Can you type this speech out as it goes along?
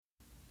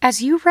As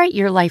you write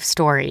your life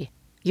story,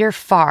 you're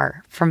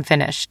far from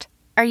finished.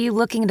 Are you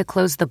looking to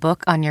close the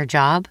book on your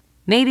job?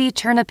 Maybe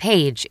turn a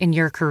page in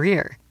your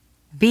career?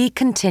 Be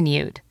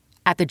continued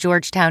at the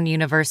Georgetown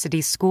University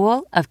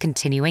School of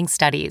Continuing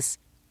Studies.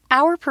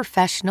 Our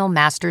professional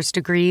master's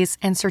degrees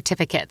and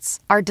certificates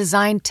are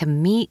designed to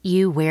meet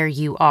you where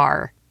you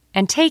are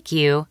and take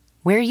you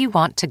where you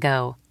want to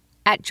go.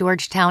 At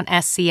Georgetown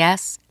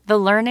SCS, the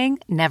learning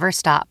never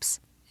stops,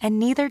 and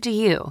neither do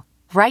you.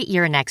 Write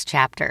your next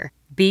chapter.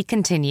 Be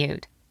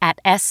continued at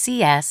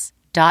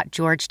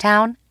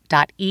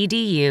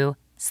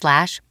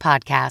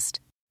scs.georgetown.edu/podcast.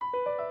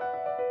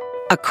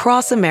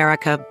 Across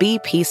America,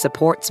 BP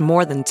supports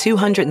more than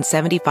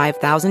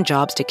 275,000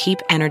 jobs to keep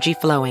energy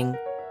flowing.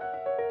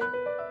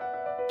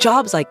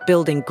 Jobs like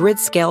building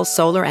grid-scale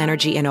solar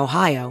energy in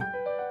Ohio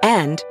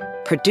and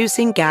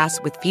producing gas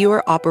with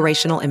fewer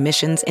operational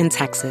emissions in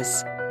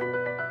Texas.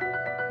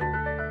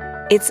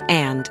 It's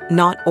and,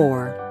 not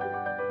or.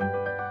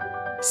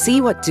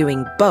 See what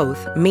doing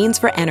both means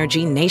for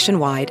energy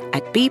nationwide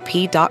at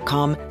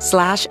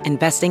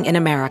bp.com/investing in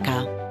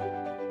America.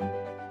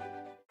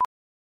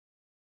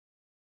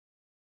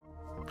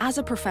 As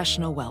a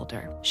professional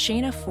welder,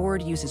 Shayna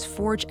Ford uses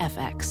Forge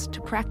FX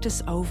to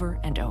practice over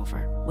and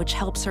over, which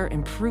helps her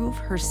improve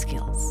her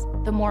skills.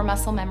 The more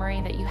muscle memory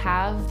that you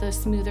have, the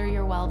smoother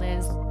your weld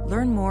is.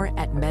 Learn more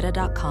at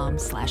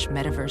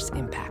meta.com/metaverse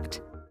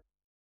impact.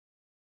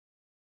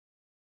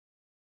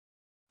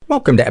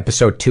 Welcome to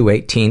episode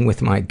 218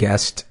 with my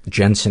guest,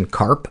 Jensen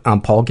Karp.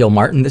 I'm Paul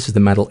Gilmartin. This is the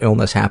Mental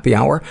Illness Happy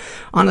Hour.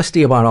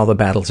 Honesty about all the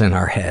battles in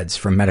our heads,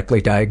 from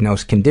medically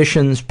diagnosed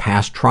conditions,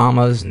 past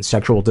traumas, and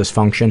sexual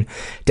dysfunction,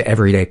 to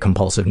everyday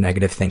compulsive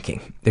negative thinking.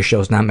 This show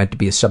is not meant to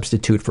be a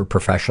substitute for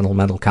professional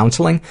mental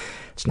counseling.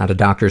 It's not a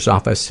doctor's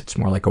office. It's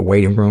more like a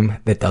waiting room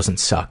that doesn't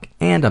suck.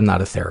 And I'm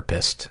not a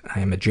therapist.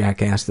 I am a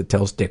jackass that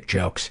tells dick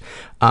jokes.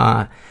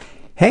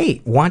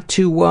 Hey, want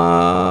to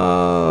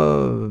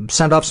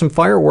send off some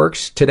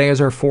fireworks. Today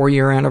is our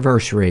 4-year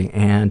anniversary,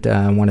 and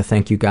I want to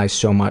thank you guys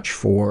so much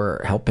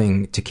for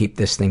helping to keep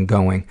this thing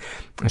going,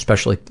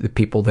 especially the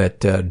people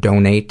that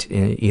donate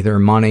either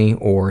money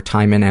or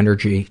time and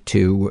energy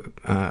to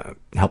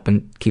help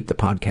and keep the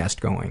podcast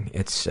going.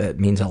 It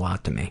means a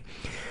lot to me.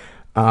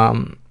 I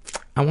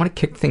want to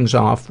kick things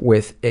off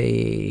with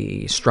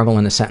a struggle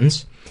in a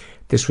sentence.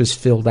 This was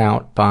filled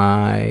out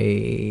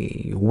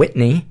by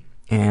Whitney.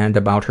 And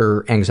about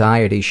her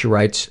anxiety, she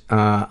writes,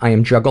 I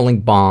am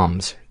juggling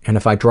bombs, and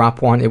if I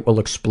drop one, it will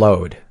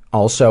explode.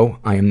 Also,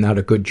 I am not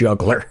a good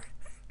juggler.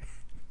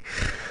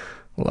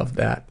 Love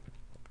that.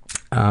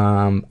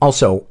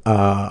 Also,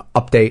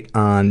 update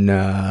on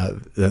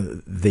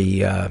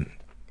the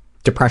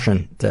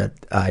depression that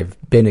I've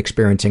been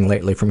experiencing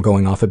lately from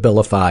going off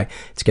Abilify.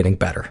 It's getting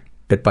better,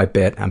 bit by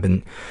bit. I've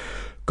been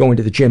going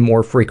to the gym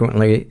more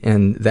frequently,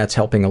 and that's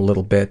helping a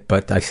little bit,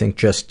 but I think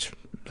just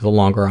the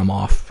longer I'm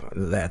off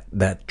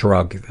that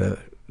drug,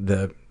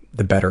 the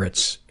better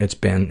it's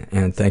been.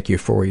 And thank you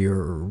for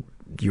your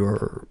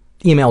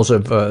emails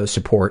of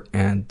support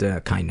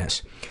and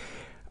kindness.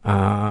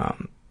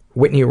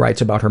 Whitney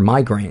writes about her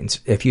migraines.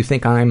 If you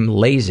think I'm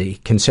lazy,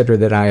 consider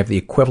that I have the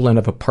equivalent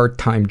of a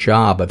part-time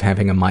job of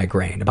having a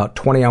migraine. About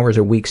 20 hours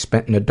a week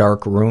spent in a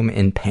dark room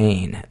in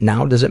pain.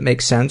 Now does it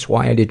make sense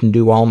why I didn't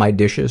do all my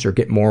dishes or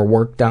get more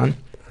work done?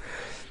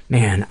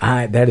 Man,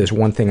 that is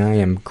one thing I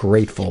am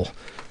grateful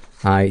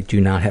I do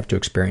not have to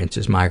experience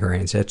as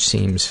migraines.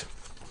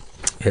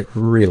 It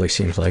really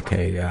seems like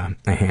a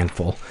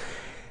handful.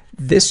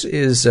 This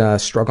is a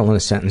struggle in a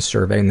sentence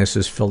survey, and this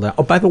is filled out.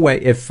 Oh, by the way,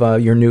 if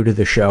you're new to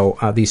the show,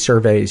 these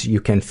surveys, you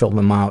can fill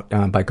them out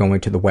by going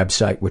to the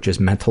website, which is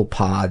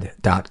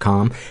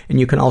mentalpod.com, and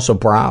you can also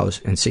browse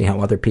and see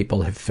how other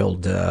people have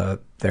filled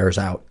theirs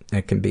out.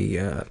 It can be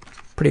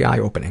pretty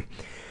eye-opening.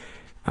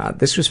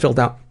 This was filled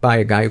out by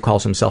a guy who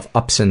calls himself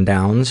Ups and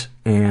Downs,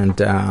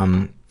 and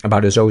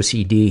about his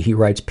OCD, he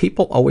writes,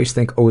 people always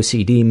think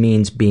OCD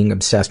means being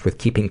obsessed with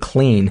keeping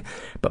clean,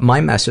 but my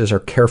messes are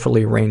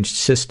carefully arranged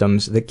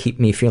systems that keep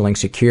me feeling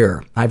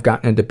secure. I've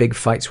gotten into big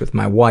fights with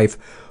my wife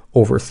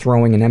over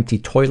throwing an empty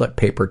toilet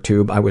paper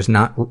tube I was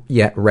not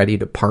yet ready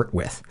to part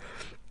with.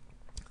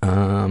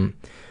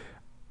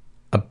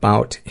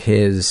 About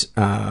his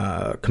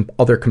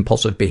other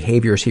compulsive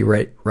behaviors, he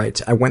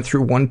writes, I went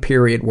through one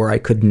period where I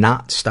could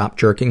not stop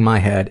jerking my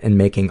head and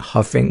making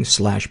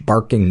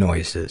huffing/barking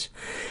noises.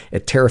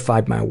 It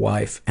terrified my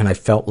wife, and I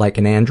felt like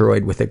an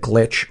android with a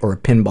glitch or a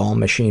pinball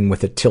machine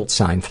with a tilt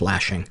sign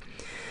flashing.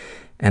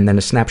 And then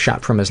a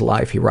snapshot from his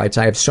life, he writes,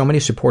 I have so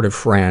many supportive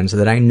friends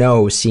that I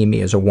know see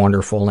me as a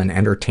wonderful and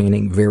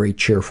entertaining, very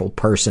cheerful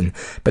person,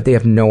 but they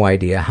have no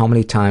idea how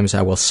many times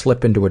I will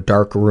slip into a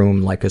dark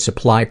room like a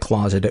supply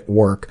closet at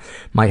work,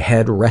 my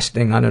head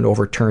resting on an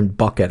overturned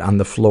bucket on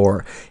the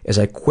floor as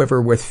I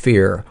quiver with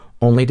fear,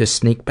 only to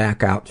sneak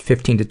back out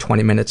 15 to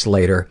 20 minutes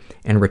later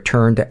and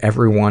return to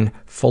everyone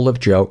full of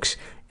jokes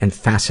and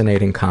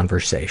fascinating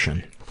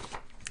conversation.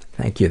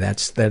 Thank you.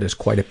 That is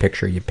quite a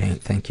picture you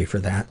paint. Thank you for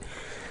that.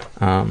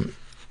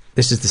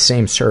 This is the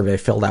same survey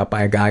filled out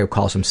by a guy who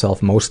calls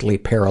himself Mostly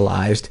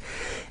Paralyzed.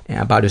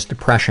 About his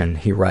depression,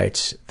 he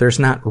writes, "There's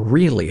not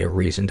really a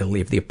reason to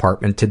leave the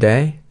apartment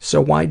today,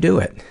 so why do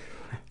it?"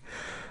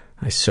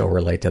 I so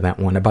relate to that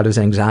one. About his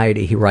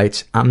anxiety, he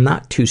writes, "I'm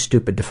not too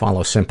stupid to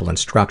follow simple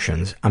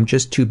instructions. I'm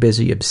just too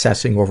busy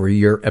obsessing over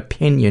your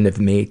opinion of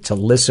me to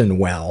listen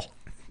well."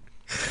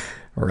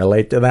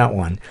 Relate to that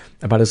one.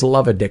 About his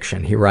love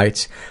addiction, he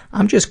writes,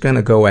 "I'm just going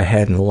to go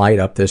ahead and light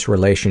up this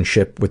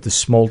relationship with the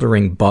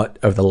smoldering butt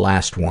of the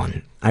last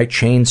one. I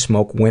chain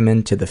smoke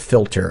women to the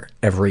filter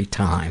every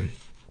time."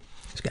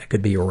 This guy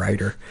could be a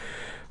writer.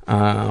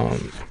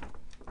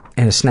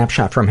 And a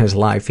snapshot from his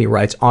life, he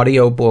writes,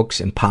 "Audiobooks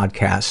and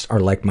podcasts are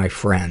like my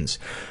friends.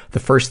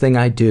 The first thing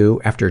I do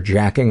after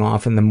jacking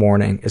off in the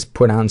morning is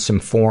put on some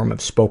form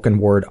of spoken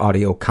word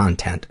audio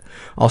content.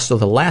 Also,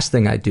 the last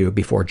thing I do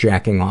before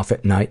jacking off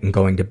at night and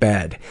going to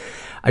bed.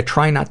 I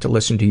try not to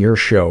listen to your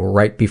show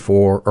right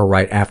before or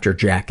right after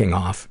jacking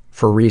off,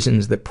 for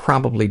reasons that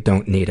probably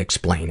don't need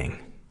explaining."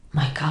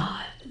 My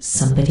God,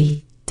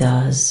 somebody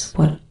does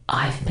what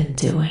I've been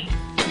doing.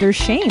 There's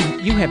shame.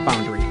 You have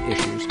boundary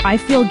issues. I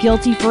feel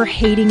guilty for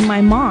hating my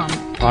mom.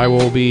 I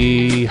will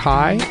be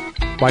high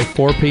by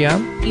 4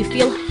 p.m. You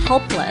feel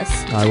helpless.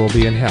 I will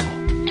be in hell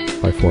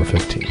by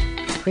 4:15.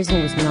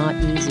 Prison was not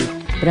easy,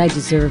 but I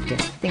deserved it.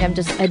 I think I'm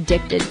just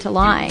addicted to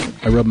lying.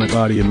 I rubbed my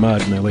body in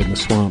mud and I laid in the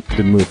swamp.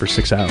 Didn't move for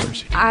 6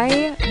 hours.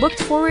 I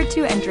looked forward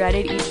to and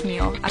dreaded each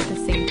meal at the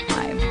same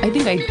time. I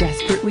think I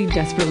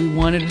desperately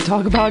wanted to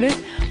talk about it,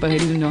 but I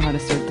didn't know how to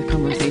start the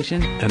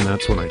conversation. And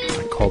that's when I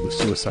called the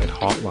suicide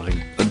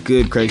hotline. A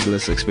good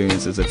Craigslist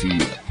experience is if you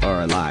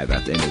are alive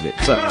at the end of it.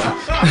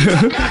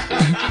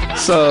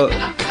 So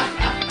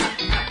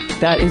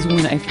that is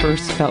when I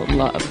first felt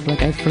love.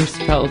 Like I first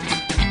felt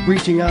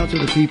reaching out to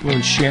the people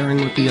and sharing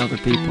with the other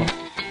people.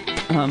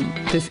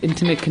 This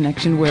intimate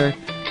connection where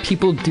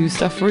people do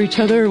stuff for each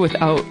other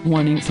without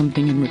wanting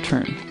something in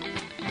return.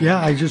 Yeah,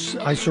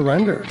 I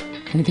surrendered.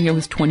 I think I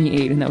was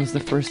 28 and that was the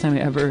first time I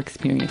ever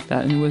experienced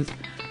that, and it was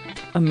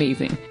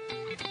amazing.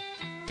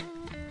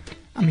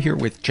 I'm here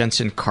with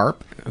Jensen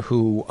Karp,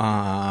 who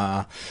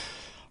our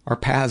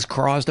paths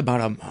crossed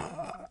about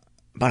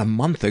a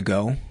month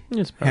ago.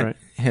 That's about right.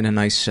 Had a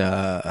nice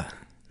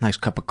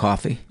cup of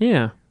coffee.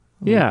 Yeah.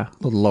 Yeah.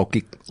 A little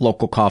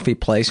local coffee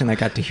place, and I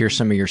got to hear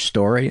some of your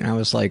story, and I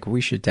was like,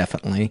 we should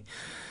definitely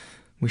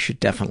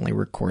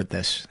record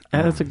this.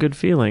 That's a good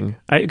feeling.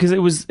 Because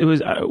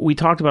we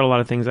talked about a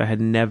lot of things I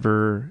had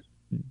never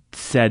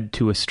said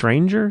to a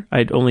stranger.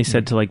 I'd only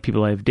said to like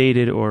people I've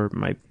dated or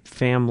my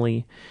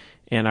family.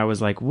 And I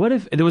was like, what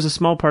if there was a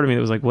small part of me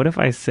that was like, what if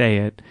I say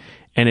it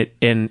and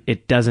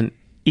it doesn't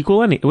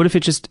equal any? What if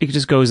it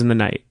just goes in the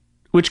night?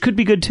 Which could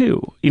be good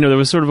too. You know, there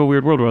was sort of a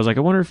weird world where I was like,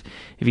 I wonder if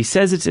he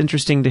says it's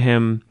interesting to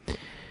him,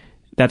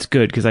 that's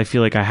good because I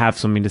feel like I have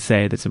something to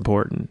say that's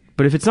important.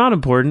 But if it's not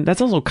important,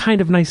 that's also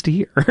kind of nice to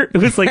hear. It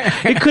was like,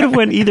 it could have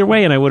went either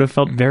way and I would have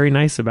felt very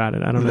nice about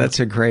it. I don't know. That's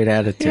a great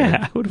attitude.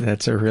 Yeah,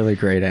 that's a really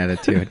great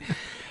attitude.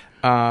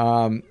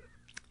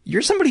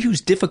 You're somebody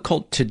who's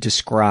difficult to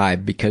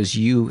describe because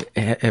you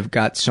have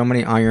got so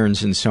many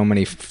irons and so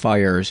many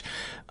fires.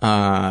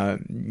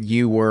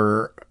 You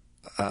were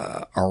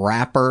a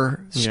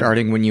rapper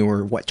starting when you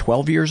were,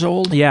 12 years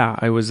old? Yeah,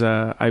 I was.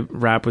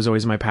 Rap was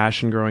always my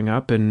passion growing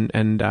up, and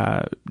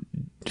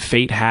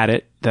fate had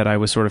it that I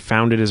was sort of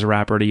founded as a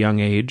rapper at a young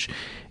age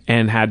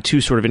and had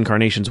two sort of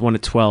incarnations, one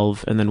at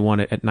 12 and then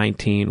one at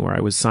 19 where I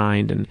was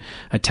signed and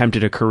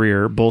attempted a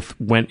career. Both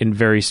went in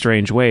very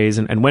strange ways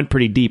and went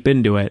pretty deep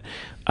into it.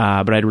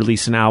 But I'd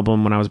released an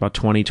album when I was about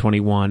 20,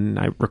 21.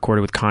 I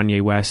recorded with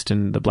Kanye West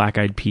and the Black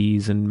Eyed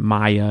Peas and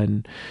Maya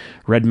and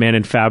Redman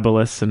and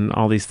Fabulous and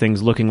all these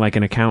things, looking like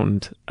an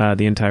accountant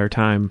the entire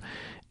time.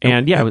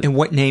 And yeah, and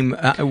what name?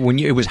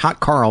 It was Hot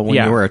Carl when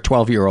you were a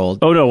 12-year-old.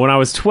 Oh no, when I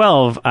was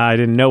 12, I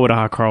didn't know what a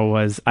Hot Carl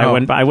was.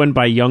 I went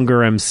by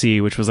Younger MC,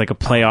 which was like a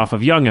playoff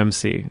of Young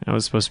MC. I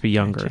was supposed to be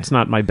younger. Okay. It's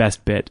not my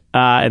best bit.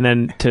 And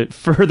then to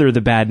further the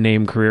bad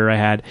name career I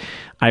had,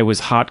 I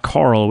was Hot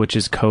Carl, which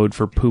is code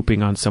for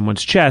pooping on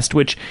someone's chest,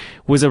 which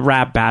was a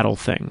rap battle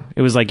thing.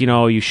 It was like,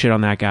 you shit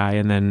on that guy,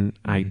 and then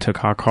I took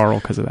Hot Carl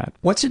because of that.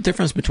 What's the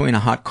difference between a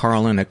Hot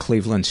Carl and a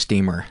Cleveland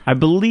steamer? I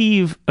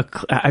believe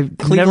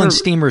Cleveland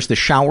steamer's the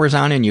shower's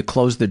on and you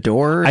close the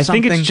door or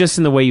something? I think it's just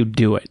in the way you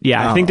do it.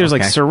 Yeah, I think there's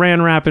like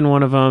saran wrap in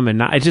one of them,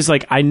 and it's just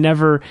like I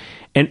never...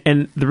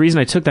 And the reason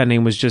I took that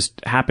name was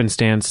just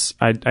happenstance.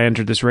 I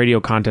entered this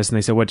radio contest and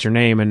they said, what's your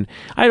name? And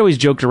I'd always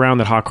joked around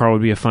that Hot Carl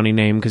would be a funny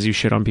name because you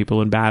shit on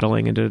people in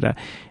battling and da-da-da.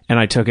 And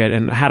I took it,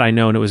 and had I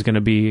known it was going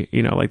to be,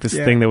 like this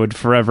thing that would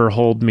forever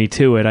hold me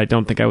to it, I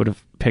don't think I would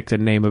have picked a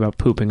name about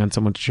pooping on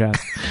someone's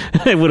chest.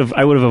 I would have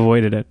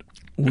avoided it.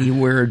 We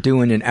were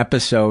doing an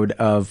episode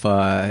of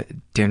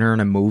Dinner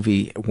and a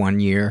Movie one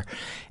year,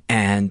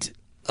 and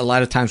a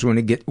lot of times when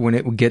it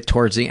would get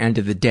towards the end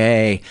of the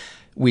day,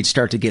 we'd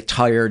start to get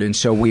tired, and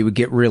so we would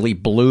get really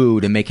blue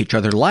to make each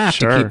other laugh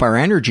to keep our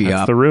energy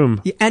That's up. The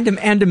room. And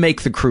to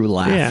make the crew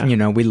laugh.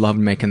 Yeah. We loved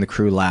making the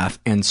crew laugh.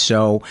 And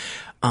so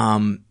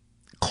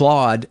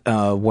Claude,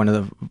 one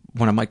of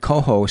my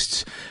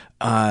co-hosts,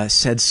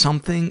 said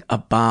something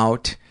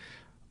about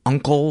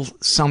Uncle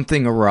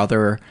something or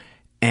other,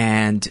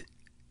 and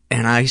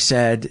I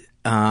said,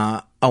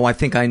 I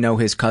think I know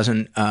his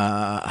cousin,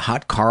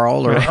 Hot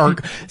Carl, or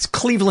it's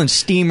Cleveland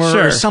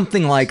Steamer or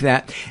something like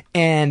that.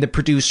 And the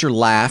producer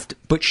laughed,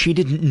 but she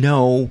didn't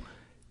know.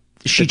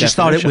 She just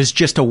thought it was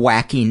just a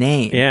wacky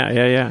name.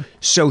 Yeah.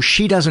 So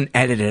she doesn't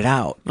edit it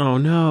out. Oh,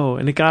 no.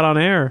 And it got on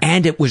air.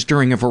 And it was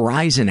during a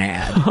Verizon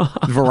ad.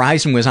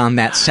 Verizon was on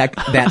that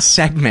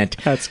segment.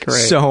 That's great.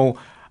 So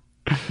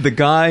the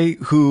guy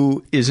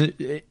who is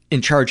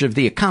in charge of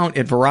the account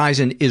at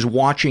Verizon is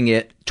watching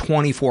it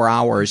 24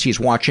 hours. He's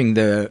watching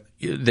the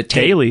tape.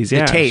 Dailies,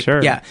 the tape.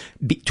 Sure. Yeah.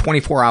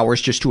 24 hours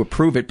just to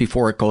approve it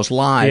before it goes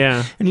live.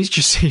 Yeah. And he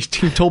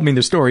told me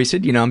the story. He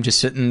said, I'm just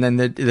sitting in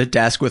the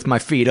desk with my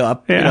feet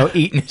up,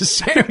 eating his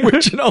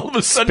sandwich, and all of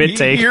a sudden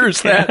he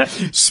hears that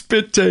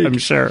spit take. I'm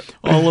sure.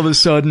 All of a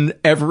sudden,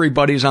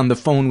 everybody's on the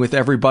phone with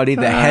everybody,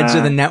 the heads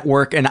of the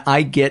network, and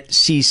I get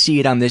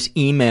CC'd on this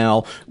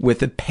email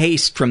with a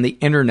paste from the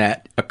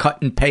internet, a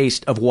cut and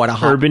paste of what a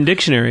Urban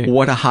Dictionary.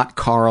 What a Hot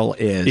Carl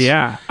is.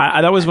 Yeah.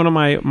 That was one of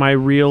my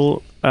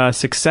real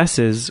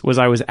successes was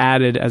I was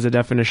added as a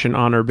definition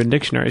on Urban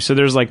Dictionary. So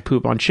there's like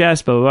poop on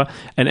chest, blah, blah, blah.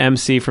 An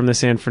MC from the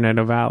San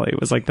Fernando Valley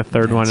was like the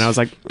third one. And I was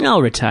like,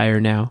 I'll retire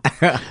now.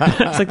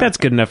 It's like, that's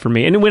good enough for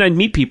me. And when I'd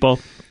meet people,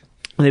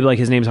 they'd be like,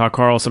 his name's Hot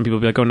Carl. Some people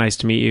would be like, oh, nice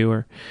to meet you.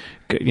 Or,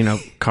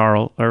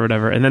 Carl or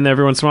whatever. And then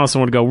every once in a while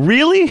someone would go,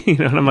 really?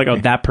 And I'm like, oh,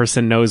 that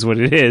person knows what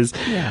it is.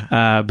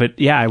 Yeah. But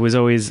yeah, I was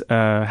always,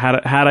 had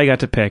I got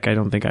to pick, I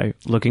don't think I,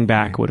 looking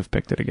back, would have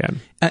picked it again.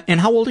 And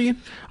how old are you?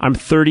 I'm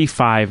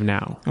 35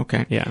 now.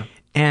 Okay. Yeah.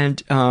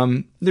 And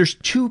there's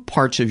two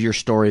parts of your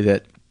story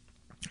that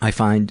I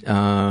find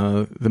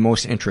the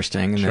most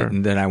interesting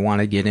and that I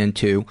want to get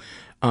into.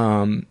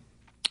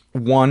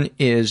 One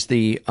is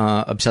the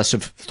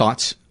obsessive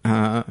thoughts.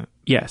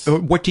 Yes.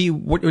 What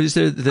is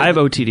the I have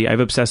OTD. I have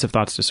obsessive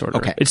thoughts disorder.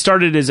 Okay. It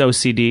started as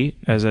OCD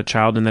as a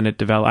child, and then it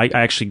developed. I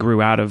actually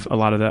grew out of a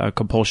lot of the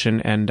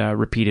compulsion and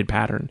repeated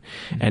pattern,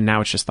 and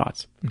now it's just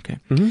thoughts. Okay.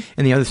 Mm-hmm.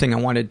 And the other thing I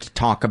wanted to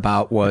talk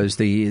about was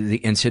the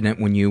incident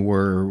when you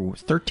were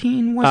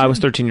 13. I was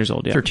 13 years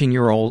old. Yeah.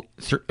 13-year-old.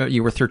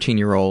 You were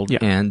 13-year-old. Yeah.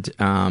 And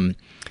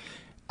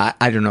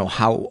I don't know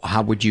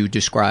how would you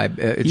describe?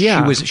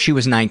 She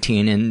was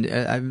 19,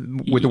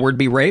 and would the word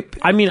be rape?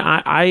 I mean,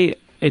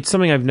 it's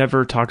something I've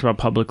never talked about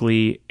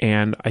publicly,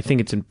 and I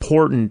think it's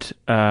important,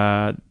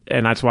 and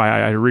that's why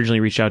I originally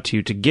reached out to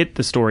you to get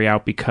the story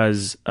out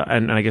because,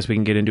 and I guess we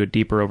can get into it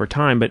deeper over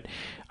time, but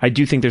I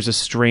do think there's a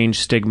strange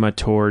stigma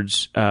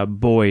towards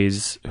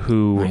boys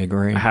who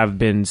have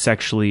been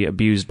sexually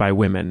abused by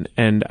women,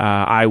 and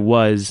I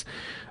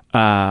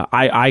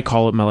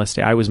call it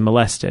molestation. I was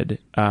molested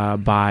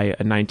by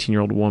a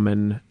 19-year-old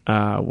woman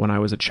when I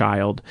was a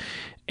child,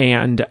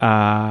 and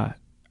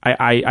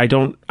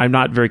I'm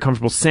not very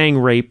comfortable saying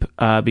rape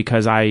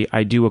because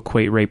I do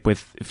equate rape with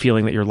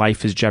feeling that your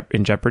life is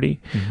in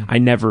jeopardy. Mm-hmm. I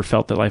never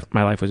felt that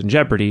my life was in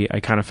jeopardy. I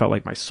kind of felt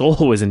like my soul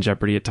was in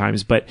jeopardy at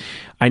times, but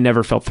I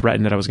never felt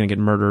threatened that I was going to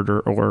get murdered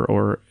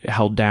or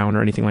held down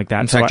or anything like that.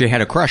 In fact, you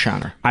had a crush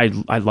on her.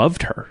 I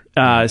loved her.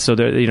 So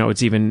there,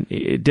 it's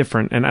even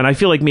different. And I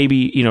feel like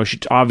maybe, she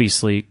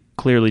obviously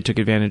clearly took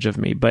advantage of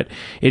me, but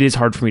it is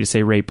hard for me to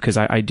say rape because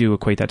I do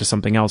equate that to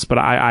something else. But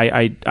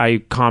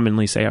I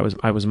commonly say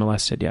I was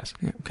molested. Yes.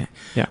 Yeah, okay.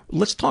 Yeah.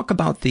 Let's talk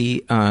about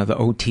the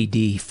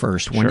OTD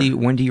first.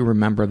 When do you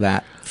remember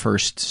that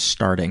first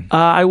starting?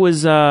 I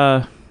was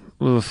around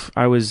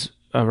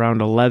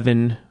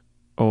 11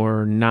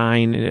 or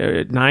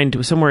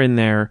 9 somewhere in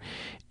there,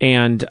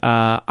 and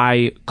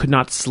I could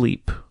not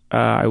sleep.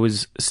 I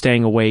was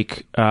staying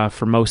awake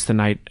for most of the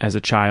night as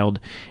a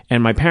child,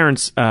 and my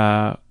parents.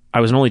 I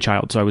was an only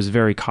child, so I was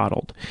very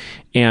coddled.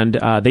 And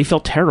they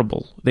felt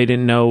terrible. They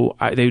didn't know.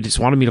 They just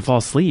wanted me to fall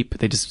asleep.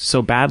 They just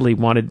so badly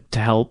wanted to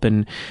help.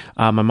 And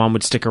my mom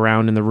would stick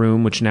around in the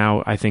room, which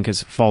now I think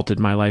has faulted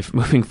my life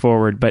moving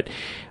forward. But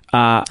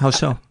how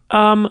so?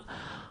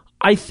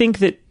 I think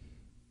that,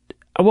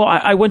 well,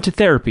 I went to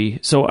therapy.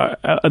 So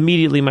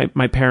immediately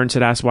my parents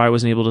had asked why I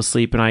wasn't able to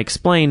sleep. And I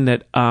explained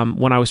that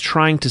when I was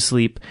trying to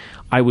sleep,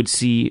 I would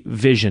see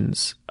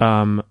visions,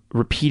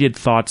 repeated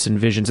thoughts and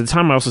visions. At the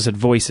time, I also said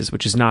voices,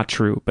 which is not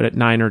true. But at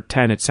 9 or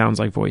 10, it sounds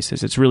like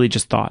voices. It's really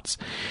just thoughts.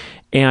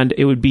 And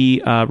it would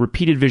be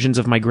repeated visions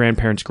of my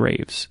grandparents'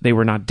 graves. They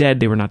were not dead.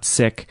 They were not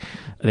sick.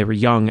 They were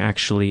young,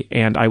 actually.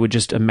 And I would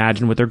just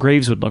imagine what their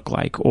graves would look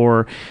like.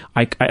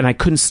 I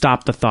couldn't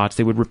stop the thoughts.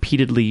 They would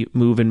repeatedly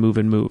move and move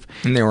and move.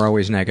 And they were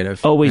always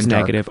negative. Always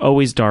negative. Dark.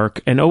 Always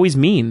dark. And always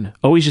mean.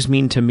 Always just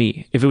mean to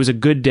me. If it was a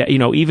good day,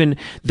 even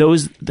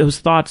those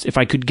thoughts, if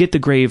I could get the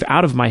grave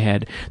out of my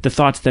head, the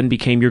thoughts then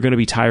became, you're going to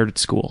be tired at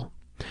school.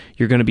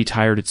 You're going to be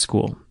tired at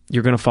school.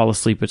 You're going to fall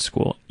asleep at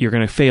school. You're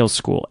going to fail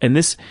school. And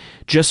this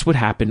just would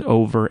happen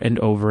over and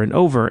over and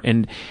over.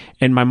 And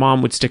my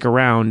mom would stick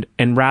around,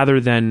 and rather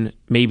than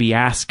maybe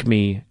ask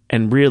me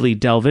and really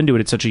delve into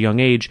it at such a young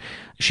age,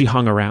 she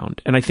hung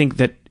around. And I think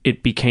that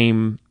it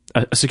became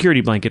a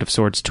security blanket of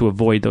sorts to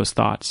avoid those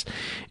thoughts.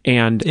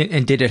 And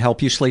did it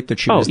help you sleep that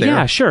she was there?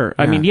 Yeah, sure.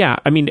 Yeah.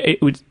 I mean,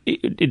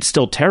 it's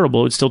still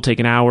terrible. It would still take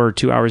an hour or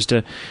 2 hours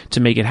to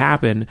make it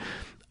happen.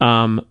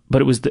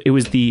 But it was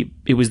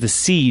the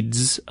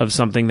seeds of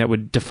something that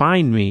would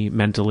define me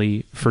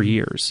mentally for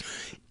years.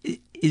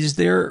 Is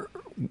there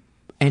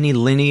any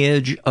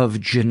lineage of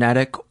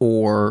genetic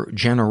or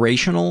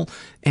generational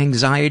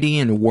anxiety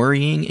and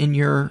worrying in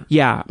your...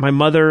 Yeah, my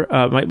mother,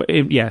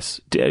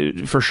 yes,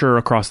 for sure,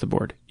 across the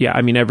board. Yeah,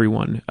 I mean,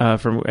 everyone,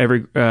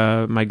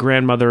 my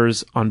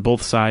grandmothers on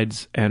both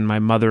sides, and my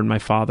mother and my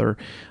father,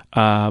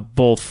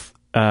 both,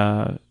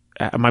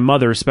 my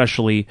mother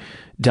especially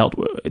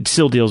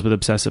still deals with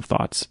obsessive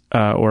thoughts,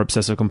 or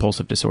obsessive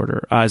compulsive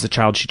disorder. As a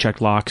child, she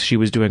checked locks. She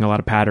was doing a lot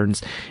of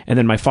patterns. And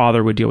then my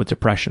father would deal with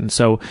depression.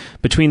 So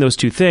between those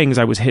two things,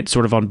 I was hit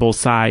sort of on both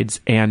sides.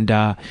 And,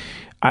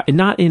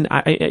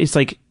 it's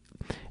like,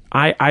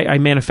 I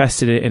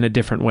manifested it in a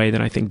different way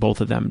than I think both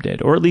of them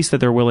did, or at least that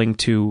they're willing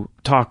to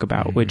talk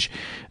about, which,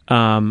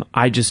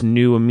 I just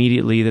knew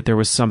immediately that there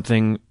was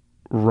something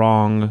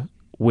wrong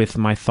with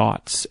my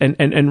thoughts.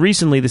 And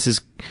recently this is,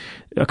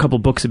 a couple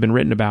books have been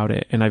written about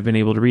it, and I've been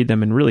able to read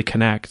them and really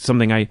connect.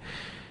 Something I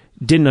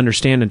didn't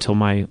understand until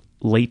my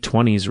late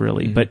 20s,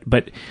 really.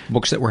 But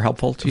books that were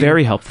helpful to you?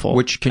 Very helpful.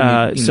 Which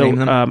can you name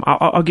them?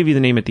 I'll give you the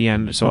name at the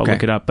end, so I'll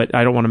look it up. But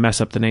I don't want to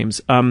mess up the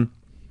names.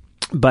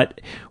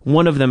 But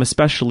one of them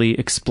especially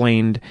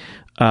explained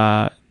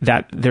that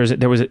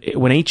there was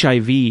when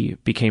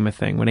HIV became a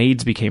thing, when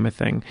AIDS became a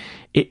thing,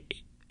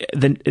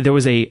 there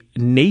was a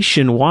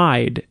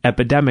nationwide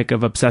epidemic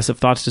of obsessive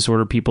thoughts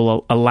disorder,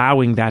 people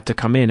allowing that to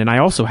come in. And I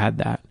also had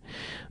that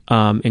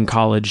in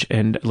college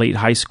and late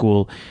high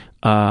school,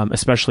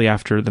 especially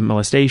after the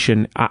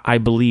molestation. I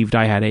believed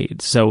I had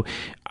AIDS. So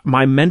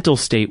my mental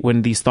state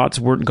when these thoughts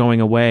weren't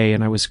going away,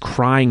 and I was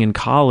crying in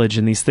college,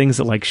 and these things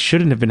that like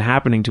shouldn't have been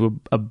happening to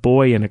a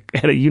boy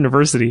at a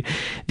university,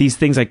 these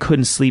things I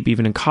couldn't sleep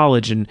even in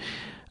college, and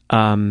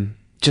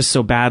just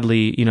so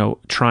badly,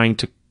 trying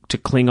to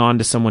cling on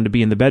to someone to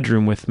be in the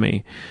bedroom with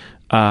me.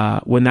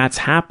 When that's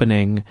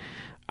happening,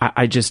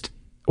 I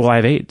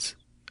have AIDS.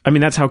 I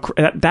mean,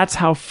 that's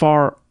how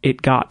far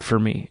it got for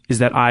me, is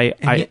that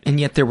and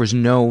yet there was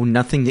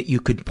nothing that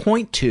you could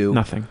point to.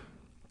 Nothing.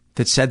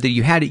 That said that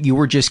you had it. You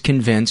were just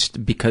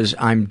convinced because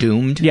I'm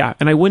doomed. Yeah.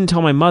 And I wouldn't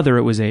tell my mother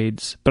it was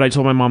AIDS, but I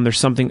told my mom there's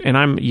something, and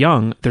I'm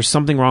young, there's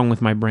something wrong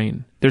with my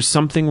brain. There's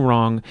something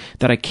wrong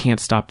that I can't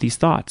stop these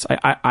thoughts.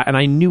 And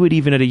I knew it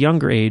even at a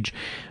younger age.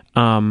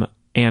 And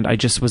I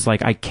just was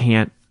like, I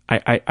can't,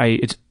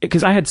 it's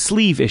because I had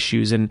sleeve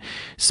issues and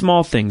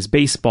small things,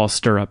 baseball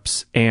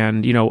stirrups.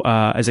 And,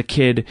 as a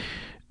kid,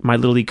 my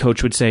Little League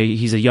coach would say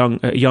he's a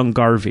young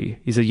Garvey.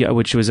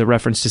 Which was a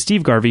reference to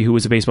Steve Garvey, who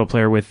was a baseball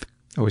player with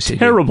OCD.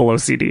 Terrible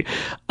OCD.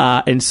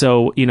 And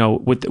so,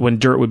 when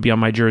dirt would be on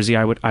my jersey,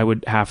 I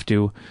would have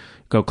to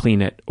go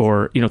clean it,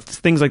 or,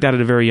 things like that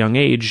at a very young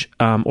age.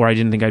 Or I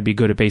didn't think I'd be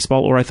good at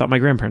baseball, or I thought my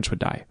grandparents would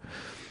die.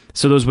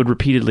 So those would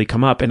repeatedly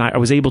come up, and I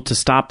was able to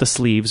stop the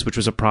sleeves, which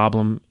was a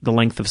problem, the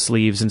length of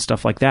sleeves and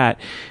stuff like that.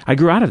 I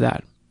grew out of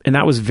that, and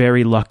that was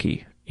very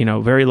lucky,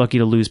 very lucky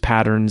to lose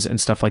patterns and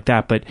stuff like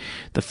that, but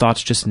the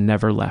thoughts just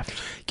never left.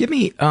 Give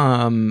me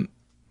paint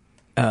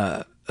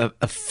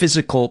a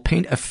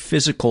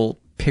physical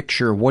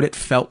picture, what it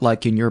felt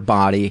like in your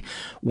body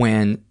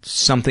when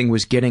something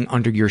was getting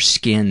under your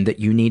skin that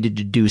you needed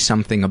to do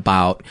something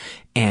about,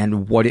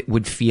 and what it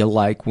would feel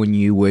like when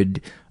you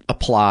would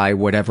apply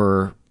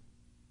whatever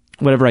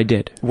I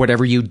did.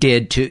 Whatever you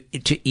did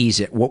to ease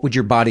it. What would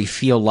your body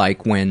feel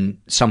like when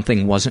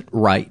something wasn't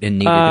right and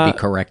needed to be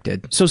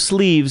corrected? So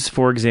sleeves,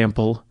 for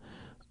example,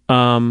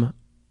 I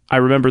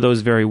remember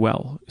those very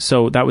well.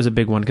 So that was a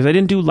big one, because I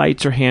didn't do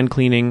lights or hand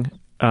cleaning.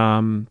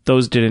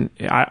 Those didn't,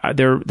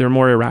 they're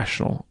more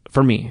irrational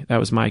for me. That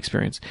was my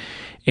experience.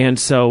 And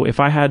so if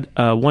I had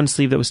one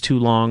sleeve that was too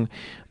long,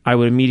 I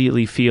would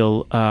immediately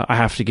feel I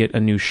have to get a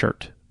new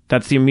shirt.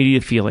 That's the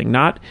immediate feeling.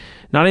 Not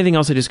anything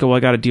else. I just go, well, I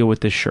got to deal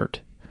with this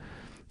shirt.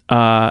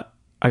 I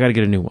got to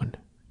get a new one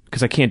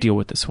because I can't deal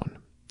with this one.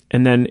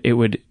 And then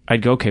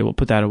I'd go, okay, we'll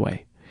put that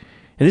away.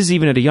 And this is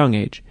even at a young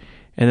age.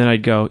 And then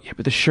I'd go, yeah,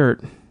 but the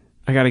shirt,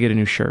 I got to get a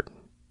new shirt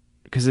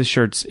because this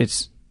shirt's,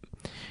 it's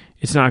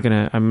not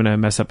I'm going to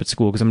mess up at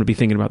school because I'm going to be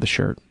thinking about the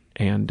shirt.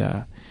 And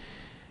then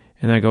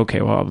I go,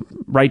 okay, well, I'll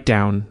write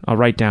down,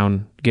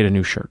 get a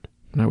new shirt.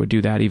 And I would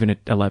do that even at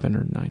 11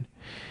 or 9.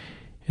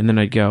 And then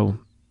I'd go,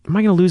 am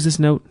I going to lose this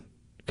note?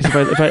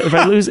 Because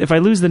if I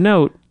lose the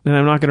note, then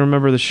I'm not going to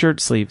remember the shirt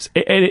sleeves.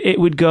 It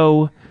would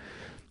go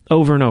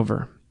over and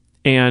over,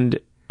 and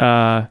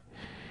I'd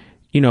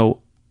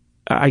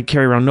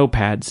carry around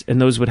notepads,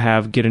 and those would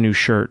have get a new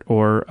shirt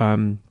or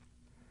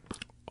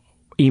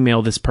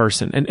email this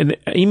person. And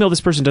email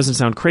this person doesn't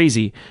sound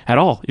crazy at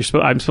all.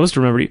 I'm supposed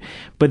to remember,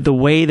 but the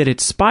way that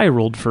it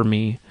spiraled for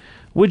me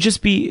would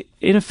just be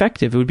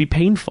ineffective. It would be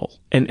painful.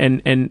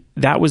 And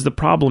that was the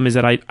problem, is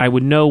that I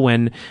would know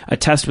when a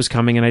test was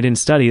coming and I didn't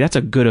study. That's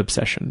a good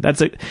obsession.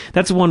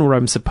 That's one where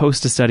I'm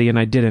supposed to study and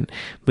I didn't.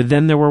 But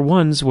then there were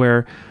ones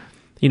where,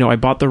 I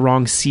bought the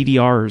wrong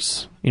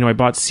CDRs. I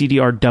bought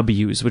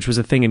CDRWs, which was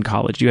a thing in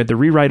college. You had the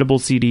rewritable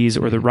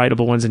CDs or the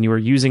writable ones, and you were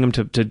using them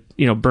to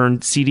burn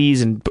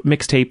CDs and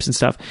mixtapes and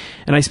stuff.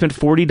 And I spent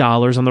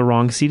 $40 on the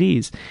wrong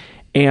CDs.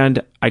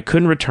 And I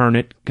couldn't return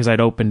it because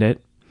I'd opened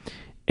it.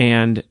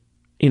 And,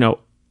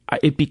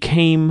 it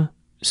became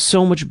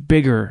so much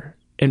bigger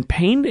and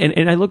pain.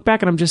 And I look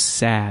back and I'm just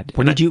sad.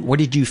 What did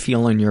you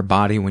feel in your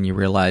body when you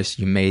realized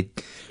you made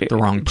the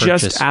wrong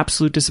purchase? Just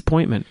absolute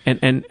disappointment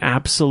and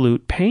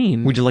absolute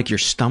pain. Would you like your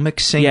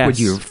stomach sink? Yes. Would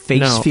your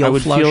face feel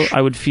flush?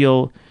 I would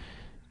feel...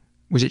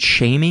 Was it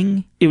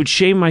shaming? It would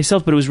shame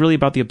myself, but it was really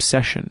about the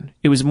obsession.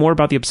 It was more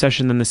about the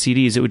obsession than the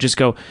CDs. It would just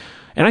go...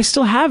 And I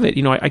still have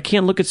it. I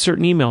can't look at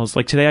certain emails.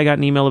 Like today I got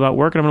an email about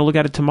work and I'm going to look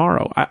at it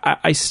tomorrow.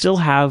 I still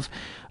have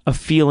a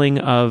feeling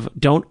of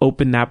don't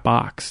open that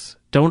box.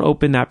 Don't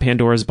open that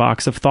Pandora's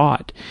box of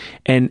thought.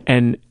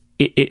 And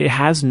it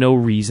has no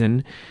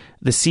reason.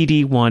 The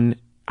CD one,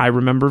 I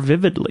remember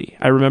vividly.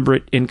 I remember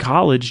it in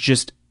college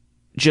just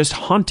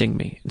haunting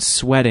me, and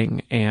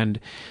sweating and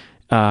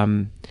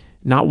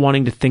not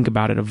wanting to think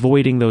about it,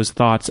 avoiding those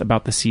thoughts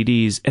about the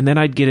CDs. And then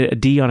I'd get a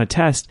D on a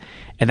test,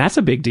 and that's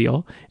a big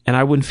deal, and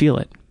I wouldn't feel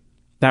it.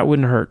 That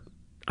wouldn't hurt.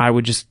 I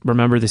would just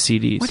remember the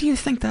CDs. What do you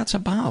think that's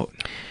about?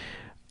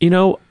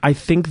 I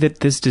think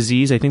that this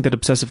disease, I think that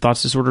obsessive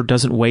thoughts disorder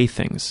doesn't weigh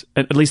things.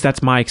 At least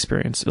that's my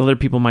experience. Other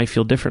people might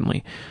feel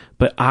differently.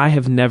 But I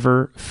have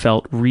never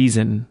felt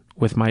reason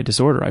with my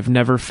disorder. I've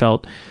never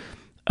felt...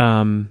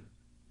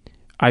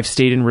 I've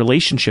stayed in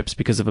relationships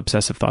because of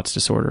obsessive thoughts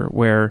disorder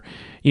where,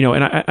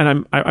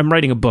 and I'm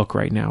writing a book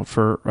right now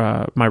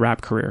for my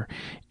rap career,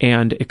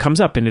 and it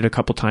comes up in it a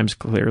couple times.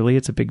 Clearly,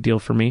 it's a big deal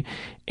for me.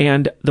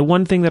 And the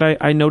one thing that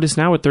I notice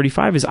now at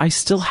 35 is I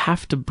still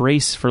have to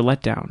brace for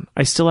letdown.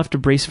 I still have to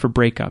brace for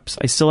breakups.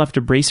 I still have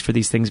to brace for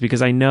these things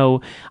because I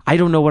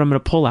don't know what I'm going to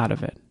pull out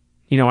of it.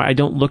 I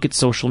don't look at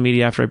social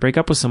media after I break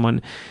up with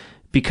someone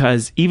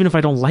because even if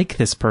I don't like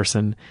this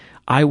person,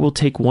 I will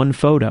take one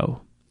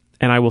photo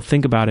and I will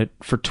think about it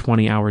for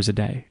 20 hours a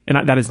day.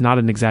 And that is not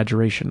an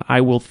exaggeration.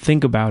 I will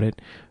think about it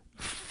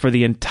for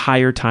the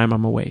entire time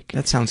I'm awake.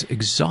 That sounds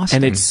exhausting.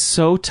 And it's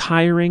so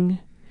tiring,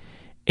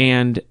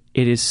 and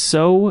it is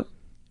so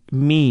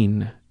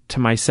mean to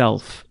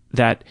myself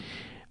that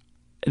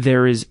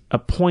there is a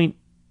point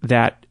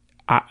that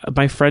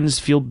my friends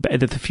feel that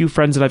the few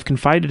friends that I've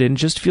confided in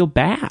just feel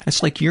bad.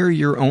 It's like you're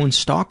your own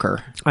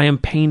stalker. I am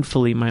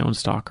painfully my own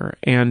stalker.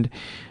 And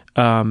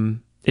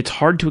it's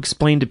hard to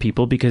explain to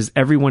people because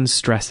everyone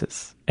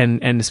stresses.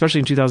 And especially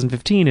in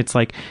 2015, it's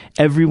like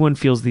everyone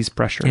feels these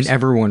pressures. And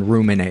everyone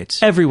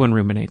ruminates. Everyone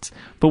ruminates.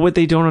 But what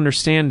they don't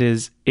understand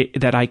is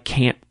that I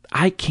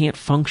can't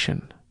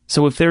function.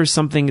 So if there's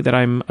something that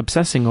I'm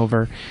obsessing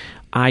over,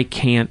 I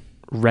can't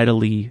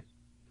readily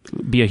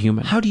be a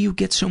human. How do you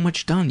get so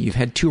much done? You've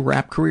had 2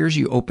 rap careers.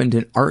 You opened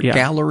an art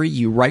gallery.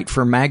 You write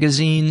for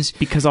magazines.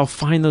 Because I'll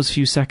find those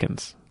few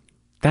seconds.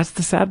 That's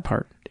the sad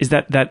part, is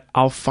that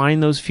I'll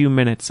find those few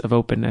minutes of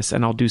openness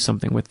and I'll do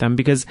something with them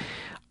because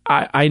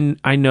I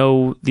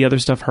know the other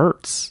stuff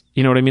hurts.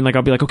 You know what I mean? Like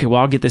I'll be like, okay, well,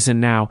 I'll get this in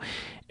now.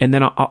 And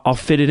then I'll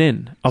fit it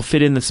in. I'll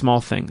fit in the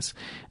small things.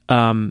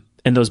 And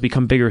those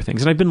become bigger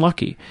things. And I've been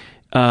lucky.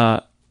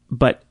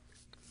 But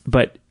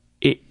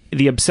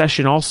the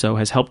obsession also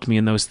has helped me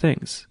in those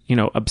things.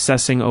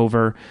 Obsessing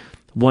over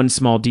one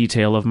small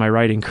detail of my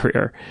writing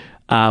career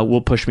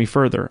will push me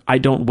further. I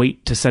don't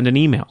wait to send an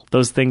email.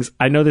 Those things,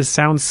 I know this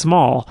sounds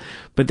small,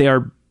 but they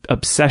are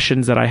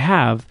obsessions that I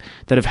have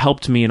that have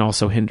helped me and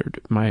also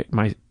hindered my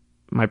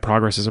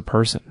progress as a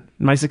person.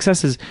 My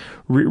success has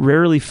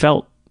rarely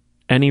felt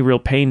any real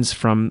pains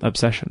from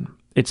obsession.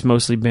 It's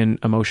mostly been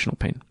emotional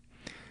pain.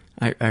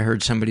 I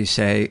heard somebody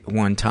say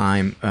one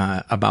time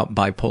about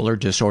bipolar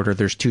disorder,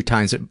 there's two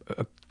kinds of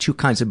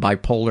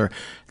bipolar,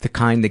 the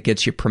kind that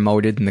gets you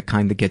promoted and the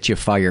kind that gets you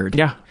fired.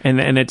 Yeah,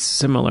 and it's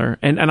similar.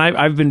 And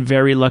I've been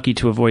very lucky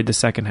to avoid the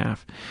second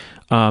half.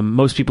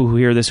 Most people who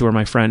hear this, who are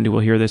my friend, who will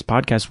hear this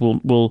podcast,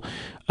 will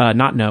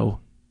not know.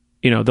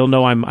 They'll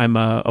know I'm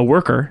a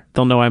worker.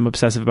 They'll know I'm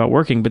obsessive about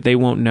working, but they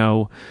won't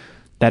know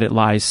that it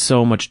lies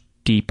so much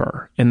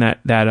deeper, and that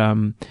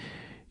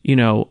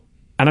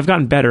and I've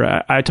gotten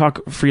better. I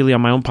talk freely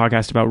on my own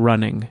podcast about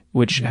running,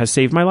 which has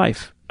saved my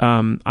life.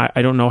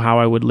 I don't know how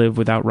I would live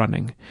without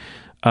running,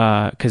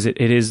 because it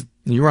is.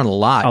 You run a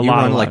lot. You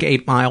run like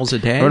 8 miles a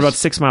day? I run about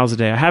 6 miles a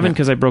day. I haven't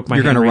because I broke my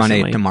hand recently. You're going to run 8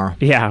 recently. tomorrow.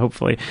 Yeah,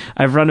 hopefully.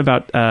 I've run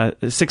about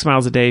 6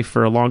 miles a day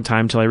for a long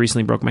time till I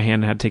recently broke my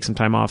hand and had to take some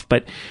time off.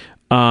 But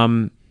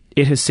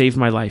it has saved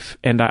my life,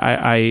 and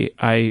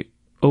I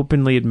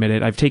openly admit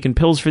it. I've taken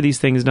pills for these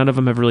things. None of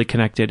them have really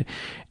connected,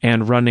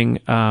 and running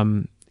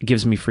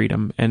gives me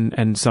freedom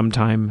and some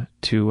time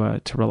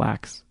to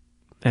relax,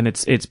 and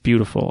it's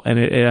beautiful,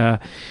 and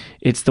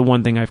it's the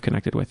one thing I've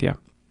connected with. Yeah.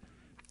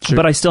 Sure.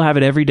 But I still have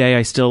it every day.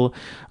 I still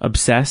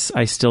obsess.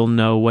 I still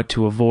know what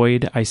to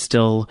avoid. I'll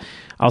still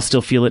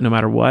feel it no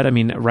matter what. I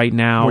mean, right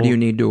now. What do you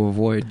need to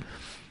avoid?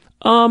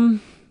 I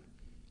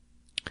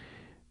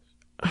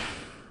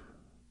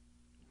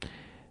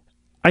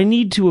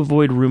need to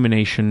avoid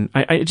rumination.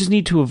 I just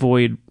need to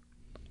avoid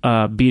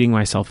beating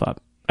myself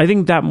up. I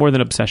think that more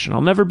than obsession.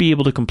 I'll never be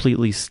able to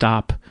completely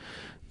stop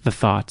the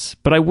thoughts,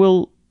 but I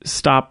will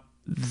stop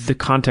the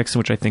context in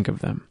which I think of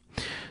them.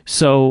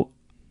 So,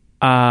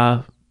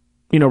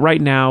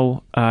 right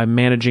now I'm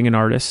managing an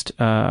artist,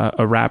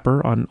 a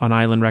rapper on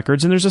Island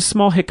Records, and there's a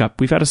small hiccup.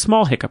 We've had a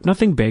small hiccup,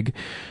 nothing big,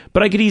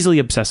 but I could easily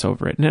obsess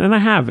over it, and I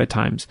have at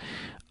times.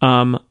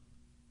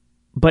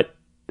 But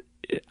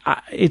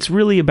it's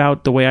really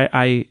about the way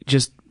I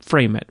just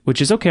frame it,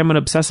 which is, okay, I'm going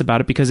to obsess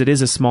about it because it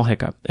is a small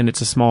hiccup and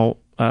it's a small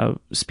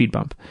speed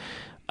bump.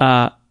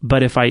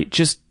 But if I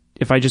just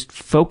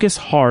focus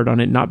hard on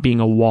it not being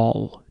a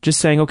wall, just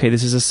saying, okay,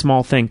 this is a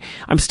small thing,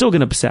 I'm still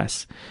going to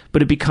obsess,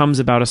 but it becomes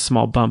about a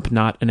small bump,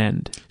 not an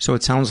end. So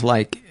it sounds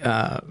like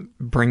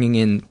bringing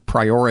in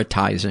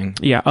prioritizing.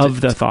 Yeah,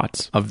 of the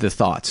thoughts. Of the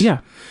thoughts. Yeah.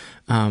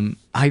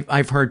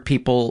 I've heard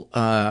people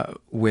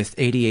with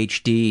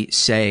ADHD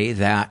say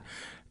that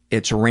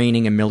it's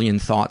raining a million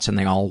thoughts and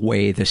they all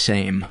weigh the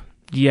same.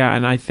 Yeah,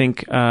 and I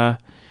think,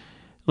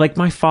 like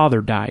my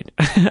father died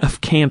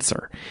of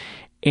cancer,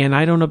 and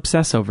I don't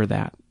obsess over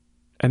that.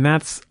 And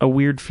that's a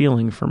weird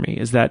feeling for me,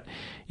 is that,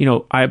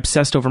 I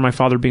obsessed over my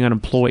father being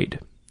unemployed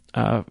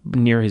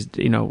near his,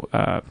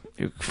 4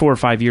 or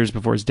 5 years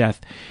before his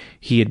death.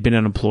 He had been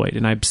unemployed,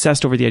 and I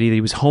obsessed over the idea that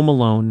he was home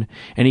alone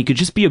and he could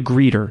just be a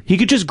greeter. He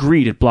could just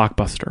greet at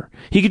Blockbuster.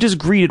 He could just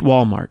greet at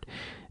Walmart.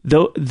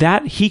 Though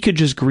that he could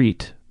just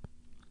greet.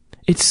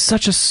 It's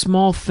such a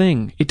small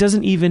thing. It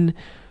doesn't even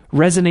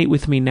resonate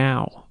with me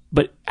now.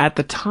 But at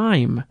the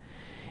time,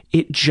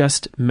 it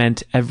just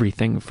meant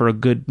everything for a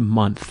good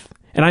month.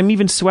 And I'm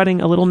even sweating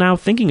a little now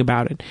thinking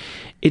about it.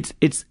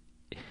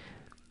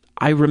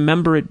 I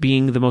remember it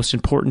being the most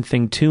important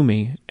thing to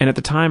me. And at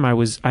the time, I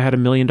had $1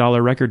 million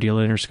record deal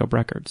at Interscope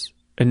Records.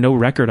 And no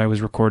record I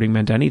was recording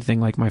meant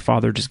anything like my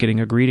father just getting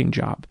a greeting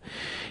job.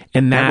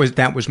 And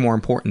that was more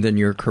important than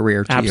your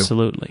career to you.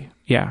 Absolutely.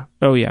 Yeah.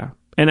 Oh yeah.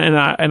 And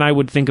I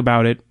would think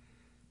about it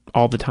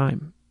all the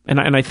time. And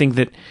I think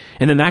that,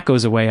 and then that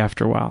goes away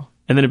after a while.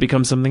 And then it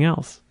becomes something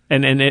else.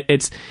 And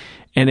it's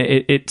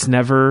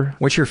never.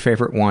 What's your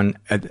favorite one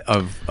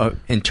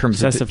of in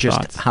terms of just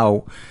thoughts.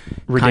 How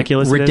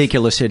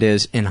ridiculous it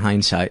is in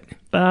hindsight?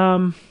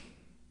 That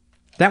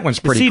one's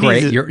pretty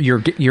great. Your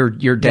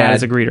dad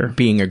is a greeter.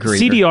 Being a greeter.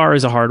 CDR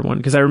is a hard one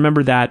because I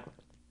remember that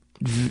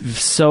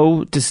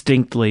so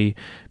distinctly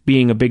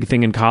being a big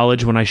thing in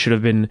college when I should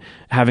have been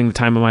having the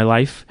time of my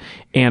life.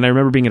 And I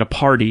remember being at a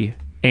party,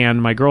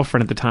 and my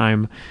girlfriend at the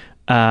time,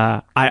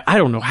 I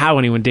don't know how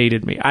anyone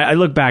dated me. I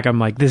look back, I'm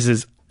like, this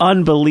is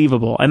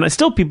unbelievable. And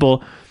still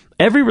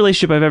every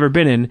relationship I've ever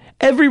been in,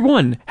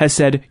 everyone has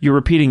said, you're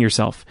repeating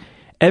yourself.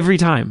 Every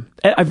time.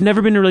 I've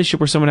never been in a relationship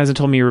where someone hasn't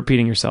told me you're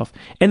repeating yourself.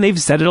 And they've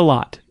said it a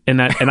lot.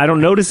 And I don't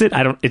notice it.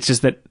 It's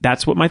just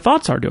that's what my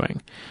thoughts are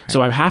doing. Right.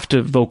 So I have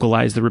to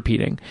vocalize the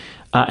repeating.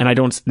 And I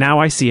don't, now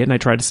I see it and I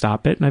try to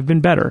stop it, and I've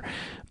been better.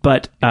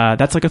 But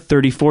that's like a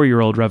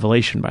 34-year-old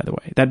revelation, by the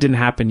way. That didn't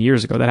happen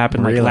years ago. That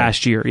happened like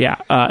last year. Yeah.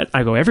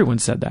 I go, everyone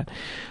said that.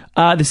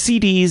 The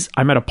CDs,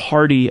 I'm at a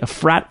party, a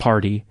frat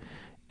party,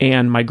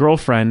 and my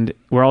girlfriend,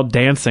 we're all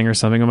dancing or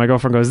something, and my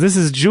girlfriend goes, this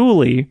is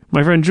Julie,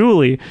 my friend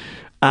Julie.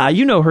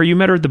 You know her, you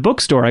met her at the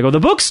bookstore. I go, the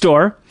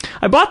bookstore?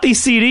 I bought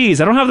these CDs.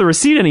 I don't have the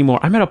receipt anymore.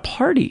 I'm at a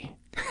party.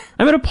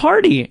 And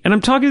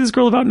I'm talking to this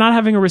girl about not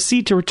having a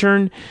receipt to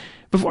return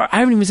before I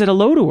haven't even said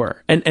hello to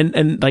her.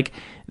 And like,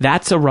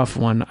 that's a rough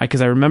one,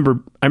 because I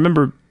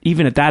remember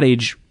even at that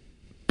age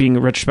being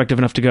retrospective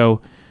enough to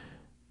go,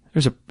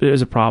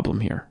 there's a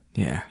problem here.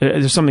 Yeah.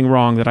 There's something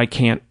wrong that I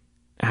can't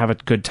have a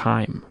good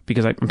time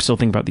because I'm still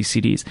thinking about these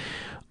CDs.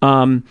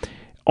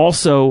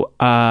 Also,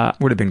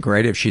 would have been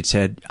great if she'd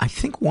said, I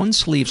think one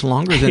sleeve's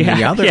longer than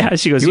the other. Yeah,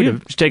 she goes, you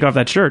take off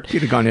that shirt.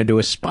 You'd have gone into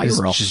a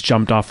spiral. Just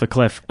jumped off the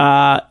cliff.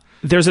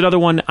 There's another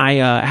one. I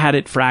had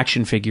it for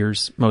action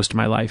figures most of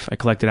my life. I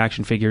collected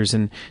action figures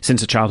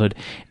since childhood.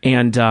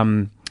 And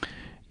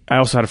I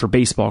also had it for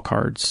baseball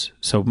cards.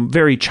 So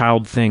very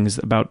child things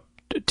about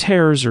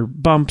tears or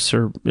bumps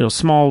or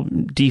small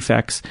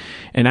defects.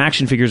 And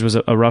action figures was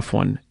a rough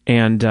one.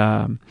 And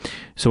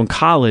so in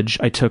college,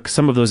 I took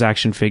some of those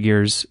action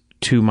figures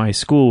to my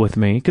school with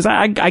me, because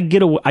I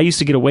used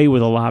to get away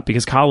with a lot,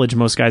 because college,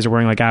 most guys are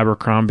wearing like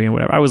Abercrombie and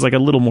whatever. I was like a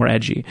little more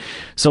edgy,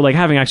 so like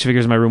having action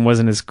figures in my room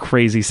wasn't as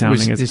crazy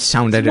sounding. It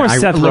sounded more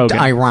Seth looked Rogen.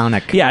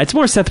 Ironic. Yeah, it's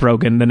more Seth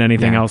Rogen than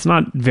anything else.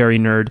 Not very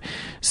nerd.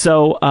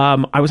 So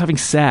I was having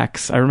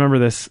sex. I remember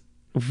this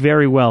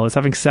very well. I was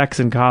having sex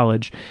in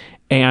college,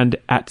 and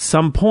at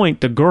some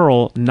point the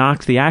girl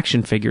knocked the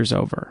action figures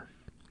over,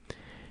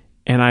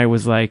 and I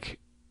was like,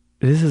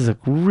 this is a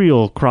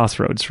real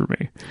crossroads for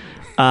me.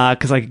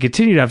 Because I could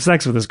continue to have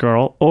sex with this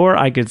girl, or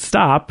I could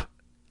stop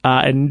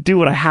and do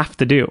what I have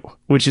to do,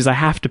 which is I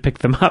have to pick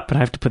them up and I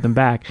have to put them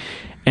back.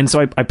 And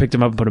so I picked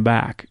them up and put them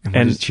back. And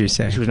what did she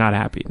say? She was not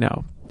happy.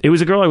 No. It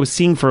was a girl I was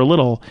seeing for a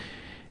little,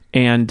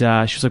 and she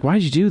was like, why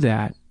did you do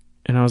that?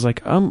 And I was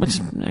like, I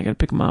got to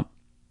pick them up.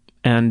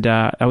 And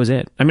that was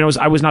it. I mean,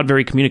 I was not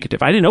very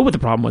communicative. I didn't know what the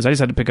problem was. I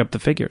just had to pick up the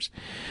figures.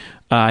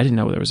 I didn't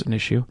know there was an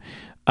issue.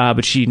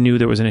 But she knew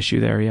there was an issue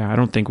there. Yeah, I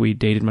don't think we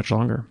dated much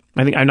longer.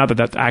 I think, not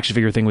that action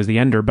figure thing was the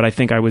ender, but I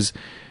think I was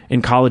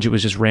in college. It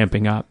was just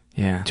ramping up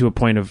to a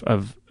point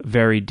of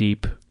very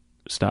deep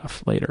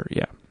stuff later.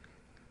 Yeah.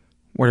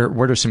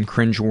 What are some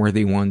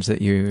cringeworthy ones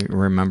that you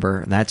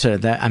remember? That's a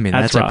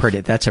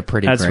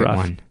pretty great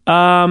rough.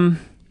 one.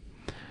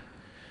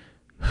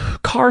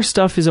 Car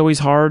stuff is always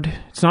hard.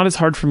 It's not as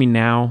hard for me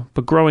now,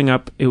 but growing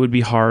up, it would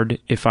be hard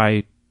if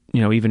I,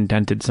 even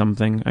dented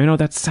something. I know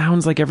that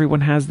sounds like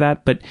everyone has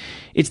that, but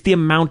it's the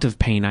amount of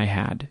pain I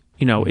had.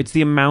 It's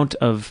the amount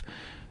of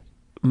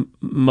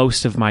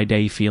most of my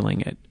day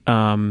feeling it.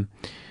 Breakups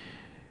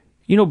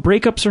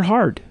are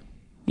hard,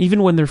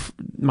 even when they're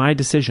my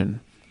decision.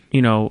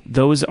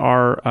 Those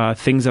are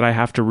things that I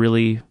have to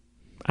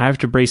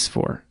brace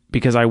for,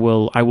 because I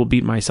will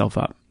beat myself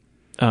up.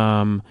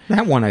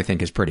 That one I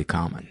think is pretty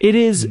common. It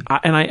is,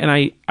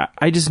 and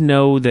I just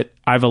know that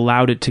I've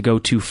allowed it to go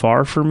too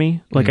far for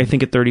me. Like I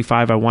think at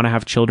 35, I want to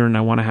have children,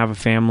 I want to have a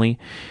family,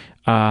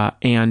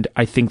 and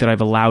I think that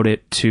I've allowed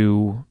it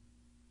to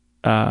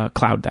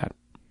cloud that.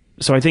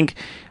 So I think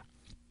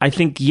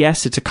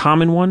yes, it's a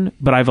common one,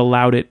 but I've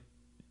allowed it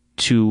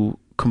to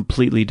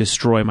completely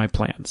destroy my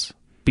plans,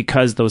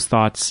 because those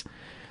thoughts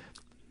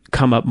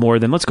come up more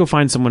than let's go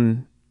find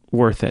someone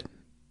worth it.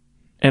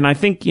 And I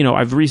think,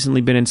 I've recently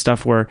been in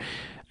stuff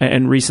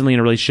and recently in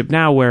a relationship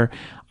now where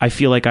I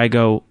feel like I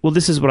go, well,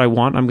 this is what I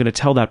want. I'm going to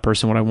tell that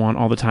person what I want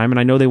all the time. And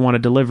I know they want to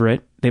deliver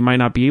it. They might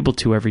not be able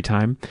to every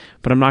time,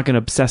 but I'm not going to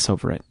obsess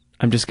over it.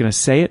 I'm just going to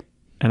say it,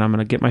 and I'm going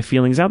to get my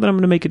feelings out, then I'm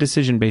going to make a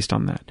decision based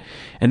on that.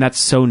 And that's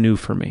so new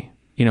for me.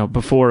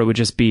 Before it would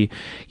just be,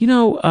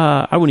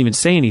 I wouldn't even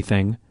say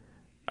anything.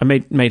 I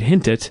might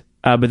hint it,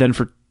 but then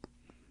for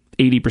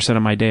 80%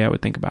 of my day, I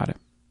would think about it.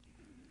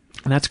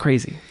 And that's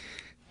crazy.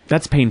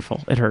 That's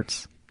painful. It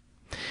hurts.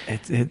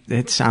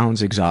 It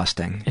sounds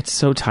exhausting. It's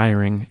so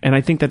tiring. And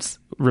I think that's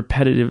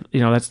repetitive.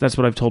 That's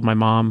what I've told my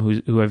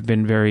mom, who I've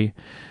been very,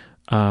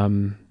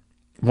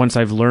 once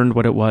I've learned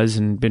what it was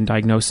and been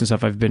diagnosed and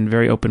stuff, I've been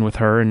very open with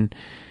her, and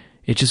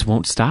it just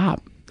won't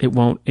stop. It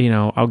won't,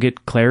 I'll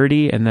get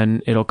clarity and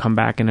then it'll come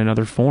back in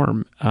another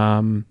form.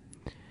 What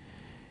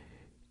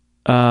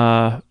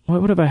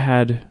have I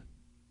had?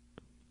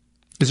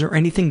 Is there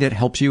anything that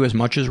helps you as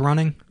much as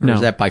running? Or No.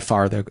 Is that by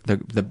far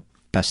the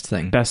best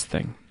thing? Best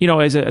thing.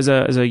 As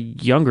a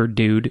younger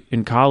dude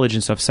in college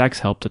and stuff, sex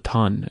helped a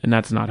ton, and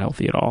that's not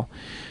healthy at all.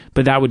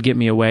 But that would get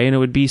me away, and it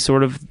would be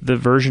sort of the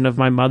version of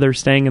my mother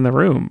staying in the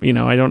room.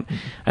 I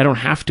don't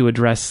have to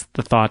address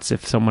the thoughts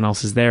if someone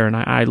else is there, and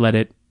I let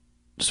it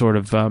sort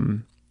of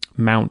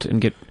mount and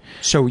get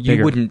So you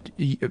bigger. wouldn't,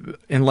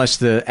 unless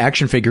the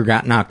action figure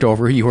got knocked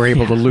over, you were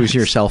able to lose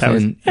yourself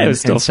in it was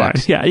still fine.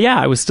 sex. Yeah,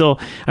 I was still.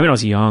 I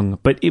was young,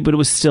 but it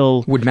was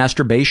still. Would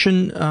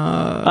masturbation?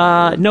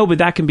 No, but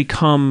that can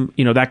become.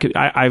 That could.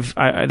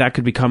 That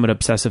could become an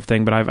obsessive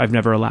thing, but I've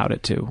never allowed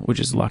it to, which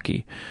is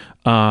lucky.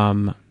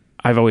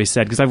 I've always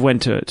said, because I've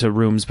went to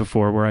rooms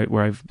before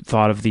where I've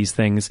thought of these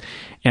things,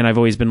 and I've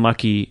always been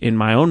lucky in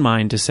my own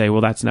mind to say, well,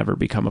 that's never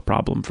become a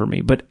problem for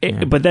me. But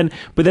but then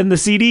the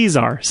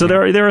CDs are. So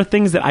there are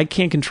things that I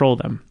can't control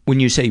them. When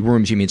you say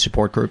rooms, you mean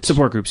support groups?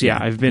 Support groups, yeah.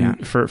 I've been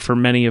for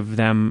many of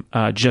them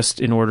just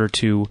in order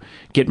to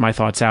get my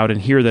thoughts out and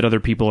hear that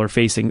other people are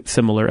facing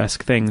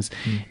similar-esque things.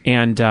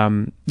 And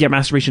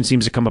masturbation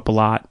seems to come up a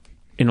lot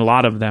in a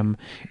lot of them,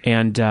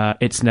 and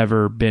it's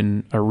never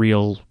been a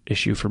real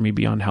issue for me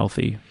beyond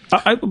healthy.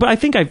 But I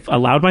think I've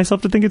allowed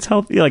myself to think it's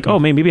healthy. Like, oh,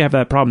 maybe I have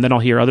that problem. Then I'll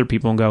hear other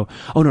people and go,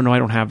 oh, no, I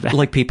don't have that.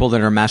 Like people that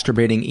are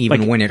masturbating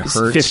even when it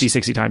hurts? 50,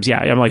 60 times.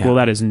 Yeah. I'm like, well,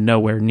 that is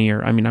nowhere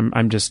near. I'm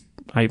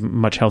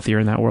much healthier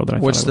in that world than I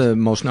thought I was. What's the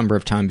most number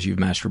of times you've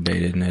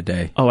masturbated in a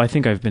day? Oh, I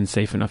think I've been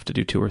safe enough to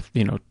do 2 or,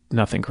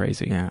 nothing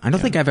crazy. Yeah. I don't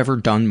think I've ever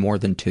done more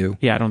than 2.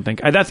 Yeah, I don't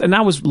think.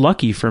 That was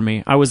lucky for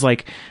me. I was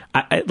like,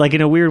 like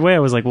in a weird way, I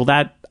was like, well,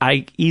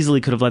 I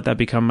easily could have let that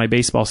become my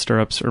baseball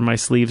stirrups or my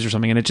sleeves or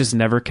something, and it just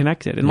never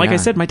connected. And like I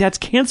said, my dad's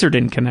cancer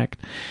didn't connect.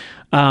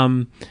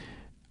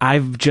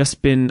 I've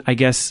just been, I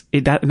guess,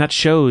 that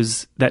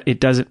shows that it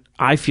doesn't.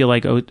 I feel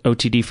like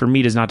OTD for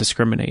me does not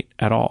discriminate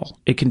at all.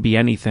 It can be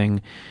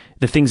anything.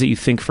 The things that you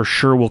think for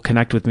sure will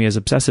connect with me as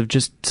obsessive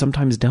just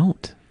sometimes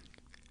don't.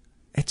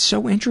 It's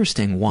so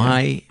interesting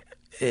why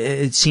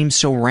it seems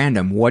so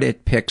random what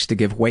it picks to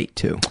give weight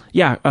to.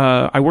 Yeah,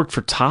 I worked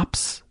for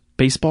Topps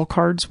baseball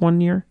cards one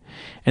year,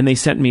 and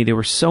they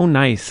were so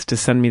nice to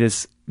send me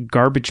this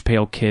Garbage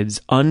Pail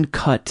Kids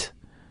uncut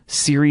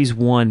Series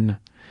 1.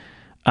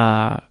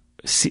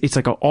 It's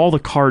like all the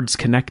cards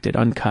connected,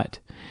 uncut.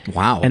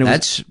 Wow, and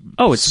it's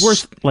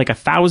worth like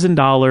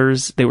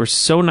 $1,000. They were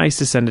so nice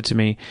to send it to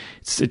me.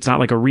 It's not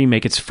like a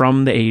remake. It's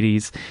from the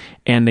 80s,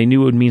 and they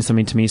knew it would mean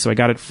something to me, so I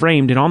got it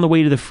framed. And on the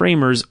way to the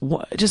framers,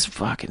 just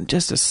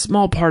a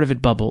small part of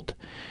it bubbled.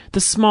 The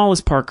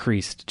smallest part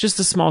creased. Just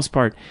the smallest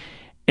part.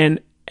 And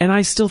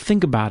I still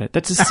think about it.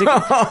 That's a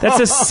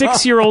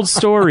 6-year-old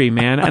story,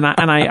 man. And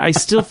I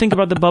still think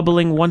about the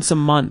bubbling once a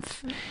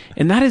month.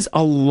 And that is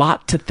a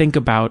lot to think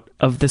about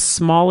of the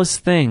smallest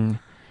thing.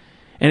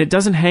 And it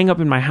doesn't hang up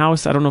in my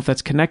house. I don't know if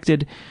that's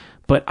connected,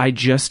 but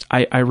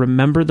I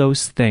remember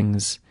those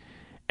things.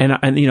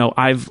 And you know,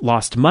 I've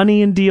lost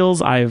money in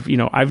deals. I've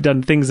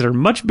done things that are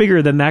much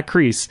bigger than that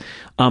crease.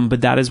 But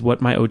that is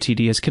what my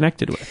OTD is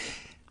connected with.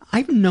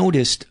 I've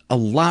noticed a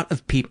lot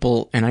of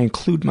people, and I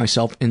include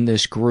myself in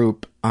this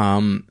group,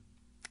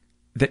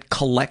 that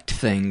collect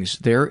things.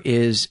 There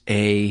is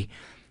a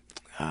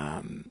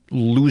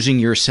losing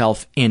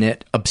yourself in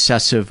it,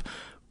 obsessive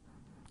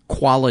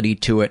quality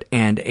to it,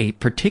 and a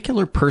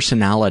particular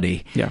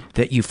personality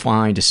that you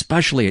find,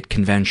 especially at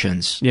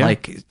conventions.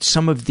 Like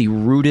some of the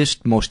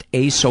rudest, most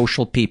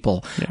asocial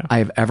people I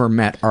have ever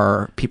met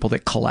are people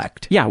that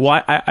collect. Yeah,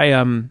 well,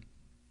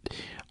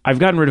 I've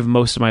gotten rid of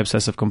most of my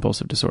obsessive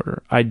compulsive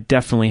disorder. I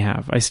definitely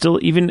have. I still,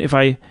 even if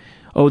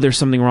there's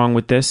something wrong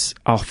with this,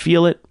 I'll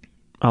feel it,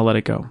 I'll let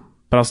it go.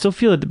 But I'll still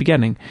feel it at the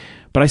beginning.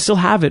 But I still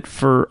have it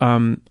for,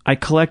 I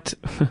collect,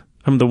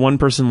 I'm the one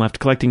person left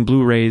collecting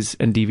Blu-rays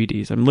and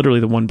DVDs. I'm literally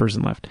the one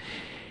person left.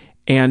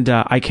 And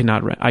I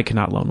cannot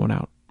loan one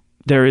out.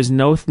 There is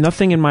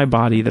nothing in my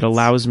body that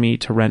allows me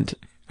to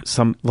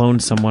loan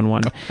someone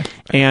one.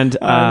 And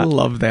I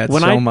love that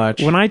so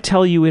much. When I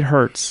tell you it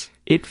hurts,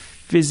 it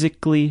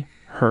physically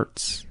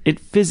hurts. It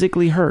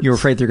physically hurts. You're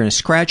afraid they're going to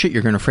scratch it?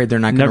 You're afraid they're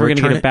not going to return it?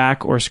 Never going to get it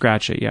back or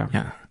scratch it,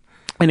 yeah.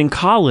 And in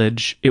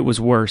college, it was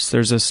worse.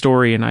 There's a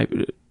story,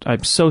 and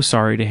I'm so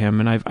sorry to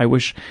him, and I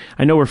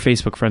know we're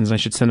Facebook friends, and I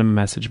should send him a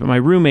message, but my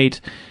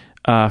roommate,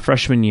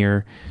 freshman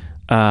year,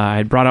 I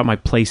had brought out my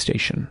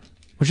PlayStation,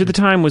 which at the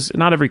time was,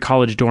 not every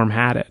college dorm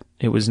had it.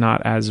 It was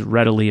not as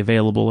readily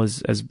available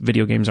as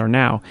video games are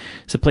now.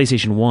 It's a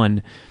PlayStation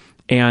 1,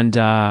 and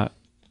I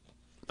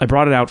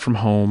brought it out from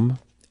home,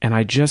 and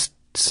I just,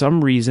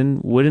 some reason,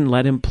 wouldn't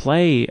let him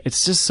play.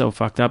 It's just so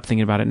fucked up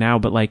thinking about it now,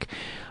 but like,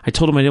 I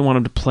told him I didn't want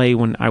him to play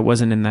when I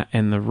wasn't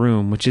in the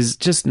room, which is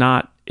just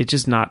not, it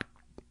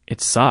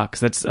sucks.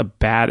 That's a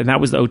bad, and that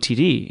was the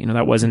OTD,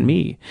 that wasn't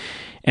me.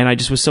 And I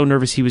just was so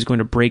nervous he was going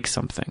to break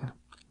something.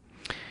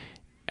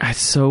 I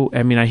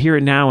hear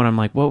it now and I'm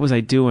like, what was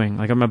I doing?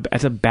 Like,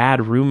 it's a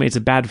bad roommate, it's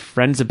a bad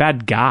friend, it's a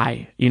bad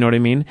guy. You know what I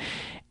mean?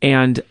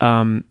 And,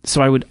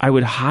 so I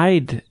would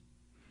hide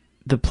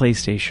the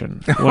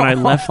PlayStation when I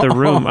left the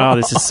room. Oh,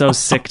 this is so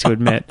sick to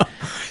admit.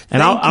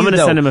 And I'm going to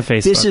send him a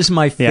Facebook. This is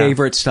my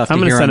favorite stuff to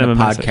hear on the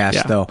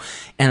podcast, though.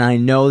 And I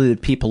know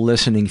that people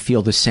listening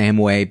feel the same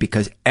way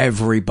because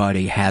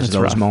everybody has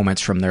those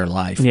moments from their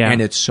life. Yeah.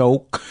 And it's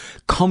so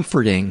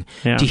comforting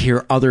to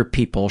hear other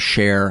people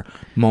share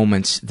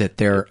moments that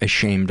they're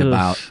ashamed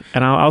about.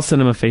 And I'll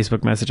send him a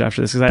Facebook message after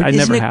this because I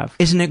never have.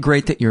 Isn't it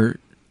great that you're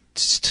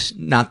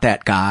not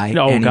that guy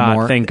anymore?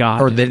 God, thank God.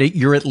 Or that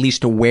you're at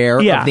least aware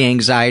of the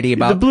anxiety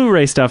about the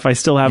Blu-ray stuff. I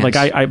still have, like,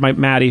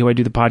 Maddie, who I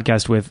do the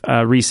podcast with,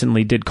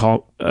 recently did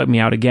call me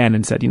out again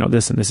and said,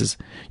 this and this is,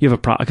 you have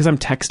a problem, because I'm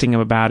texting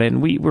him about it,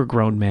 and we're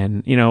grown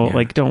men,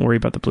 like, don't worry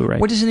about the Blu-ray.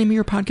 What is the name of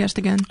your podcast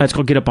again? It's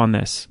called Get Up on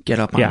This. Get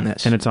Up on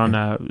This. And it's on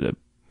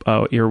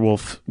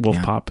Earwolf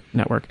Pop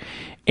Network.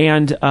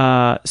 And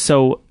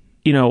so,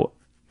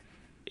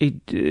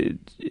 the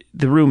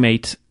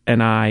roommate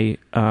and I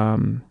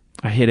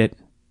hit it,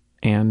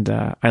 and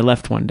I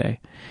left one day,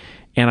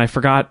 and I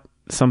forgot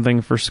something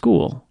for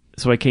school.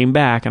 So I came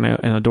back, and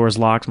the door's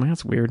locked. I'm like,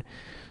 that's weird.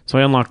 So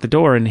I unlocked the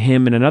door, and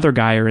him and another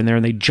guy are in there,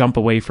 and they jump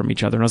away from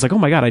each other. And I was like, oh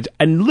my God.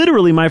 And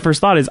literally my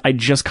first thought is, I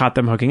just caught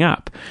them hooking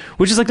up,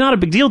 which is like not a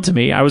big deal to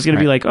me. I was going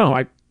to be like,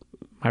 oh,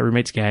 my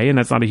roommate's gay, and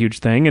that's not a huge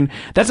thing. And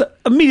that's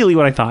immediately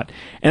what I thought.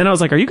 And then I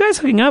was like, are you guys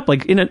hooking up?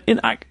 Like in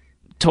a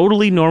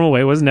totally normal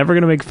way. I was never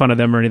going to make fun of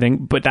them or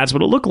anything, but that's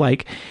what it looked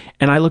like.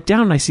 And I look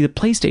down and I see the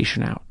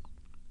PlayStation out,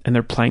 and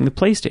they're playing the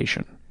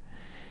PlayStation,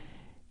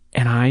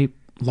 and I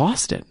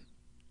lost it.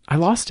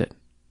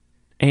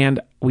 And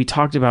we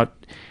talked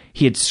about,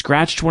 he had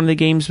scratched one of the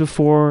games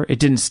before. It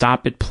didn't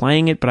stop it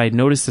playing it, but I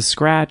noticed the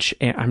scratch,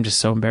 and I'm just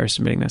so embarrassed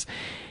admitting this.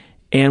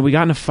 And we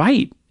got in a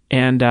fight,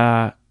 and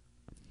I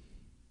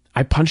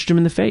punched him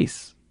in the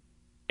face.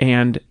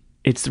 And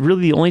it's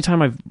really the only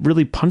time I've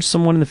really punched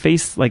someone in the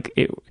face. Like,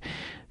 there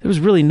was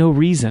really no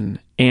reason.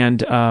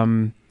 And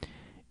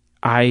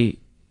I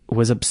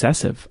was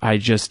obsessive. I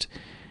just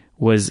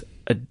was,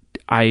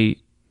 I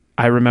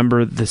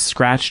remember the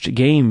scratched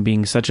game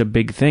being such a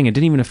big thing. It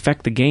didn't even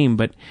affect the game,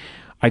 but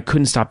I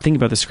couldn't stop thinking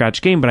about the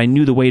scratch game. But I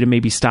knew the way to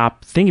maybe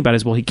stop thinking about it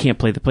is, well, he can't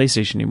play the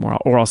PlayStation anymore,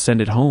 or I'll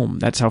send it home.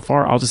 That's how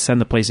far. I'll just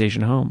send the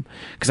PlayStation home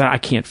because I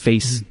can't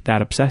face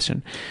that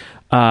obsession.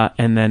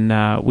 And then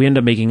we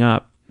ended up making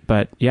up.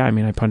 But yeah,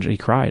 he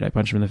cried. I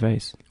punched him in the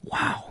face.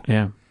 Wow.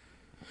 Yeah.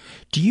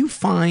 Do you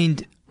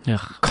find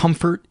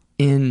comfort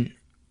in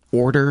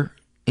order,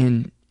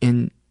 in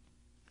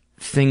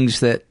things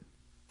that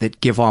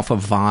give off a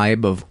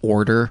vibe of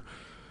order,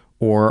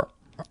 or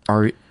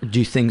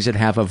do things that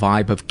have a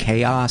vibe of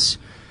chaos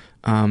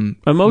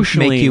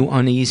emotionally make you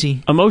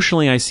uneasy?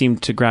 Emotionally, I seem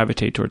to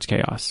gravitate towards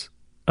chaos.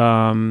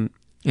 In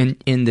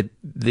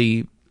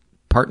the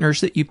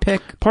partners that you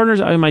pick?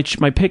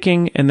 My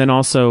picking, and then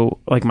also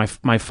like my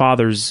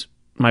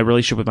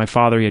relationship with my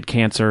father. He had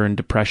cancer and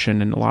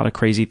depression and a lot of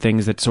crazy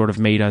things that sort of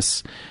made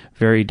us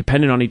very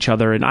dependent on each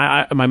other. And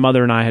my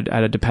mother and I had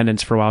a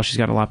dependence for a while. She's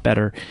gotten a lot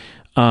better.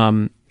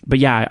 But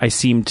yeah, I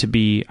seem to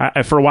be,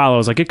 for a while I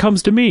was like, it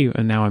comes to me.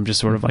 And now I'm just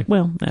sort of like,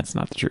 well, that's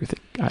not the truth.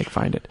 I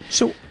find it.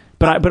 So,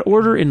 but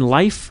order in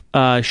life,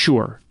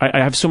 sure. I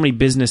have so many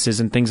businesses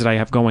and things that I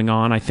have going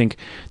on. I think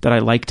that I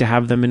like to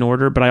have them in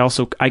order, but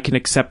I can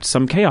accept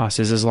some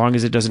chaoses as long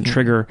as it doesn't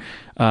trigger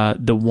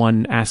the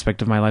one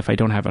aspect of my life I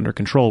don't have under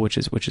control, which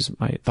is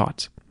my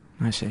thoughts.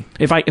 I see.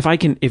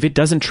 If it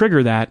doesn't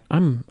trigger that,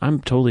 I'm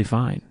totally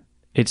fine.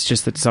 It's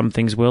just that some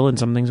things will and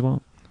some things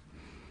won't.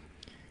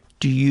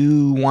 Do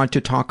you want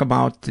to talk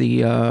about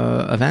the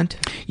event?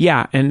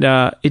 Yeah, and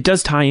it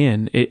does tie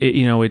in.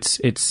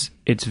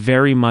 It's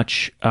very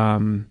much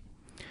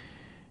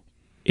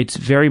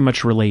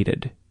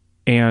related,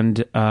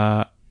 and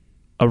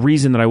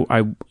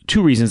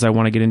two reasons I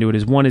want to get into it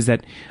is, one is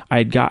that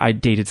I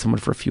dated someone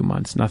for a few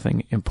months,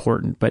 nothing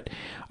important, but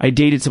I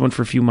dated someone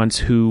for a few months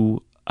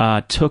who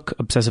took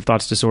obsessive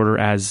thoughts disorder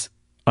as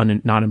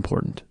not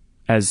important,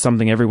 as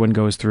something everyone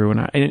goes through,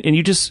 and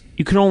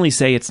you can only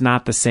say it's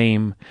not the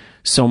same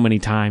so many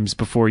times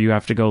before you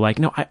have to go like,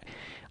 no,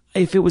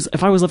 if I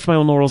was left to my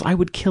own laurels, I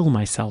would kill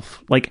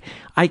myself. Like,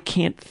 I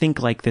can't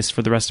think like this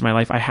for the rest of my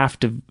life.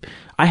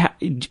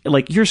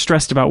 Like, you're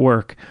stressed about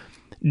work.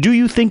 Do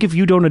you think if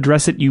you don't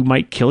address it, you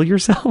might kill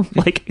yourself?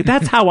 Like,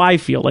 that's how I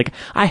feel. Like,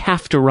 I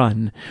have to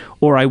run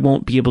or I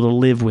won't be able to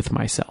live with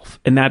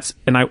myself. And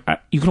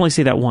you can only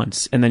say that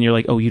once. And then you're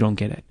like, oh, you don't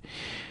get it.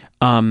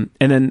 And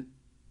then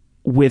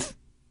with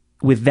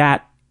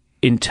that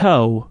in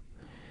tow,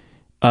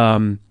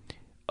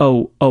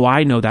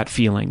 I know that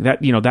feeling. That,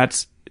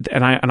 that's,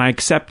 and I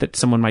accept that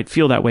someone might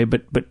feel that way,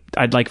 but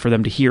I'd like for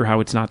them to hear how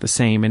it's not the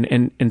same.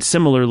 And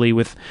similarly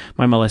with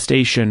my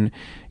molestation,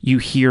 you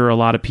hear a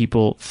lot of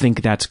people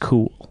think that's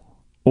cool,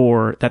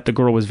 or that the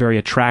girl was very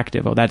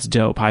attractive. Oh, that's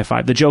dope. High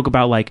five. The joke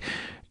about like,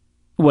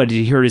 what, did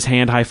he hurt his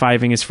hand high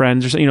fiving his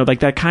friends or something? Like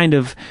that kind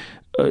of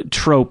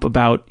trope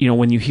about,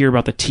 when you hear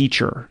about the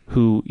teacher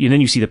who, and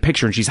then you see the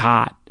picture and she's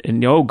hot,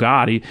 and oh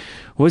God,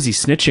 what was he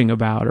snitching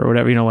about or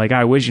whatever, like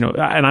I wish, and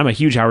I'm a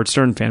huge Howard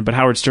Stern fan, but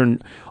Howard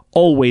Stern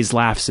always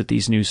laughs at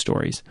these news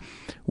stories,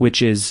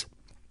 which is,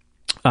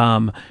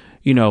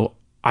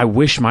 I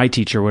wish my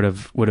teacher would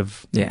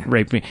have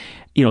raped me.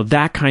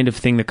 That kind of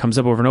thing that comes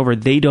up over and over.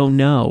 They don't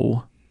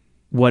know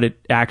what it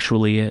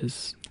actually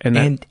is,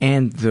 and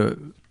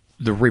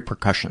the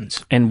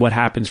repercussions and what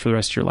happens for the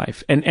rest of your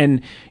life.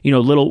 And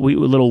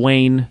Lil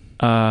Wayne.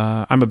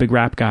 I'm a big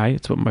rap guy.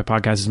 It's what my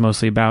podcast is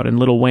mostly about. And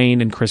Lil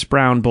Wayne and Chris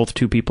Brown, both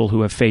two people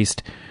who have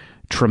faced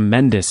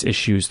tremendous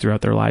issues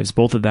throughout their lives.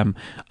 Both of them,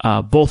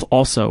 both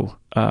also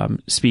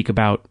speak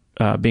about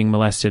being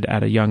molested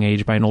at a young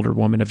age by an older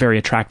woman, a very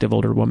attractive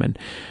older woman.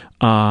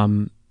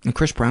 And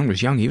Chris Brown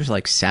was young. He was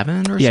like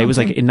 7 or something? Yeah, he was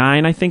like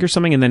 9, I think, or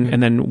something. And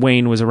then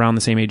Wayne was around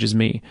the same age as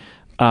me.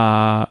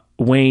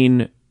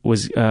 Wayne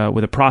was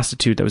with a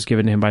prostitute that was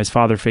given to him by his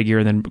father figure,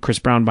 and then Chris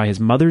Brown by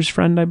his mother's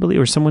friend, I believe,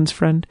 or someone's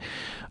friend.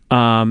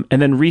 And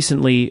then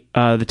recently,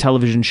 the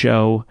television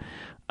show,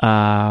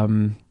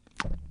 the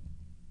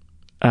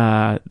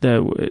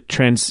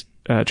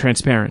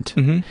Transparent,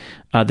 the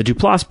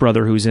Duplass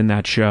brother who's in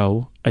that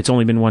show, it's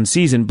only been one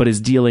season, but is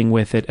dealing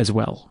with it as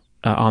well,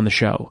 on the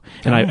show.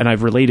 And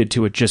I've related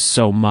to it just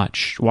so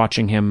much,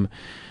 watching him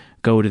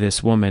go to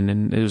this woman,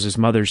 and it was his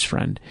mother's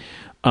friend.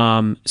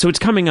 So it's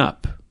coming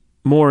up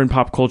more in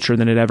pop culture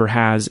than it ever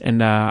has.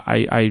 And,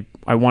 I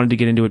wanted to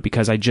get into it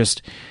because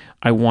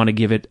I want to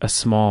give it a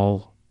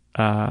small,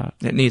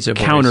 it needs a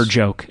counter voice.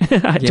 Joke.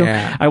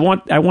 Yeah. I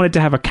want it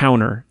to have a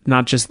counter,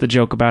 not just the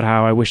joke about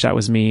how I wish that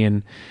was me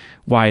and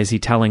why is he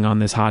telling on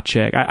this hot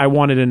chick. I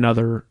wanted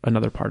another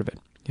part of it.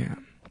 Yeah.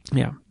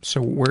 Yeah.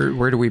 So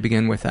where do we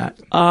begin with that?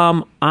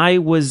 I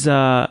was,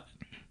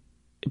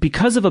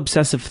 because of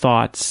obsessive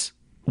thoughts,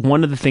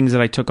 one of the things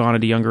that I took on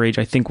at a younger age,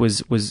 I think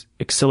was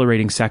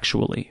exhilarating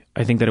sexually.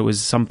 I think that it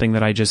was something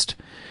that I just,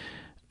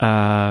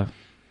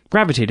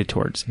 gravitated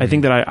towards. I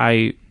think that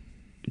I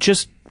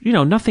just,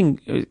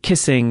 nothing,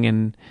 kissing,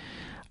 and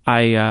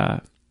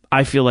I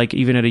feel like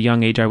even at a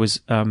young age, I was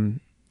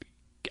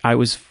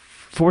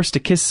forced to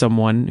kiss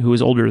someone who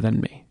was older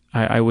than me.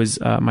 I was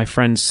my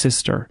friend's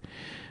sister.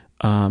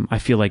 I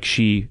feel like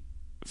she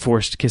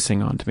forced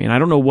kissing onto me, and I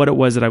don't know what it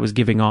was that I was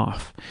giving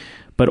off,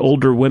 but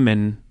older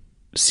women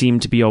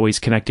seemed to be always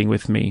connecting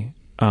with me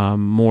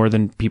more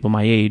than people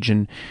my age.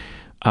 And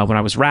when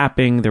I was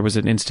rapping, there was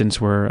an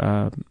instance where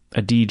a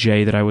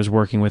DJ that I was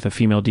working with, a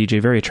female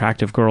DJ, very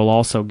attractive girl,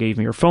 also gave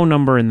me her phone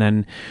number, and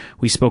then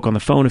we spoke on the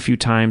phone a few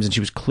times, and she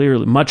was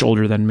clearly much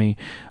older than me,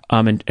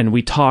 and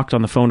we talked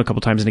on the phone a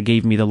couple times, and it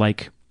gave me the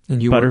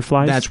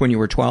butterflies. That's when you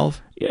were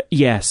 12?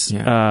 Yes.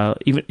 Yeah.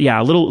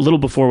 A little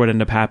before what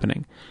ended up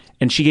happening.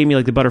 And she gave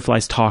me the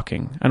butterflies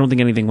talking. I don't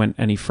think anything went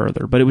any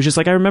further, but it was just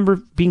I remember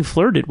being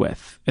flirted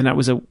with, and that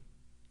was a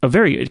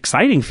very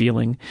exciting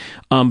feeling,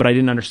 but I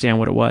didn't understand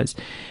what it was.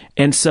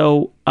 And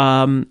so,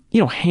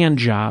 hand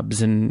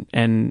jobs and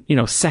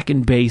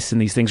second base and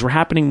these things were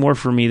happening more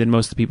for me than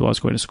most of the people I was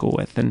going to school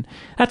with. And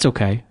that's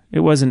okay. It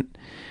wasn't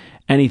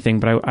anything,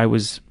 but I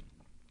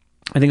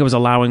think I was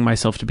allowing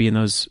myself to be in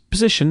those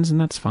positions,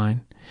 and that's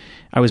fine.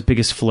 I was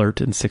biggest flirt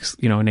in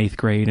in eighth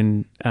grade.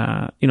 And,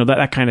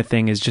 that kind of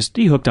thing is just,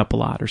 you hooked up a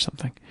lot or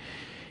something.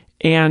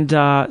 And,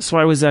 so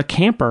I was a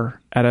camper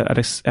at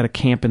a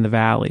camp in the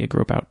Valley. I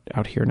grew up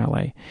out here in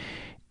LA.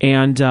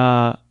 And,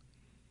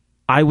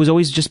 I was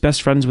always just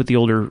best friends with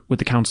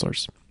the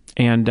counselors.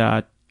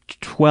 And,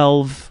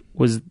 12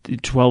 was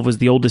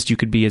the oldest you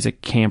could be as a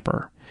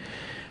camper.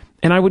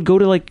 And I would go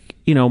to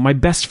my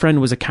best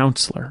friend was a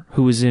counselor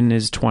who was in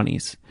his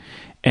 20s.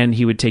 And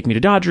he would take me to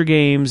Dodger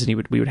games,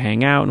 and we would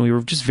hang out, and we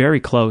were just very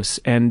close.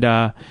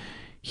 And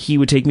he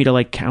would take me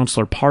to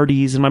counselor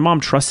parties, and my mom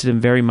trusted him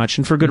very much,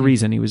 and for good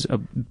reason. He was a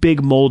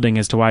big molding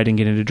as to why I didn't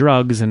get into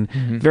drugs, and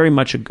very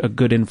much a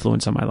good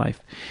influence on my life.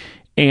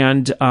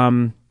 And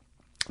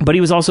but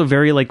he was also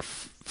very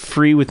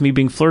free with me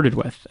being flirted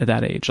with at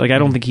that age. I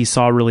don't think he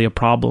saw really a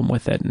problem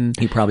with it, and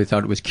he probably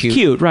thought it was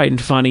cute, right, and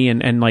funny,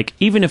 and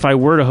even if I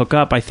were to hook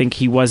up, I think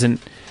he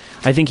wasn't.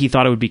 I think he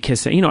thought it would be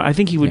kissing. I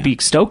think he would be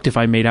stoked if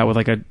I made out with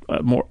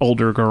a more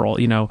older girl,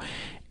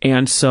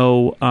 And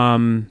so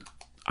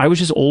I was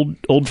just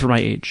old for my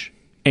age.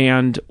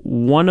 And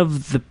one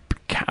of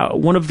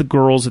the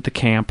girls at the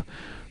camp,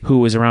 who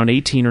was around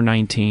 18 or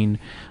 19,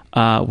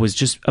 was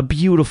just a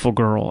beautiful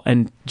girl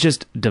and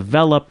just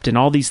developed and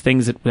all these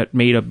things that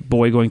made a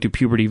boy going through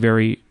puberty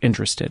very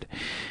interested.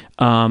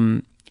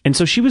 And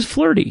so she was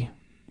flirty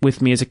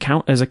with me as a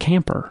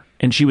camper.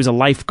 And she was a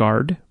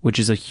lifeguard, which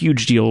is a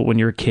huge deal when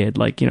you're a kid.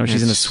 She's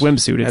in a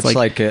swimsuit. It's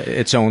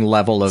its own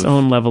level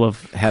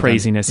of heaven.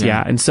 Craziness.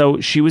 Yeah. And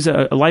so she was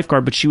a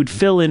lifeguard, but she would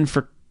fill in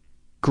for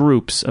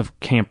groups of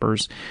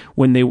campers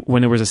when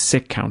there was a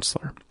sick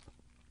counselor.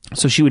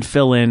 So she would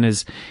fill in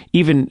as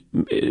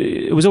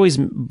it was always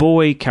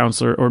boy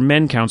counselor or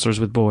men counselors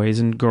with boys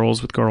and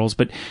girls with girls,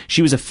 but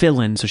she was a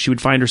fill-in. So she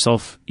would find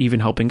herself even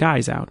helping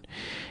guys out.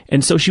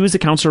 And so she was the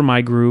counselor of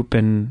my group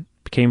and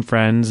became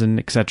friends and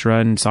etc.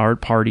 and saw her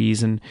at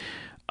parties, and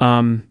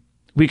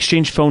we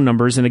exchanged phone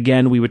numbers, and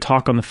again we would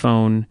talk on the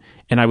phone,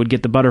 and I would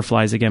get the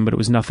butterflies again, but it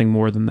was nothing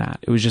more than that.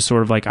 It was just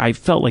sort of I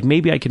felt like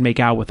maybe I could make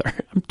out with her.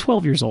 I'm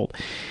 12 years old,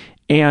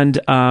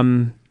 and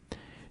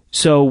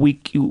so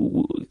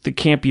the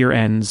camp year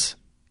ends,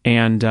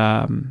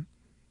 and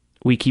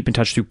we keep in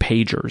touch through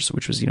pagers,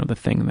 which was the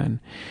thing then,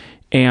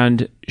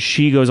 and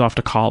she goes off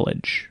to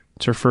college.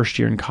 It's her first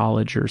year in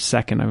college or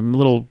second. I'm a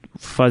little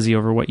fuzzy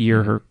over what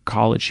year her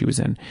college she was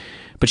in,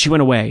 but she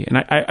went away, and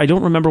I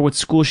don't remember what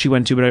school she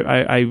went to, but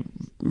I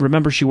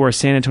remember she wore a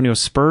San Antonio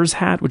Spurs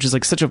hat, which is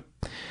such a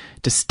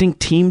distinct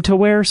team to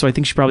wear. So I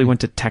think she probably went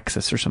to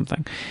Texas or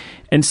something.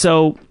 And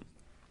so,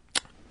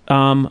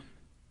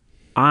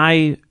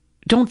 I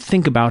don't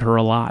think about her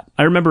a lot.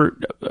 I remember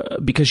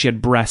because she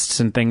had breasts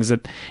and things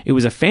that it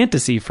was a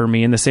fantasy for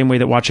me in the same way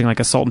that watching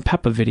a Salt and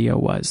Peppa video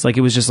was.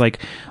 It was just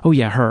oh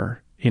yeah,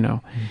 her.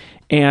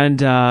 And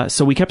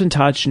so we kept in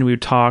touch, and we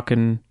would talk,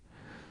 and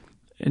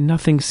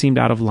nothing seemed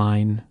out of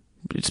line.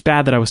 It's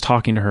bad that I was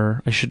talking to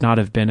her. I should not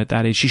have been at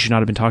that age. She should not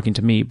have been talking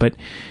to me, but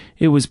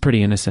it was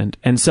pretty innocent.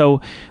 And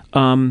so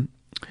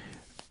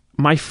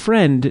my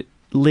friend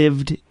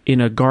lived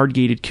in a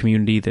guard-gated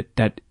community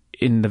that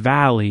in the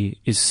Valley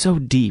is so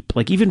deep.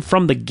 Even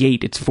from the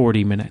gate, it's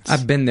 40 minutes.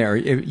 I've been there.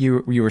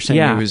 You were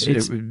saying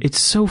it's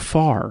so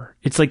far.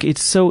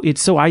 It's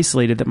so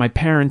isolated that my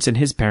parents and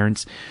his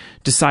parents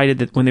decided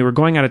that when they were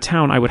going out of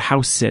town, I would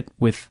house sit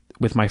with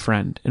my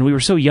friend. And we were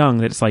so young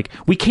that it's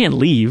we can't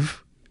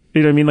leave.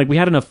 You know what I mean? We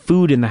had enough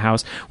food in the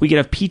house. We could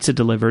have pizza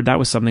delivered. That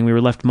was something. We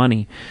were left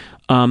money.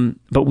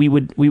 But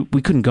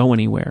we couldn't go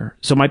anywhere.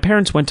 So my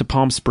parents went to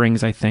Palm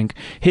Springs, I think.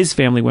 His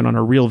family went on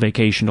a real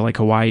vacation to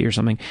Hawaii or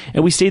something.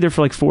 And we stayed there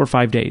for 4 or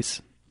 5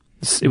 days.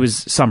 It was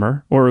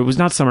summer, or it was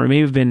not summer. It may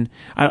have been,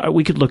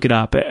 we could look it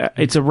up.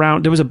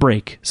 There was a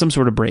break, some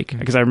sort of break.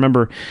 Because I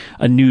remember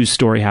a news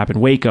story happened.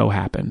 Waco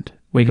happened.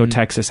 Waco,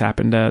 Texas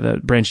happened. The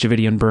Branch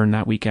Davidian burned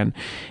that weekend.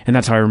 And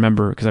that's how I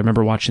remember, because I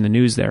remember watching the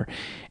news there.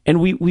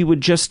 And we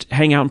would just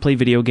hang out and play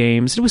video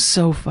games. It was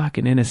so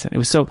fucking innocent. It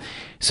was so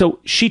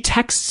she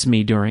texts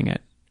me during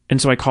it.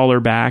 And so I call her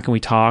back and we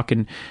talk,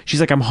 and she's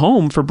like, I'm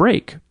home for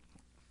break.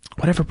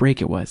 Whatever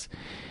break it was.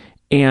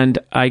 And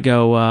I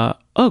go,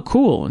 oh,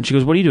 cool. And she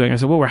goes, what are you doing? I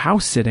said, well, we're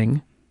house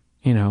sitting,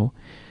 And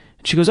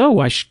she goes, oh,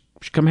 I should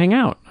come hang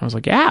out. I was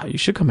like, yeah, you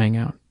should come hang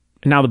out.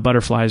 And now the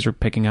butterflies are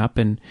picking up,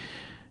 and,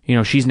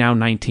 she's now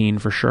 19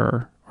 for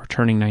sure, or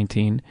turning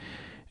 19.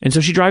 And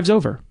so she drives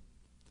over.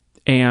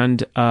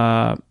 And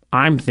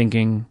I'm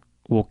thinking,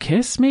 we'll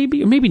kiss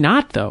maybe? Or maybe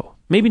not, though.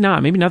 Maybe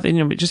not. Maybe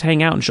nothing. Just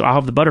hang out, and I'll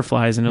have the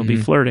butterflies, and it'll be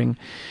flirting.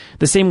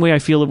 The same way I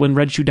feel it when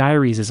Red Shoe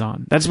Diaries is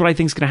on. That's what I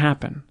think is going to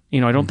happen.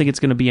 I don't think it's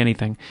going to be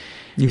anything.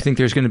 You think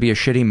there's going to be a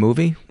shitty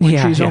movie when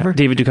she's over?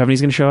 David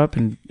Duchovny's going to show up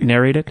and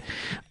narrate it.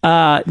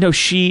 No,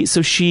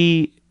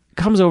 she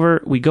comes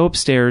over. We go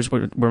upstairs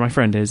where my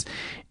friend is,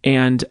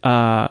 and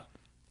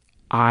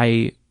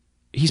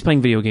he's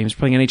playing video games,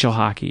 playing NHL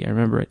hockey. I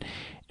remember it.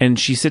 And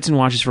she sits and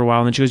watches for a while,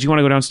 and then she goes, you want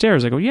to go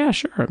downstairs? I go, yeah,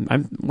 sure. We're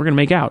going to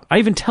make out. I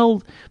even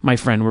tell my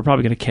friend we're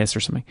probably going to kiss or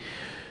something.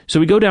 So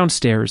we go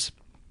downstairs,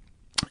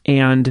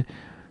 and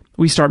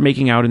we start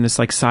making out in this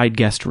side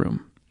guest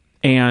room.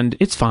 And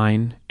it's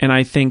fine. And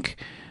I think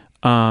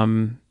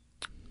I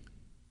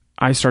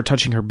start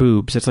touching her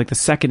boobs. It's like the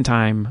second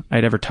time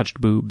I'd ever touched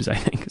boobs, I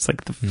think. It's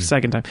like the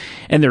second time.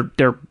 And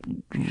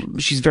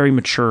she's very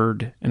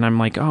matured. And I'm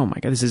like, oh my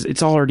God,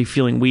 it's already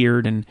feeling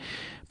weird.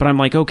 But I'm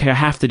like, okay, I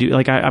have to do,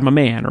 like, I'm a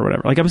man or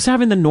whatever. Like, I'm just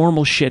having the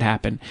normal shit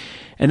happen.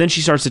 And then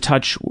she starts to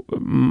touch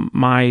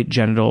my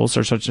genitals,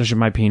 or starts touching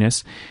my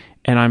penis.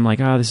 And I'm like,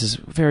 oh, this is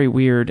very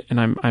weird.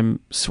 And I'm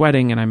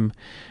sweating, and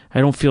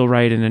I don't feel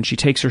right. And then she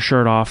takes her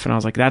shirt off, and I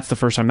was like, that's the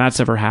first time that's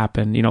ever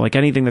happened. You know, like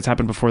anything that's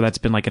happened before, that's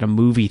been like at a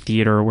movie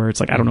theater where it's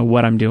like, I don't know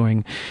what I'm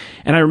doing.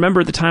 And I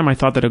remember at the time I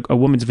thought that a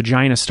woman's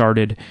vagina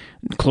started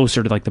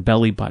closer to like the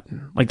belly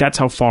button. Like, that's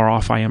how far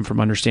off I am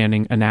from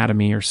understanding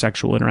anatomy or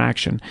sexual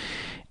interaction.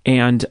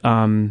 And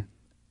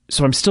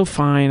so I'm still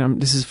fine.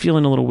 This is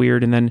feeling a little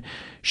weird. And then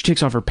she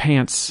takes off her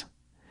pants,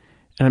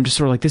 and I'm just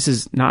sort of like, this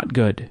is not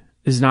good.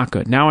 This is not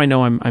good. Now I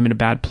know I'm in a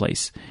bad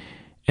place.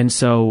 And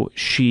so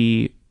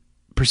she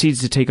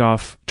proceeds to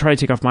try to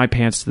take off my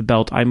pants to the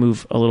belt. I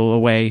move a little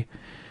away.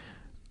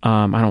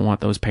 I don't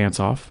want those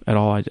pants off at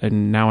all.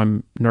 And now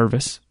I'm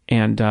nervous.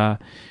 And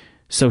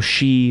so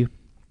she's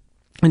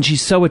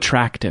so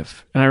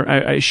attractive.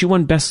 And she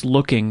won best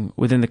looking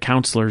within the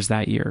counselors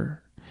that year.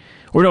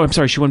 Or no, I'm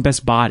sorry, she won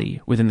best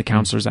body within the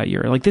counselors that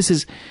year. Like,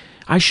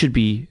 I should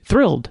be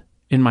thrilled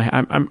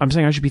I'm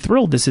saying I should be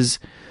thrilled. This is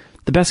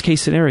the best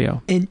case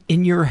scenario.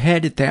 In your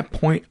head at that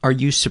point, are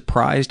you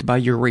surprised by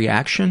your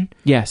reaction?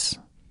 Yes.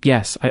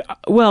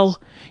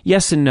 Well,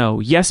 yes and no.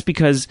 Yes,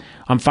 because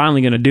I'm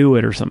finally going to do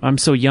it or something. I'm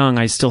so young,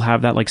 I still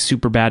have that like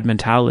super bad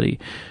mentality.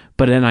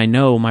 But then I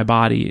know my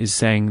body is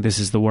saying, this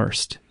is the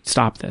worst.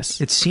 Stop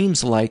this. It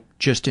seems like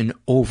just an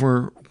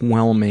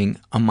overwhelming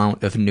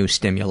amount of new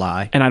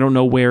stimuli. And I don't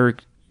know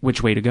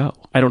which way to go.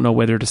 I don't know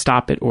whether to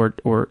stop it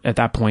or at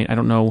that point, I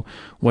don't know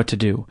what to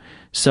do.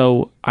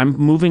 So I'm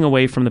moving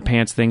away from the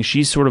pants thing.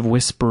 She's sort of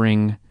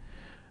whispering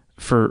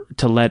to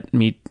let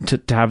me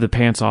to have the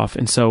pants off.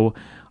 And so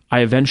I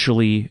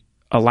eventually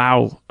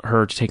allow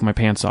her to take my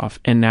pants off.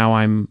 And now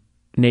I'm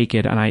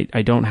naked, and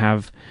I don't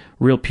have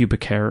real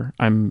pubic hair.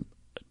 I'm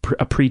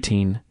a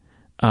preteen.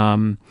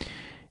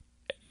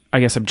 I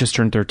guess I've just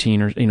turned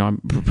 13, or,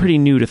 I'm pretty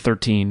new to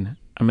 13.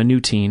 I'm a new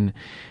teen.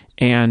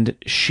 And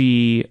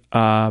she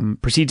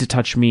proceeds to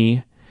touch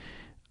me,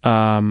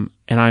 and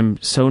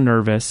I'm so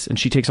nervous, and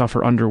she takes off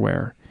her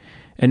underwear.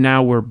 And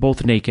now we're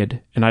both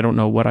naked, and I don't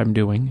know what I'm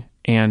doing.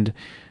 And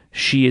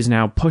she is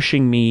now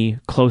pushing me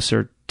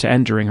closer to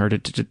entering her,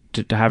 to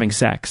having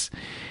sex.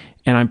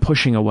 And I'm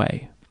pushing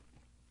away.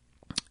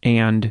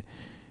 And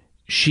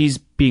she's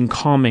being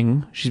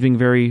calming. She's being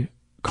very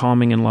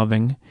calming and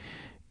loving.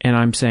 And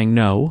I'm saying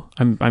no.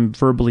 I'm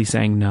verbally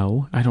saying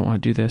no. I don't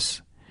want to do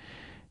this.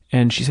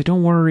 And she said,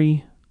 don't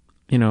worry,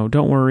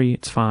 don't worry,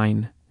 it's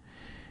fine.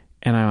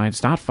 And I'm like,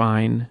 it's not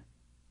fine,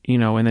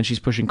 and then she's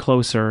pushing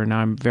closer, and now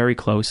I'm very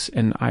close,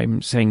 and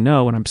I'm saying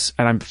no, and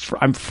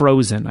I'm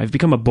frozen. I've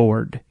become a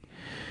board.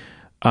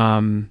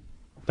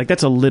 Like,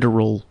 that's a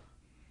literal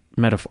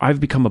metaphor. I've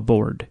become a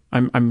board.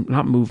 I'm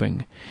not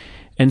moving.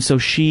 And so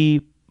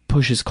she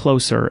pushes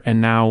closer,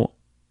 and now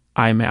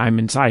I'm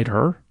inside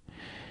her,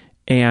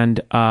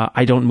 and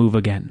I don't move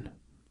again.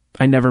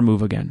 I never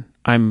move again.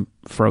 I'm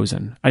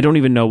frozen. I don't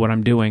even know what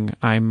I'm doing.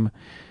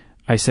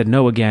 I said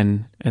no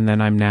again, and then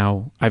I've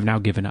now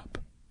given up.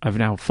 I've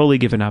now fully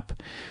given up,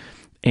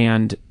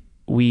 and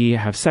we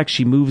have sex.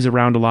 She moves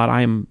around a lot.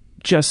 I am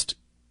just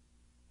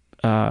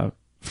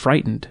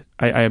frightened.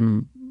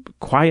 I'm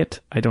quiet.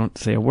 I don't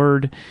say a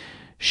word.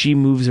 She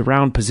moves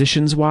around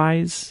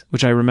positions-wise,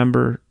 which I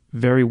remember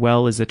very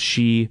well, is that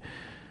she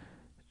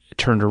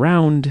turned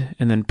around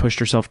and then pushed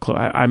herself close.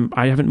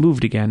 I haven't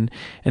moved again,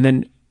 and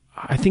then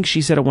I think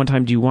she said at one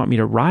time, do you want me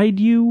to ride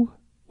you?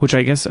 Which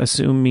I guess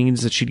assume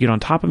means that she'd get on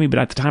top of me. But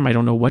at the time, I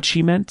don't know what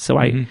she meant. So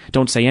I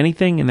don't say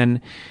anything. And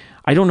then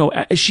I don't know.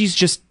 She's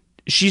just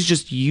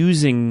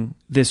using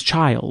this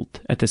child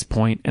at this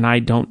point. And I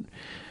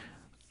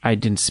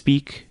didn't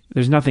speak.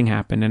 There's nothing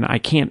happened. And I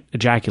can't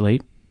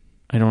ejaculate.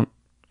 I've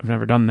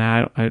never done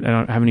that. I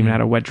haven't even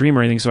had a wet dream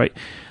or anything. So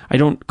I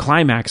don't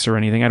climax or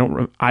anything.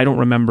 I don't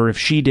remember if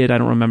she did. I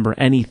don't remember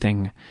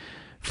anything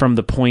from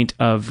the point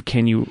of,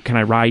 can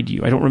I ride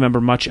you? I don't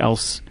remember much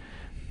else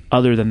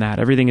other than that.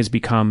 Everything has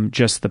become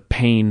just the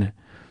pain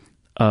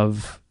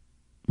of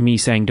me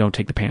saying, don't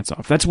take the pants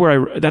off. That's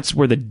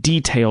where the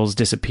details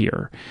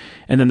disappear.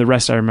 And then the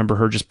rest, I remember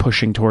her just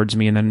pushing towards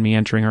me, and then me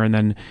entering her, and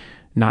then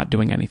not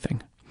doing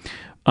anything.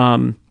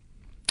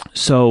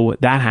 So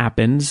that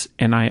happens,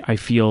 and I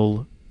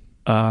feel,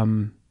 I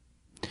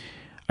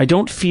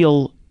don't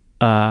feel,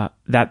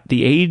 that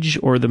the age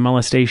or the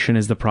molestation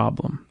is the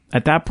problem.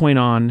 At that point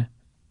on,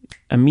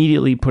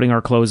 immediately putting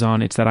our clothes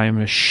on, it's that I am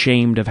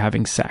ashamed of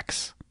having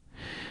sex.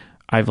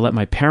 I've let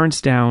my parents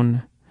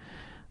down,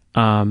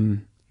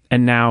 and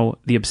now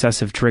the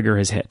obsessive trigger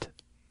has hit.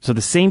 So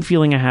the same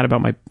feeling I had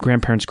about my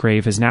grandparents'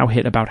 grave has now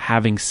hit about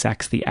having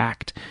sex, the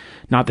act.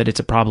 Not that it's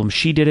a problem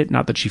she did it,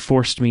 not that she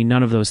forced me,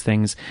 none of those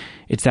things.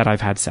 It's that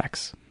I've had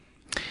sex.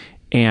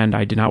 And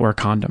I did not wear a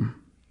condom.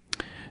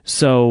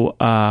 So,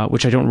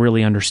 which I don't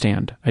really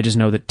understand. I just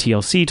know that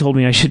TLC told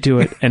me I should do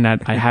it and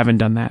that I haven't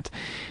done that.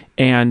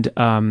 And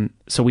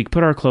so we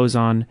put our clothes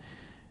on.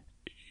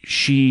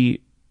 We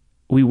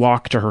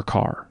walk to her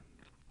car.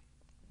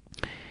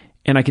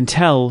 And I can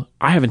tell,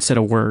 I haven't said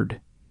a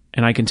word,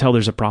 and I can tell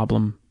there's a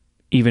problem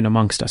even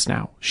amongst us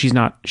now. She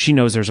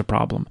knows there's a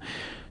problem.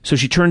 So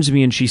she turns to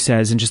me and she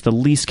says, in just the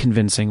least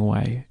convincing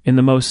way, in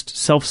the most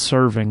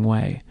self-serving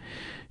way,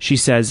 she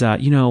says,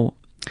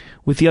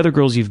 with the other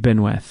girls you've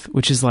been with,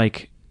 which is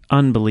like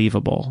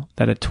unbelievable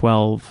that at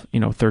 12,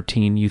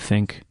 13, you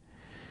think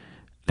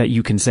that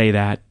you can say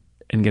that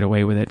and get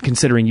away with it,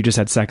 considering you just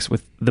had sex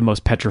with the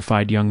most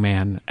petrified young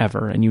man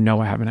ever, and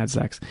I haven't had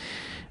sex.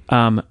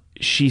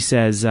 She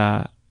says,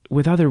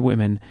 with other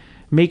women,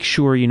 make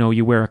sure,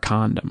 you wear a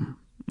condom,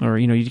 or,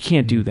 you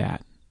can't do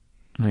that.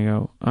 And I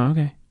go, oh,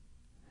 okay.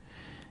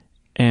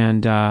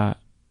 And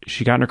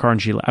she got in her car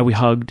and we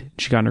hugged,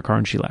 she got in her car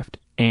and she left.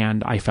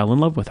 And I fell in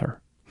love with her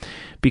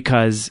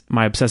because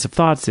my obsessive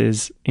thoughts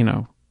is,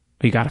 you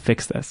got to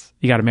fix this.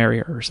 You got to marry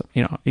her or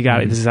something, you got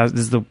to, this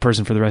is the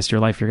person for the rest of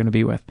your life you're going to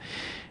be with.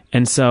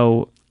 And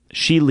so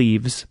she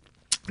leaves.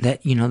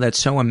 That's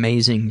so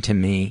amazing to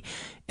me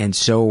and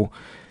so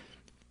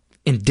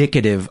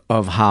indicative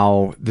of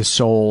how the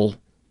soul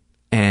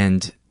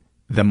and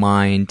the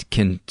mind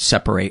can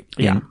separate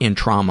in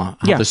trauma.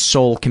 How the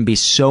soul can be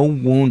so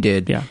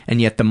wounded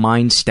and yet the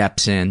mind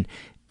steps in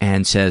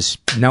and says,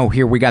 no,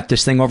 here, we got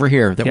this thing over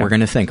here that we're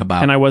going to think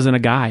about. And I wasn't a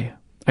guy.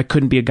 I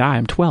couldn't be a guy.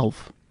 I'm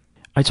 12.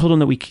 I told him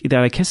that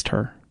I kissed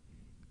her,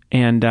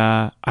 and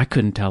I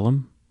couldn't tell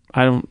him.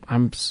 I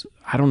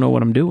don't know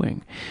what I'm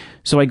doing.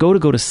 So I go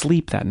to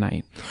sleep that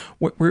night.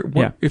 What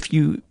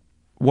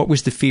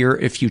was the fear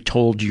if you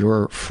told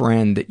your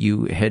friend that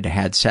you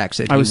had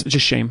sex? I was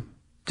just shame,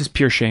 just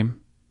pure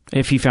shame.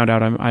 If he found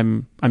out,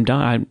 I'm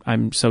done.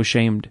 I'm so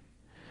shamed.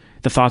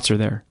 The thoughts are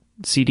there.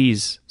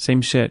 CDs,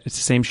 same shit. It's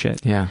the same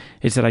shit. Yeah.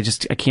 It's that I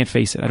can't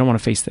face it. I don't want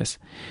to face this.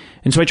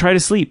 And so I try to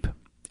sleep,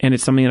 and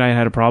it's something that I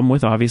had a problem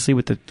with, obviously,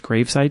 with the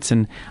grave sites,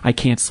 and I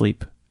can't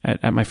sleep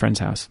at my friend's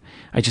house.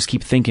 I just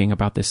keep thinking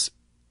about this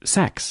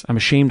sex. I'm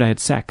ashamed I had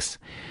sex.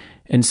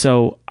 And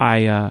so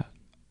I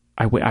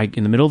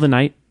in the middle of the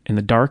night, in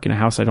the dark, in a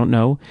house I don't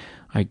know,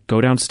 I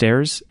go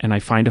downstairs and I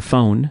find a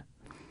phone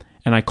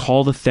and I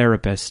call the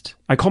therapist.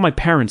 I call my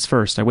parents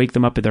first. I wake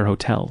them up at their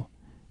hotel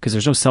because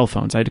there's no cell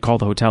phones. I had to call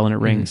the hotel and it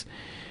rings.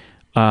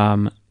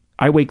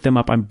 I wake them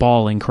up. I'm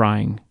bawling,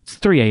 crying. It's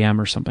 3 a.m.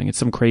 or something. It's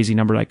some crazy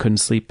number. I couldn't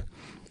sleep.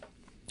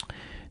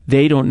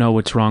 They don't know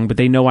what's wrong, but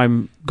they know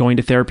I'm going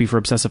to therapy for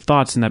obsessive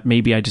thoughts and that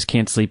maybe I just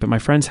can't sleep at my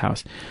friend's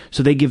house.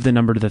 So they give the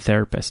number to the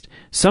therapist.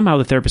 Somehow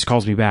the therapist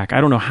calls me back.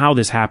 I don't know how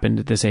this happened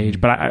at this age,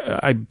 but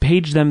I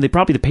paged them. The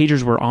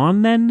pagers were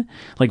on then,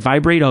 like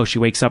vibrate. Oh, she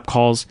wakes up,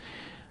 calls.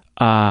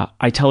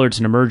 I tell her it's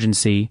an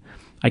emergency.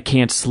 I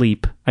can't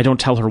sleep. I don't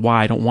tell her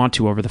why. I don't want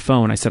to over the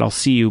phone. I said, I'll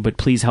see you, but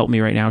please help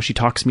me right now. She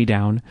talks me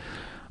down.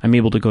 I'm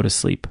able to go to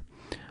sleep.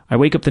 I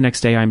wake up the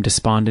next day, I'm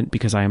despondent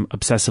because I am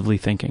obsessively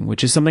thinking,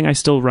 which is something I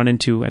still run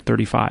into at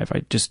 35.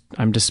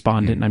 I'm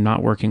despondent and I'm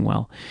not working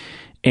well.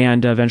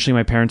 And eventually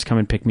my parents come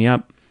and pick me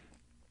up.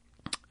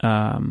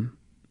 And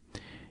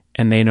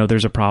they know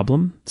there's a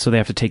problem, so they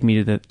have to take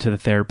me to the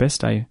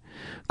therapist. I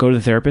go to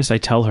the therapist, I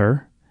tell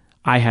her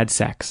I had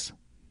sex.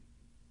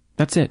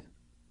 That's it.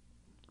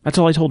 That's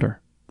all I told her.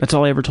 That's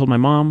all I ever told my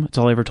mom. That's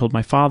all I ever told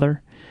my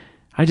father.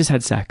 I just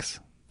had sex.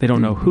 They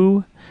don't know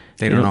who.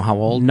 They don't know how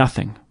old?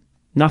 Nothing.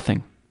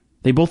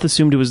 They both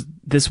assumed it was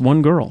this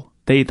one girl.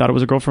 They thought it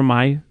was a girl from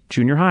my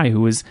junior high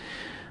who was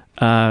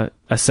a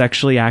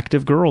sexually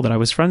active girl that I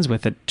was friends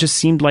with. It just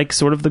seemed like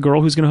sort of the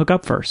girl who's going to hook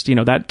up first.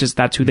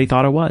 That's who they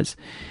thought I was.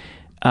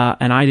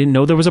 And I didn't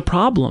know there was a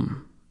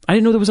problem. I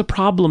didn't know there was a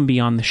problem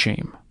beyond the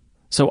shame.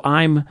 So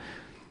I didn't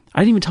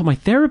even tell my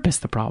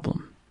therapist the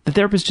problem. The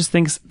therapist just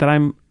thinks that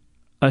I'm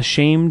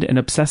ashamed and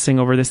obsessing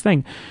over this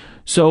thing.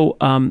 So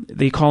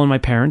they call in my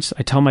parents.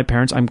 I tell my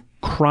parents I'm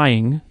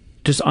crying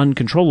just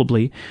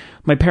uncontrollably.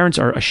 My parents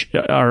are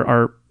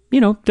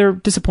they're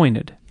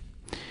disappointed.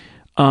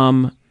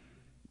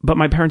 But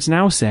my parents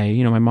now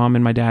say, my mom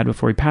and my dad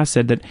before he passed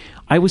said that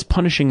I was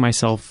punishing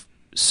myself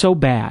so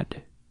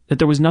bad that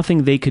there was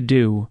nothing they could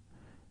do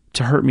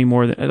to hurt me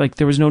more than, like,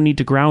 there was no need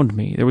to ground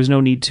me. There was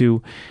no need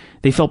to,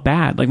 they felt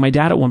bad. Like my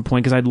dad at one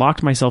point, because I'd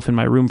locked myself in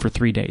my room for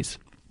 3 days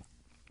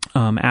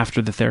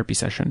after the therapy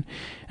session,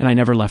 and I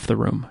never left the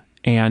room.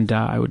 And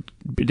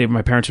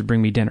my parents would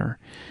bring me dinner.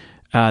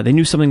 They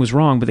knew something was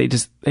wrong, but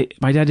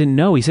my dad didn't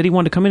know. He said he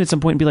wanted to come in at some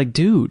point and be like,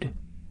 dude,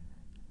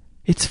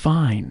 it's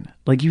fine.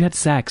 Like, you had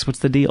sex. What's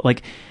the deal?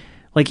 Like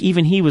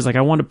even he was like,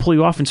 I wanted to pull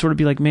you off and sort of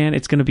be like, man,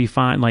 it's going to be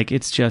fine. Like,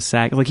 it's just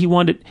sex. Like he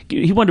wanted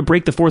to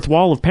break the fourth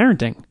wall of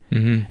parenting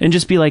and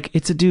just be like,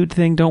 it's a dude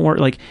thing. Don't worry.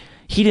 Like,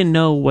 he didn't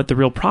know what the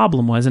real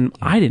problem was, and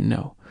I didn't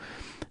know.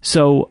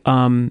 So,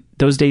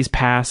 those days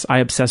pass. I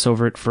obsess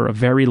over it for a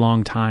very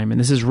long time. And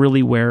this is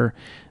really where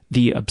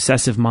the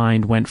obsessive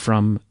mind went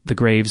from the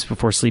graves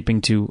before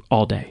sleeping to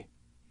all day,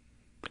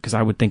 because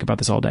I would think about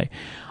this all day.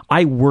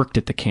 I worked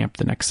at the camp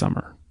the next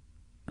summer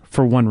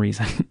for one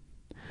reason,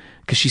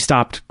 because she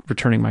stopped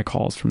returning my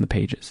calls from the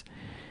pages.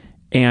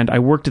 And I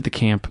worked at the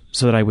camp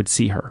so that I would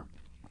see her.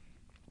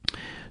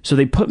 So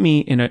they put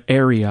me in an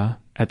area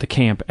at the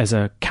camp as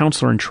a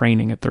counselor in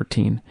training at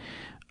 13.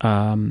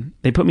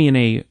 They put me in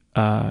a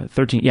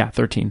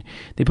 13.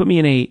 They put me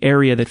in a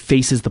area that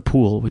faces the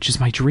pool, which is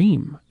my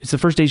dream. It's the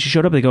first day she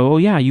showed up. They go, "Oh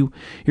yeah, you're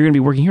going to be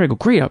working here." I go,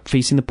 "Great, up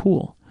facing the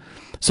pool."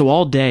 So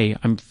all day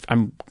I'm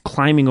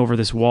climbing over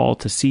this wall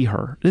to see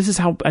her. That's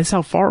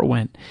how far it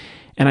went.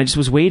 And I just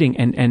was waiting,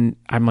 and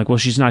I'm like, well,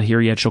 she's not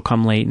here yet. She'll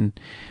come late. And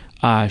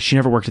she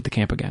never worked at the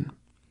camp again.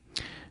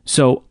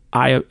 So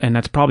and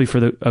that's probably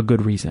for a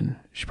good reason.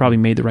 She probably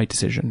made the right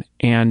decision.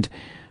 And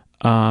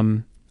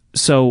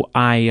so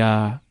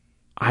I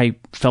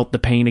felt the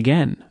pain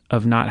again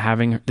of not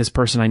having this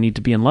person I need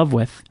to be in love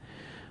with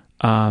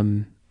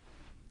in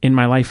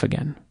my life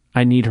again.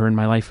 I need her in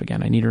my life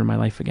again. I need her in my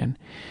life again.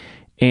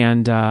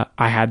 And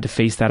I had to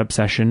face that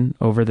obsession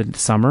over the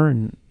summer.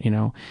 And,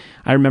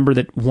 I remember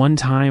that one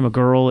time a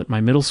girl at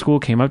my middle school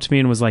came up to me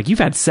and was like, "You've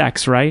had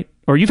sex, right?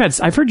 Or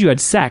I've heard you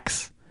had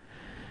sex."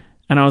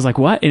 And I was like,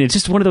 "What?" And it's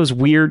just one of those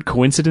weird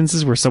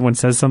coincidences where someone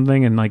says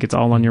something and like it's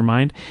all on your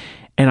mind.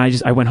 And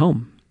I went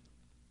home.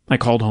 I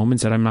called home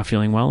and said, "I'm not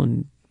feeling well,"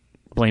 and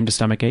blamed a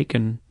stomach ache.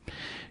 And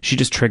she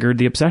just triggered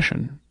the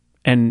obsession.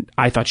 And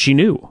I thought she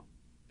knew.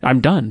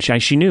 I'm done.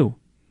 She knew.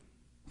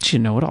 She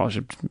didn't know it all.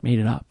 She made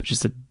it up. It's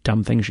just a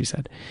dumb thing she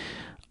said.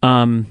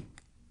 And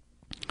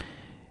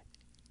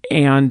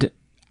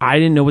I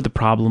didn't know what the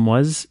problem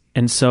was.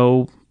 And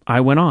so I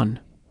went on.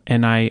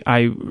 And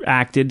I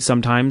acted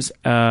sometimes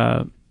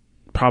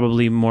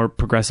probably more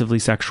progressively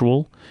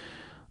sexual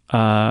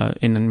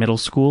in middle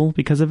school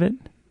because of it.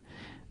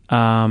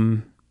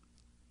 I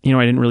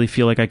didn't really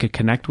feel like I could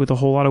connect with a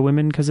whole lot of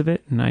women because of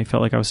it. And I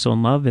felt like I was still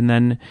in love. And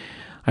then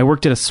I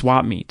worked at a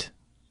swap meet.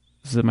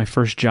 This is my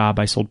first job.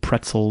 I sold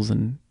pretzels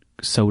and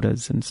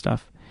sodas and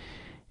stuff.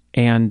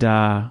 And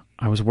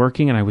I was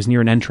working and I was near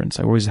an entrance.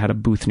 I always had a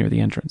booth near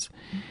the entrance.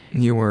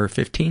 You were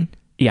 15?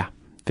 Yeah,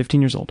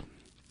 15 years old.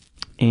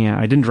 And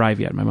I didn't drive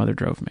yet. My mother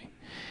drove me.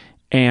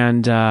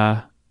 And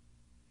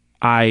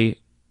I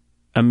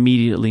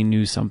immediately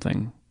knew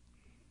something.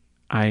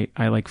 I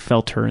like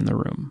felt her in the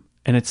room.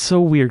 And it's so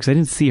weird because I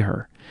didn't see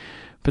her.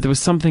 But there was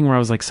something where I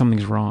was like,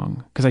 something's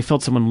wrong. Because I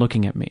felt someone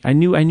looking at me. I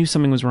knew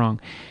something was wrong.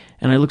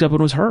 And I looked up and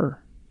it was her.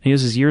 And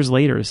this is years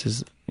later. This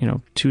is,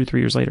 2 or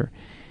 3 years later.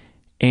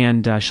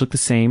 And she looked the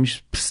same.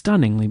 She's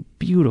stunningly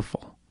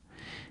beautiful.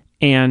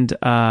 And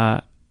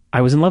I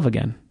was in love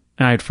again.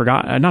 And I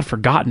had not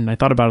forgotten. I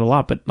thought about it a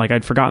lot, but like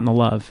I'd forgotten the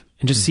love.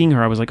 And just seeing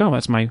her, I was like, oh,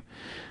 that's my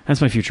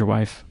future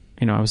wife.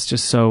 I was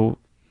just so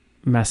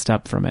messed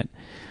up from it.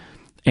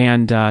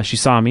 And she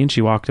saw me and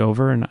she walked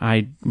over and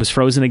I was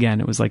frozen again.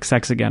 It was like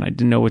sex again. I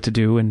didn't know what to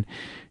do. And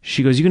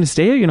she goes, "You going to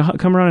stay? Are you going to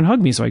come around and hug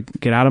me?" So I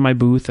get out of my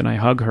booth and I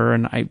hug her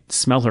and I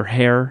smell her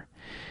hair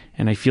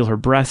and I feel her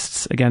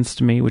breasts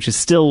against me, which is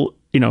still,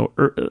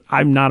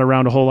 I'm not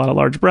around a whole lot of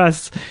large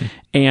breasts.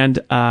 And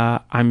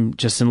I'm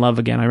just in love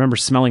again. I remember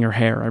smelling her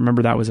hair. I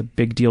remember that was a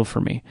big deal for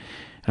me.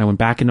 And I went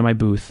back into my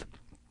booth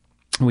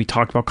and we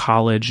talked about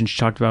college and she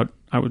talked about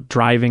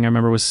driving. I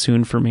remember was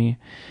soon for me.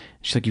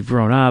 She's like, "You've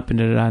grown up," and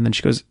da-da-da. And then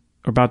she goes,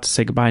 we're about to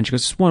say goodbye, and she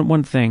goes, "Just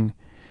one thing."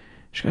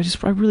 She goes,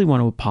 I really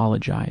want to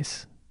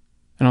apologize.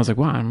 And I was like,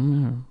 "Wow."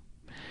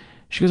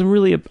 She goes,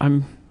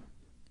 I'm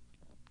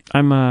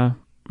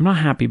not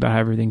happy about how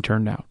everything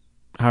turned out,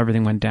 how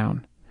everything went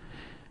down.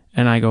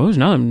 And I go, "There's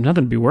nothing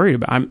to be worried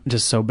about. I'm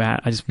just so bad.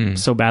 I just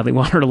so badly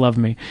want her to love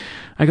me."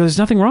 I go, "There's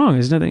nothing wrong.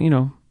 There's nothing,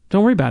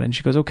 don't worry about it." And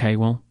she goes, "Okay,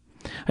 well,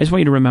 I just want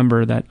you to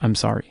remember that I'm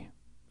sorry."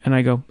 And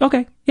I go,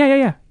 "Okay,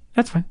 yeah.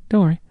 That's fine.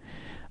 Don't worry."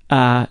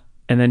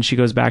 And then she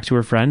goes back to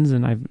her friends,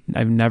 and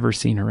I've never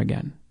seen her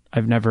again.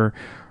 I've never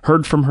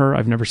heard from her.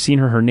 I've never seen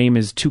her. Her name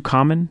is too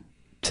common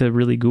to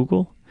really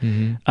Google.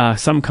 Mm-hmm.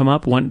 Some come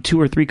up, 1,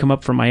 2, or 3 come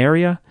up from my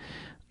area.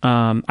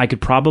 I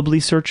could probably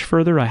search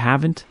further. I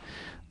haven't.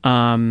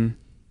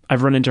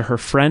 I've run into her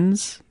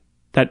friends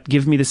that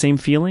give me the same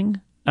feeling.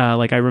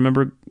 Like I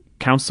remember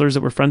counselors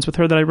that were friends with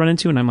her that I run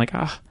into, and I'm like,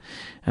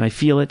 and I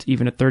feel it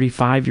even at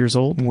 35 years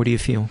old. What do you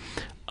feel?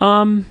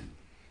 Now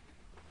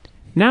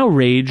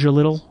rage a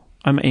little.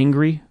 I'm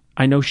angry.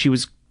 I know she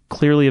was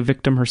clearly a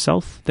victim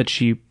herself, that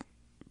she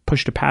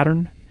pushed a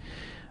pattern.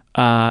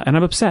 And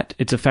I'm upset.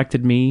 It's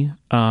affected me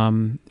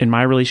in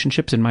my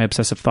relationships, in my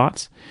obsessive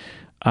thoughts.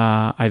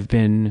 I've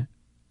been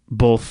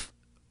both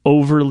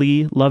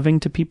overly loving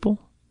to people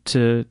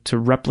to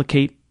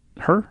replicate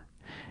her.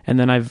 And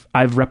then I've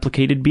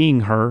replicated being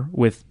her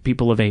with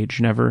people of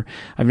age. I've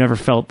never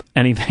felt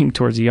anything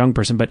towards a young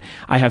person, but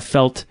I have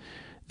felt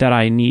that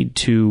I need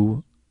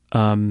to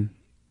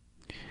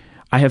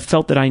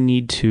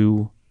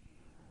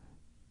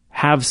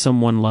have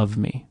someone love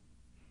me.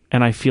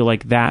 And I feel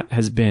like that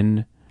has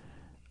been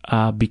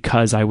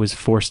because I was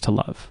forced to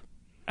love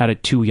at a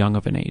too young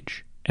of an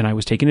age. And I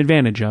was taken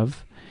advantage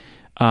of.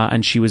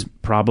 And she was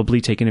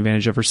probably taking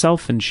advantage of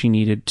herself, and she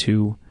needed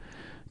to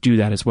do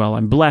that as well.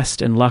 I'm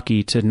blessed and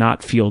lucky to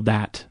not feel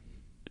that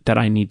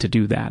I need to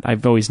do that.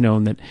 I've always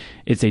known that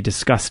it's a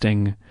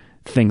disgusting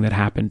thing that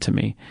happened to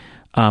me.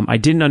 I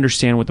didn't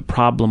understand what the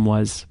problem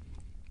was,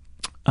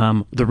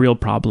 the real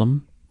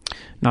problem,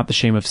 not the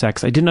shame of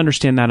sex. I didn't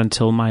understand that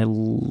until my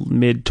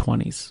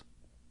mid-20s,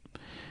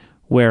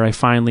 where I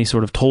finally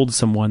sort of told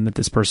someone that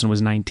this person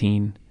was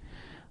 19,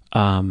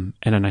 and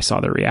then I saw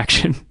their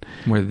reaction.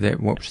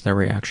 What was their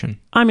reaction?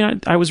 I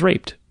mean, I was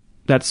raped.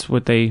 That's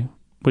what they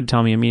would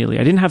tell me immediately.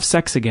 I didn't have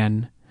sex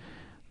again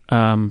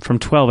from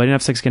 12. I didn't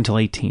have sex again until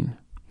 18.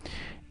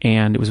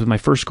 And it was with my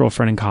first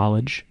girlfriend in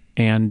college.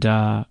 And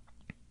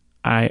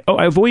I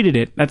avoided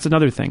it. That's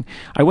another thing.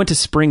 I went to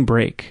spring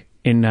break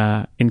in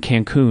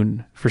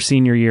Cancun for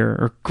senior year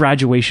or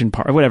graduation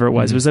party, whatever it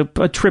was. Mm-hmm. It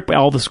was a trip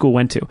all the school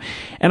went to.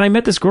 And I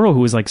met this girl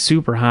who was like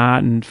super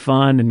hot and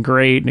fun and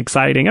great and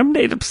exciting. I'm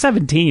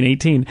 17,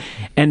 18.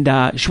 And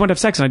she wanted to have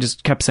sex, and I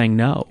just kept saying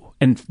no.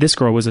 And this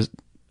girl was a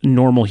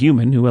normal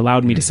human who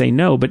allowed me to say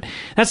no, but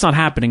that's not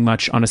happening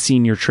much on a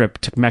senior trip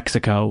to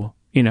Mexico.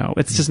 You know,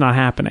 it's just not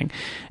happening.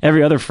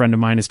 Every other friend of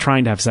mine is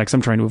trying to have sex.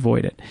 I'm trying to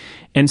avoid it.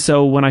 And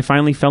so when I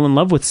finally fell in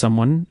love with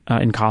someone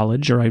in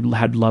college, or I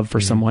had love for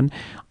someone,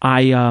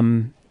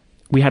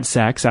 we had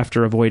sex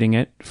after avoiding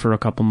it for a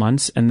couple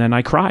months, and then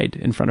I cried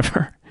in front of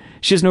her.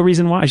 She has no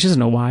reason why. She doesn't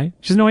know why.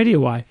 She has no idea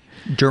why.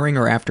 During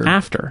or after?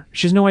 After.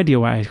 She has no idea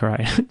why I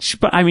cried.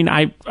 But I mean,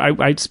 I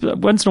once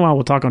in a while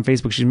we'll talk on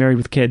Facebook. She's married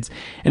with kids,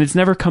 and it's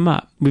never come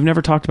up. We've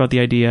never talked about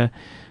the idea.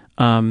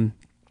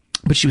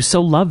 But she was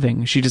so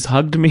loving. She just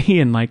hugged me,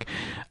 and like,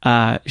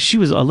 she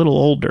was a little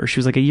older. She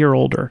was like a year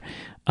older.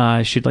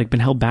 She'd like been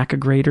held back a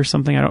grade or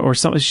something, or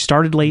something. She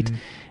started late,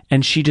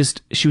 and she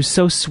was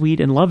so sweet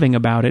and loving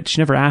about it. She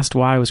never asked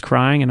why I was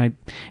crying, and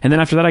then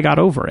after that I got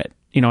over it.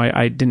 You know,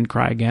 I didn't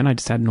cry again. I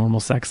just had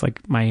normal sex,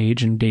 like my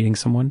age and dating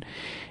someone.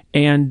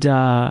 And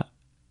I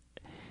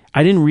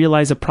didn't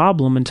realize a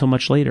problem until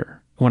much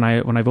later when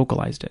I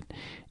vocalized it.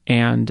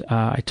 And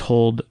I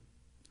told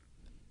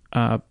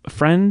a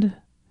friend,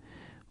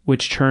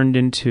 which turned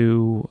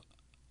into,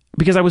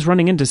 because I was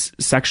running into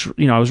sexual,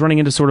 you know, I was running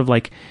into sort of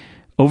like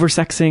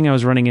oversexing. I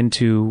was running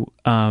into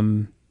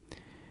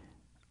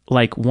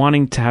like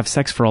wanting to have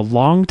sex for a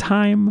long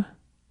time.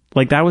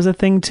 Like that was a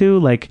thing too.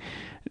 Like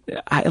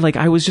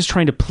I was just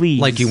trying to please.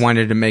 Like you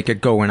wanted to make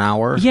it go an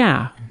hour?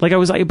 Yeah. Like I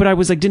was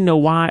didn't know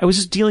why. I was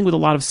just dealing with a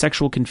lot of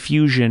sexual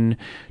confusion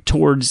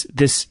towards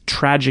this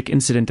tragic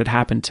incident that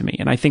happened to me.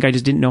 And I think I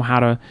just didn't know how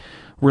to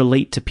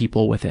relate to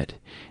people with it.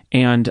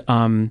 And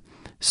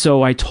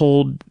so I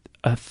told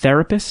a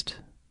therapist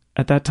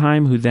at that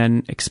time, who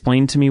then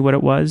explained to me what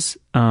it was.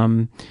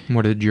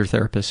 What did your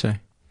therapist say?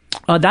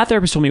 That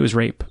therapist told me it was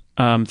rape.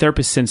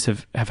 Therapists since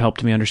have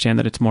helped me understand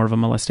that it's more of a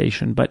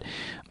molestation, but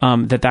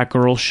that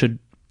girl should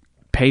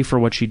pay for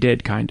what she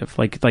did, kind of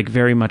like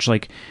very much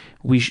like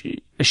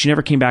she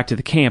never came back to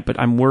the camp, but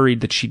I'm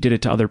worried that she did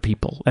it to other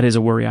people. That is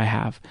a worry I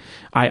have.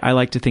 I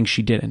like to think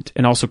she didn't,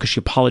 and also because she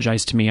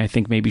apologized to me, I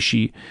think maybe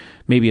she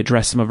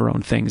addressed some of her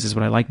own things, is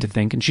what I like to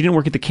think. And she didn't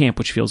work at the camp,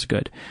 which feels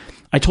good.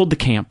 I told the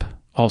camp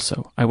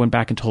also. I went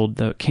back and told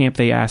the camp.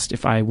 They asked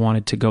if I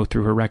wanted to go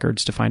through her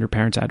records to find her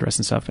parents' address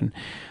and stuff, and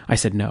I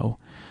said no.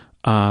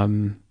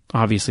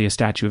 Obviously, a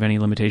statute of any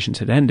limitations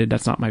had ended.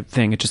 That's not my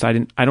thing. It's just I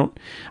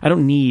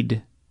don't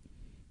need.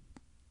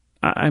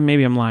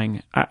 Maybe I'm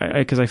lying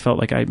because I felt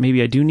like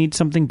maybe I do need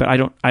something, but I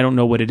don't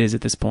know what it is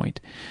at this point.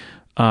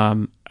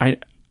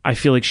 I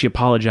feel like she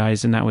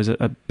apologized, and that was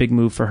a big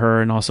move for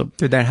her. And also,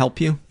 did that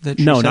help you?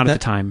 No, not at the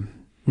time.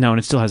 No, and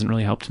it still hasn't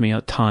really helped me a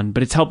ton,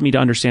 but it's helped me to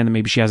understand that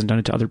maybe she hasn't done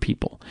it to other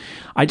people.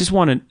 I just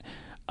wanted,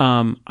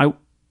 I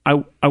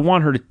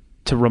want her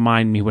to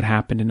remind me what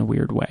happened in a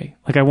weird way.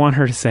 Like I want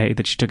her to say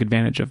that she took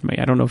advantage of me.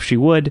 I don't know if she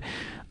would,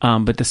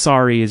 but the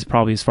sorry is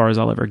probably as far as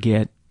I'll ever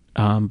get.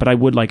 But I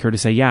would like her to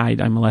say, yeah,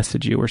 I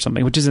molested you or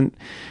something, which isn't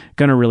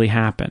going to really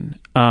happen.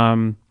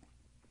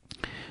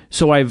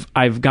 So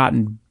I've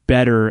gotten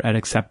better at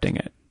accepting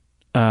it.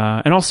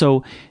 And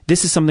also,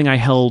 this is something I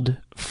held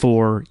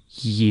for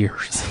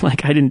years.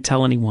 Like I didn't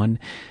tell anyone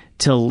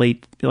till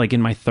late, like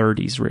in my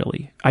 30s,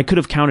 really. I could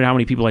have counted how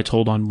many people I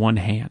told on one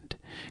hand,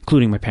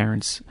 including my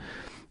parents.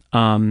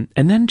 And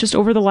then just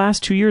over the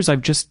last 2 years,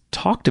 I've just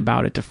talked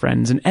about it to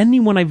friends, and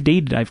anyone I've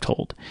dated, I've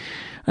told.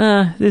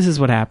 This is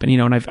what happened, you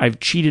know, and I've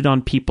cheated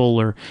on people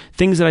or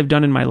things that I've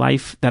done in my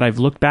life that I've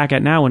looked back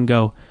at now and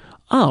go,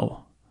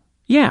 oh,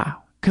 yeah,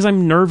 because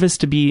I'm nervous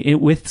to be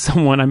with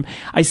someone.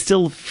 I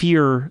still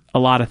fear a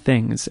lot of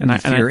things, and I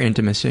fear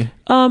intimacy.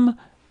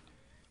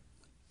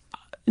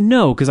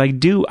 No, because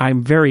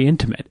I'm very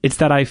intimate. It's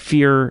that I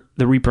fear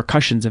the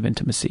repercussions of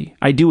intimacy.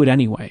 I do it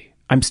anyway.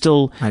 I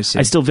still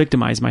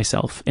victimize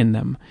myself in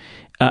them,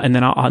 and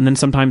then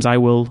sometimes I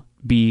will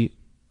be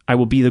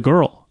the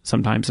girl.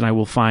 Sometimes, and I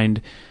will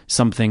find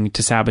something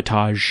to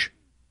sabotage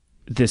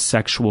this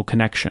sexual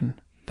connection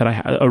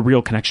a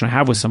real connection I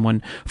have with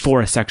someone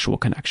for a sexual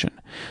connection.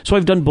 So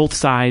I've done both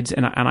sides,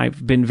 and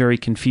I've been very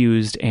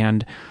confused.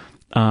 And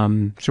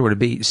so would it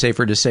be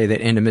safer to say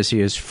that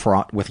intimacy is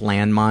fraught with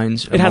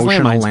landmines? It has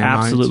landmines,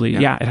 absolutely.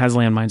 Yeah, it has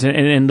landmines,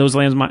 and those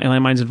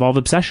landmines involve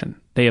obsession.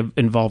 They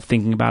involve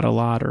thinking about it a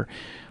lot, or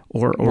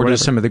what are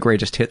some of the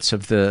greatest hits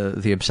of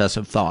the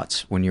obsessive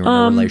thoughts when you're in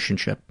a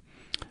relationship?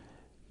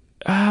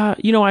 I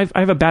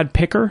have a bad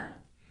picker.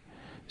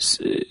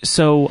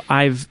 So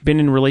I've been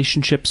in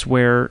relationships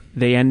where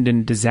they end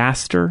in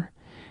disaster,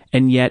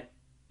 and yet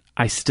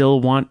I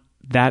still want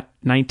that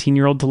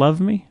 19-year-old to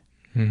love me.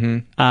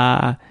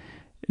 Mm-hmm.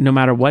 No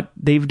matter what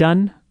they've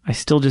done, I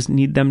still just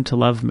need them to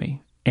love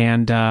me,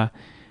 and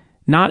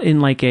not in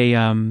like a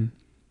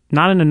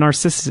not in a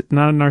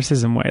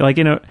narcissism way, like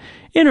in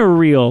a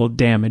real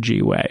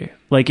damagey way,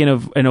 like in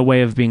a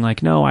way of being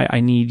like, no, I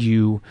need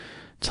you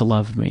to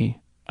love me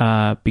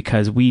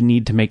because we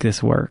need to make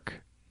this work.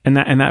 And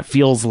that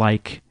feels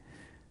like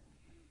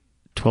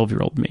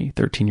 12-year-old me,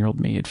 13-year-old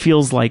me. It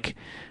feels like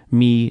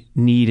me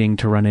needing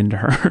to run into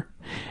her.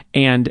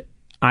 And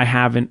I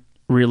haven't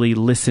really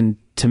listened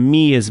to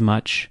me as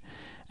much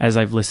as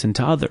I've listened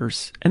to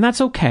others. And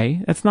that's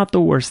okay. That's not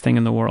the worst thing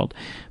in the world.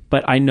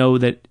 But I know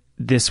that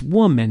this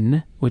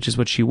woman, which is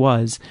what she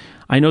was,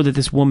 I know that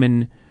this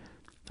woman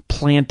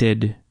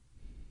planted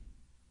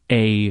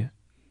an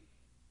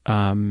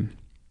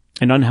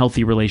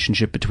unhealthy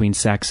relationship between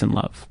sex and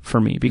love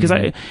for me, because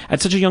I,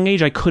 at such a young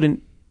age, I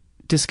couldn't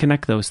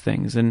disconnect those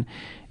things, and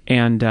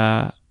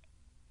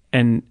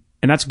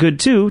that's good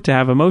too, to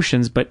have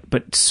emotions, but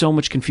so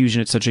much confusion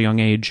at such a young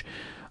age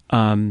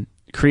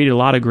created a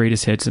lot of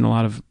greatest hits and a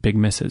lot of big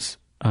misses.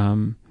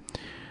 I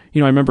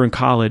remember in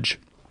college,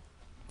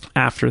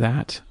 after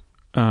that,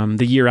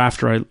 the year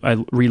after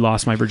I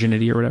re-lost my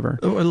virginity or whatever.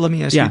 Let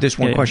me ask you this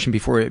one question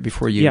before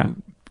you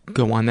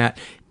go on that.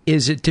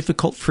 Is it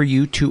difficult for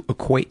you to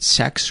equate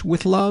sex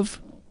with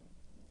love?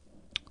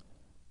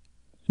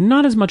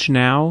 Not as much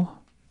now.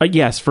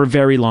 Yes, for a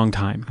very long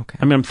time. Okay.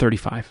 I mean, I'm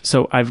 35,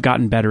 so I've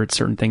gotten better at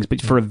certain things,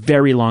 but for a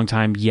very long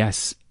time,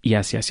 yes.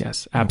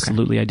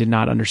 Absolutely. Okay. I did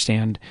not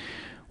understand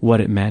what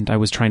it meant. I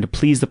was trying to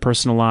please the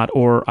person a lot,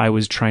 or I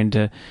was trying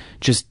to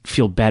just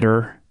feel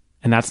better.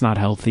 And that's not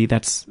healthy.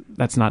 That's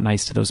not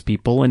nice to those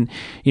people. And,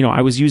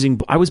 I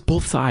was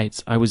both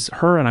sides. I was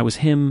her and I was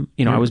him.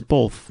 I was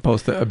both.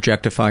 Both the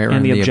objectifier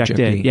and the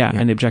objected. Yeah,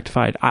 and the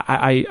objectified.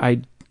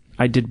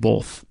 I did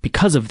both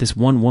because of this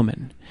one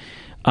woman.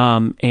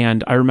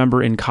 And I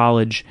remember in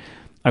college,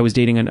 I was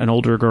dating an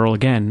older girl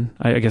again.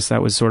 I guess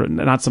that was sort of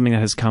not something that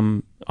has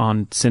come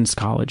on since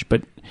college,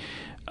 but,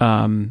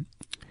 and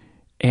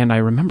I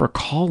remember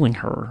calling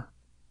her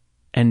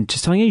and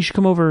just telling her, you should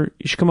come over.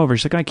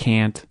 She's like, I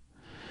can't.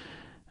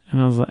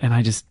 And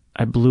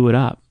I blew it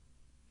up.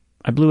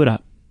 I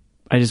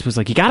just was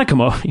like, you gotta come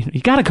over.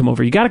 You gotta come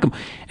over.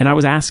 And I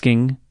was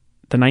asking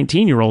the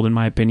 19-year-old, in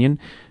my opinion,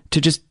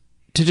 to just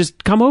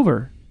come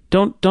over.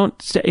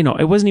 Don't stay. It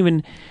wasn't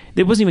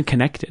even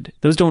connected.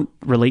 Those don't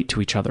relate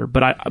to each other.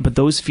 But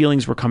those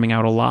feelings were coming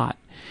out a lot,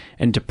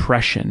 and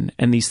depression,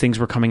 and these things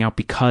were coming out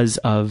because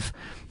of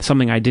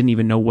something I didn't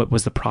even know what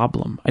was the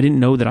problem. I didn't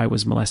know that I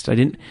was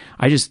molested.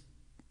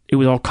 It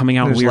was all coming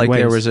out in weird ways.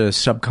 There was a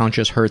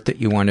subconscious hurt that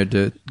you wanted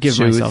to give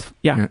soothe. Myself.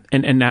 Yeah.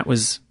 And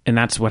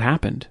that's what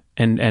happened.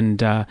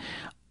 And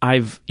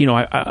I've,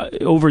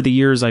 over the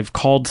years, I've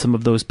called some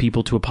of those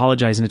people to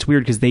apologize, and it's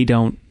weird because they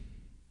don't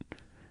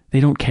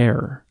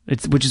care.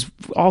 Which is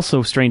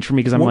also strange for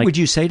me, because I'm like, what would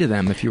you say to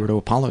them if you were to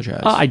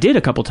apologize? I did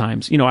a couple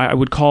times. I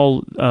would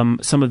call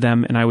some of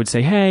them and I would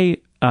say,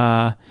 hey,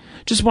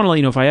 just want to let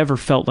you know, if I ever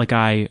felt like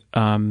I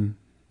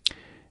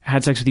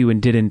had sex with you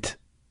and didn't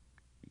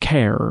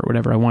care or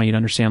whatever, I want you to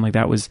understand, like,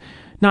 that was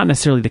not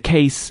necessarily the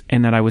case,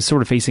 and that I was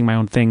sort of facing my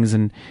own things,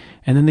 and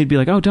then they'd be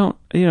like, oh, don't,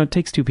 it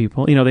takes two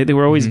people. They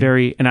were always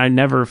very, and I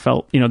never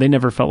felt, they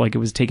never felt like it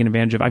was taken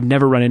advantage of. I've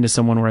never run into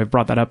someone where I've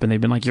brought that up and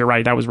they've been like, you're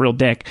right, that was real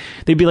dick.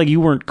 They'd be like,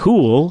 you weren't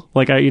cool,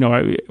 like,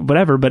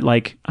 whatever, but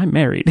like, I'm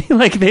married.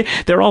 Like,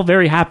 they're all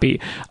very happy.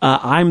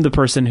 I'm the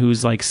person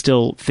who's like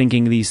still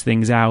thinking these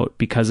things out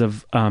because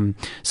of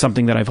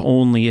something that I've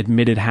only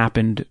admitted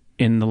happened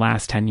in the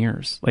last 10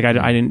 years. Like,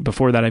 I didn't,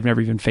 before that, I've never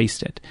even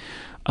faced it.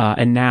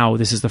 And now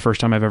this is the first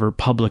time I've ever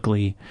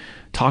publicly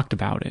talked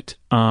about it.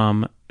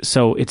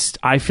 So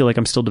I feel like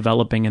I'm still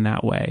developing in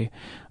that way.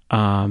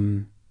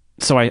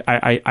 So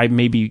I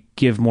maybe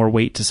give more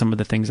weight to some of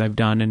the things I've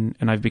done,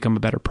 and I've become a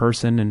better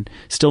person, and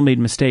still made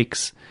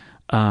mistakes.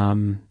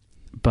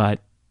 But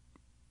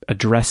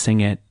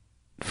addressing it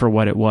for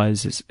what it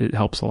was, it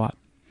helps a lot.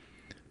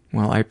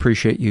 Well, I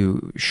appreciate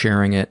you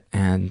sharing it,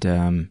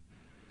 and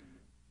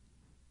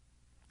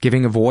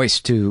giving a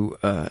voice to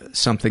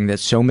something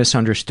that's so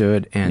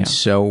misunderstood and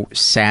so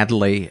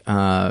sadly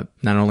not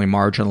only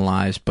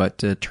marginalized,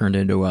 but turned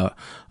into a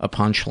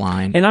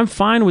punchline. And I'm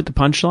fine with the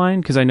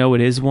punchline, because I know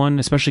it is one,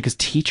 especially because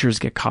teachers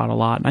get caught a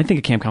lot. And I think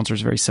a camp counselor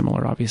is very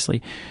similar,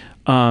 obviously.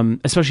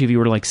 Especially if you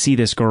were to like see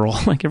this girl,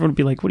 like everyone would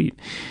be like, what do you...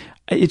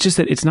 It's just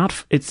that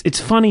it's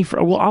funny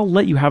I'll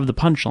let you have the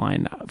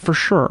punchline for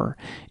sure.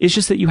 It's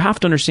just that you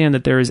have to understand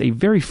that there is a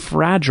very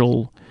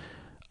fragile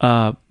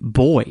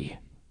boy.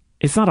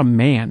 It's not a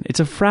man. It's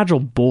a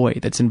fragile boy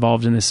that's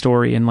involved in this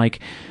story. And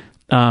like,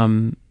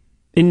 in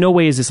no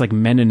way is this like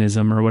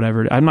Meninism or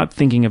whatever. I'm not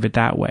thinking of it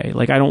that way.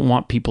 Like, I don't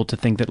want people to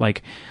think that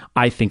like,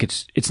 I think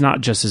it's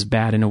not just as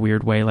bad in a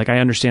weird way. Like, I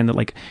understand that,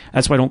 like,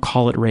 that's why I don't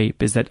call it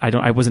rape, is that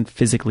I wasn't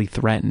physically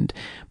threatened,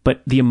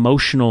 but the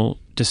emotional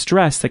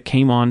distress that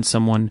came on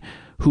someone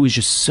who is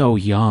just so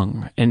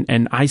young.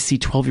 And I see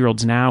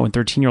 12-year-olds now and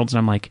 13-year-olds, and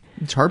I'm like,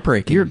 it's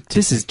heartbreaking.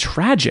 This is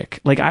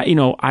tragic. Like,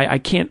 I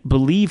can't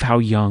believe how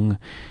young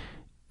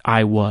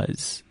I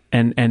was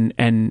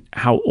and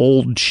how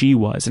old she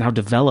was and how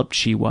developed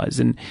she was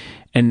and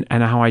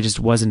how I just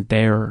wasn't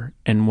there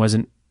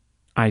and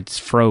I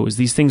just froze.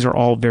 These things are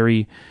all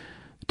very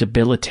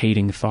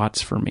debilitating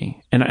thoughts for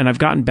me. And I've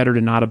gotten better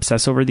to not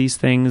obsess over these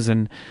things,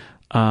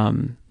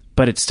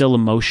 but it's still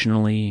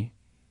emotionally,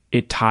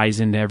 it ties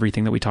into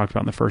everything that we talked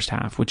about in the first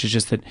half, which is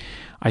just that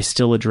I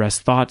still address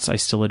thoughts. I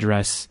still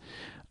address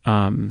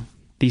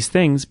these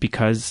things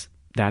because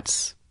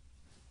that's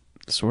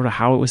sort of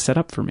how it was set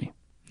up for me.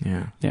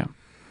 Yeah. Yeah.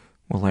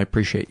 Well, I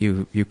appreciate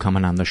you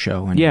coming on the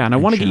show. And I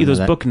want to get you those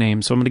book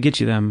names, so I'm going to get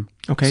you them.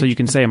 Okay. So you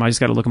can say them. I just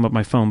got to look them up on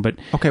my phone. But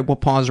okay, we'll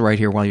pause right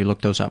here while you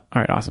look those up.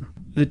 All right, awesome.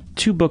 The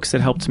 2 books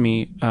that helped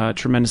me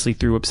tremendously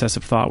through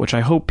obsessive thought, which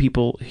I hope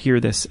people hear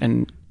this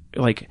and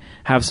like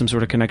have some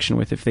sort of connection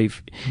with, if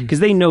they've, because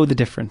they know the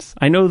difference.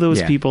 I know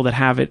those people that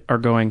have it are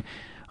going,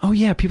 oh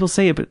yeah, people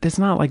say it, but it's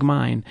not like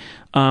mine.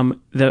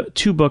 The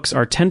 2 books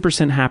are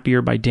 10%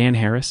 Happier by Dan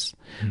Harris,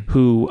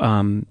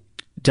 who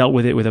dealt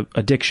with it with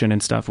addiction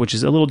and stuff, which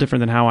is a little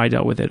different than how I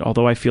dealt with it,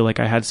 although I feel like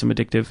I had some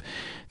addictive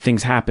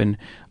things happen.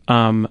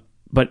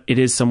 But it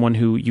is someone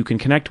who you can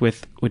connect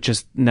with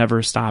just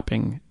never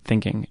stopping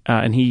thinking.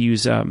 And he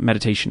used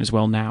meditation as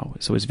well now.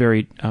 So it's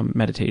very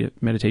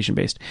meditation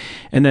based.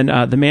 And then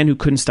The Man Who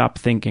Couldn't Stop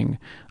Thinking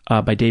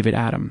by David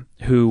Adam,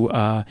 who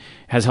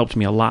has helped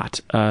me a lot.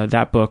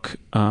 That book,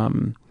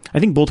 I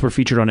think both were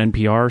featured on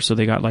NPR, so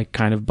they got like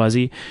kind of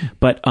buzzy.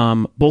 But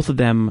both of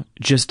them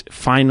just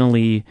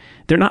finally,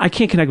 they're not, I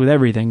can't connect with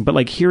everything, but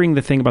like hearing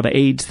the thing about the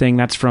AIDS thing,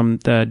 that's from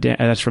the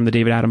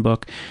David Adam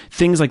book.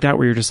 Things like that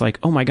where you're just like,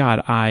 oh my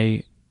God,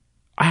 I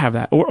have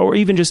that. Or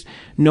even just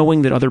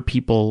knowing that other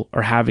people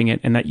are having it,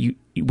 and that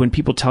when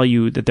people tell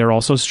you that they're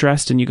also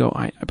stressed and you go,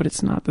 but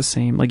it's not the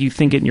same. Like you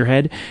think it in your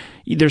head,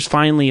 there's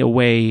finally a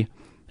way,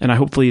 and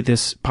hopefully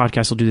this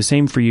podcast will do the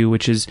same for you,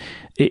 which is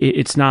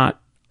it's not,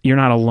 you're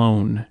not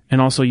alone.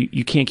 And also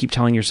you can't keep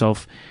telling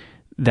yourself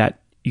that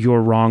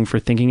you're wrong for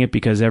thinking it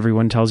because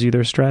everyone tells you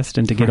they're stressed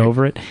and to get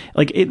over it.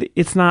 Like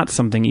it's not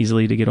something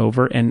easily to get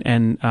over.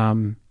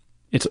 And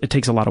it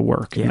takes a lot of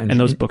work. Yeah, and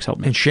those books help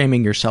me. And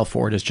shaming yourself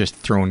for it is just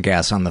throwing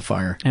gas on the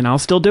fire. And I'll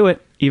still do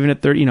it. Even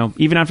at 30,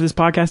 even after this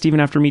podcast,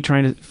 even after me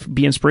trying to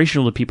be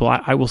inspirational to people,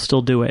 I will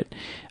still do it.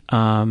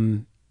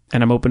 And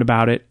I'm open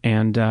about it.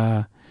 And,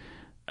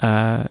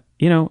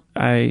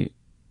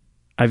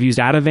 I've used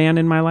Ativan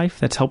in my life.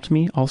 That's helped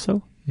me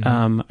also.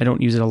 I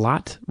don't use it a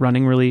lot.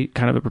 Running really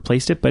kind of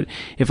replaced it. But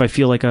if I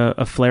feel like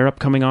a flare-up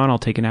coming on, I'll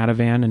take an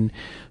Ativan and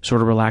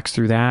sort of relax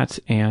through that.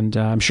 And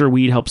I'm sure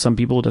weed helps some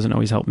people. It doesn't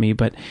always help me.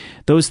 But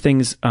those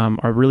things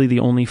are really the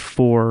only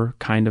 4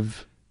 kind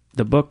of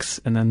the books,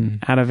 and then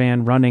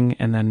Ativan, running,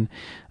 and then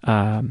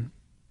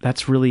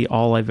that's really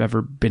all I've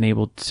ever been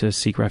able to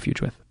seek refuge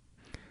with.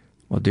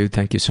 Well, dude,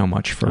 thank you so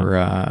much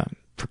for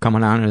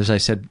coming on. And as I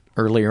said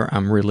earlier,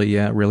 I'm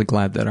really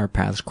glad that our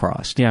paths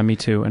crossed. Yeah, me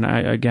too. And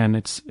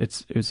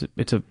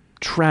it's a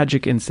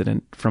tragic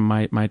incident from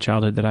my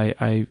childhood that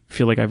I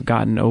feel like I've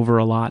gotten over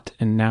a lot,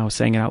 and now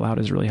saying it out loud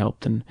has really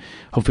helped, and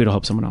hopefully it'll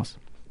help someone else.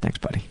 Thanks,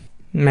 buddy.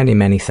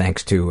 Many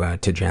thanks to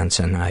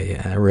Jensen.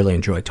 I really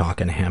enjoyed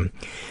talking to him.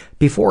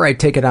 Before I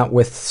take it out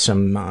with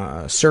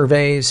some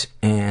surveys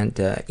and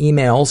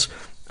emails,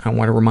 I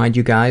want to remind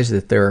you guys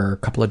that there are a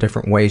couple of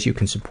different ways you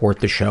can support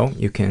the show.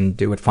 You can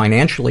do it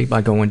financially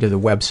by going to the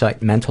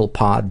website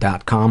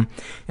mentalpod.com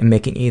and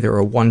making either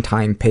a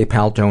one-time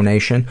PayPal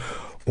donation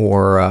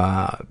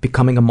or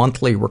becoming a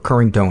monthly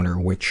recurring donor,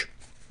 which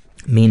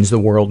means the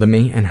world to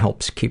me and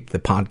helps keep the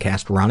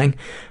podcast running.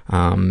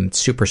 It's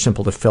super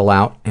simple to fill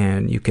out,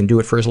 and you can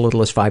do it for as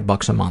little as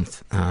 $5 a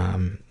month.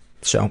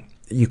 So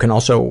you can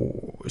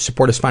also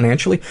support us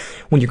financially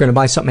when you're going to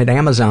buy something at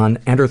Amazon.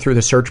 Enter through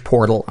the search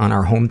portal on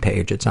our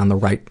homepage. It's on the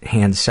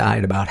right-hand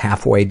side, about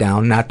halfway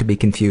down, not to be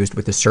confused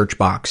with the search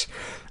box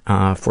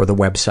for the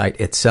website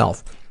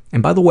itself.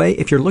 And by the way,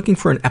 if you're looking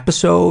for an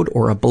episode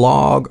or a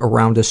blog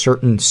around a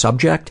certain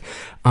subject,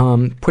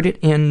 put it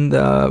in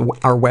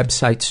our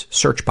website's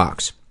search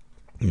box.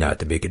 Not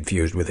to be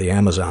confused with the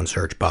Amazon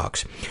search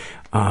box.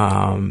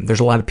 There's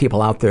a lot of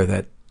people out there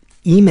that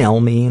email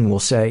me and will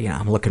say,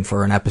 I'm looking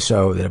for an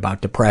episode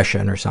about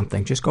depression or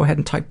something. Just go ahead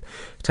and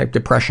type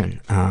depression.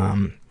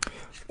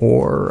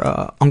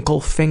 Or uncle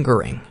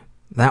fingering.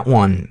 That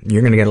one,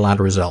 you're going to get a lot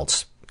of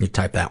results. You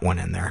type that one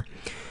in there.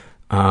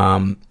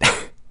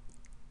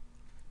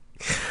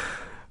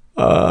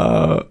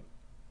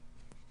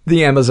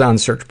 The Amazon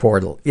search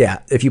portal. Yeah,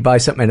 if you buy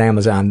something at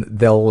Amazon,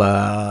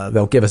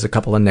 they'll give us a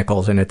couple of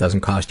nickels, and it doesn't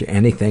cost you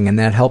anything, and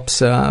that helps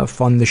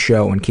fund the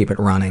show and keep it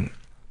running.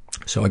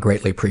 So I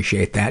greatly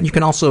appreciate that. You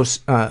can also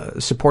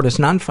support us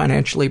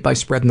non-financially by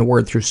spreading the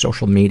word through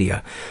social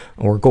media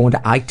or going to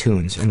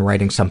iTunes and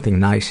writing something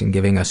nice and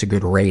giving us a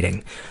good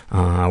rating.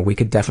 We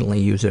could definitely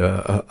use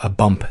a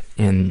bump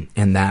in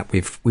that.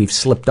 We've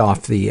slipped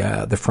off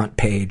the front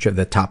page of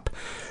the top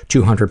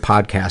 200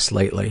 podcasts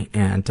lately,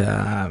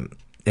 and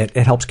it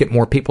helps get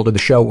more people to the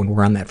show when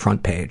we're on that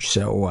front page.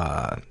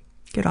 So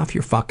get off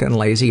your fucking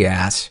lazy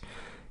ass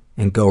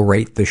and go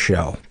rate the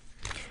show.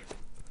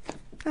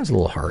 That was a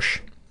little harsh.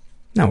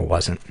 No, it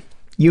wasn't.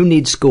 You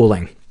need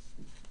schooling.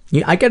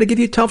 I got to give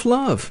you tough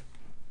love.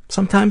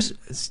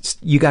 Sometimes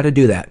you got to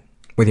do that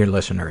with your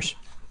listeners.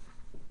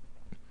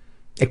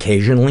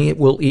 Occasionally it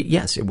will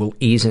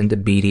ease into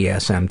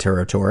BDSM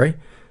territory,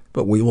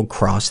 but we will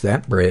cross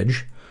that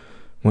bridge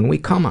when we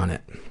come on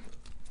it.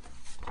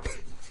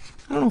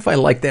 I don't know if I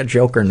like that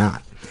joke or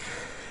not.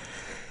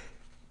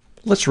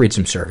 Let's read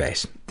some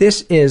surveys.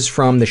 This is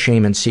from the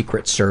Shame and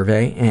Secret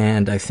survey,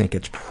 and I think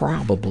it's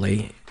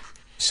probably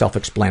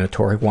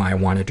self-explanatory why I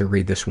wanted to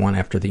read this one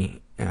after the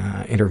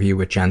interview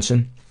with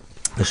Jensen.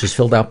 This is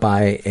filled out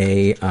by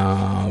a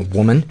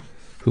woman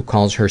who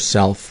calls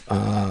herself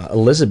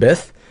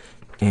Elizabeth,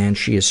 and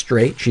she is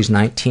straight. She's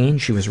 19.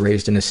 She was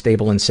raised in a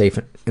stable and safe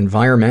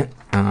environment.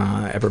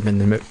 Ever been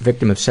the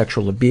victim of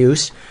sexual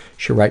abuse?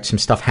 She writes, some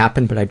stuff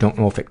happened, but I don't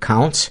know if it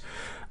counts.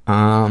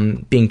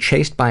 Being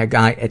chased by a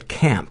guy at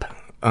camp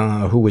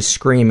who was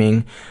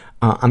screaming,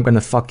 I'm gonna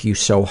fuck you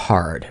so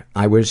hard.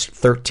 I was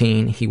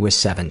 13, he was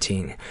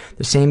 17.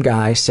 The same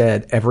guy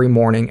said every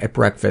morning at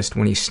breakfast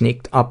when he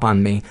sneaked up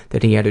on me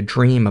that he had a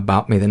dream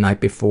about me the night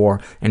before,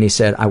 and he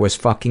said, I was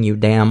fucking you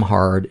damn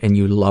hard and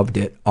you loved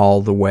it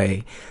all the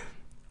way.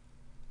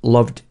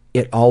 Loved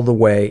it all the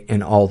way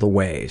in all the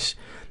ways.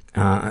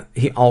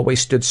 He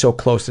always stood so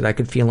close that I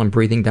could feel him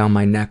breathing down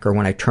my neck, or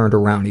when I turned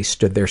around, he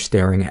stood there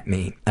staring at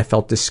me. I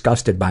felt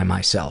disgusted by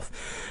myself.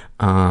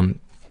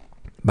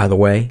 By the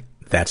way,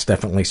 that's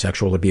definitely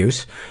sexual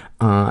abuse.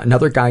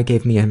 Another guy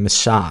gave me a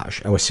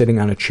massage. I was sitting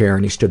on a chair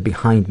and he stood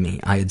behind me.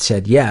 I had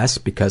said yes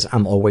because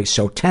I'm always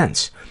so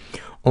tense.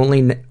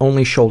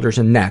 Only shoulders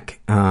and neck,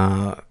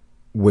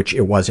 which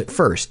it was at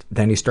first.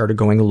 Then he started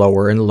going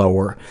lower and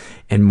lower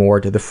and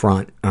more to the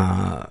front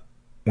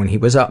when he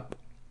was up.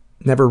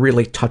 Never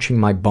really touching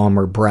my bum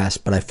or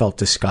breast, but I felt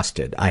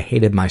disgusted. I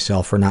hated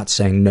myself for not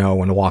saying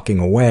no and walking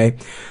away,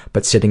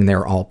 but sitting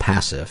there all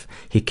passive.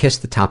 He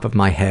kissed the top of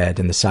my head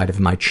and the side of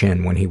my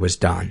chin when he was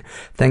done.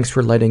 Thanks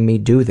for letting me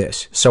do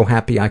this. So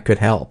happy I could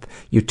help.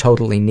 You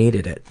totally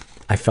needed it.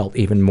 I felt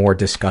even more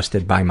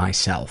disgusted by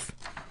myself.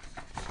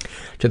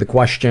 To the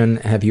question,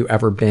 have you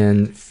ever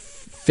been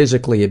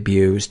physically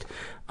abused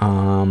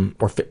or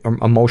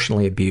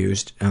emotionally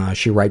abused?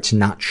 She writes,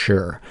 not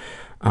sure.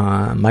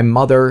 My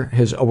mother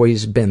has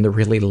always been the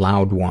really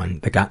loud one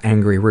that got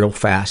angry real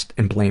fast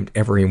and blamed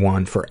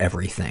everyone for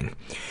everything,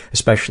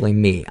 especially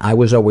me. I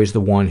was always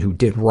the one who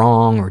did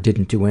wrong or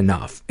didn't do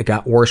enough. It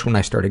got worse when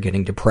I started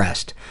getting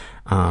depressed.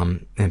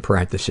 In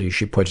parentheses,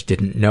 she puts,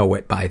 didn't know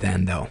it by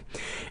then though.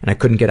 And I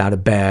couldn't get out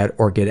of bed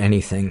or get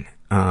anything.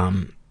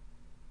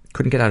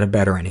 Couldn't get out of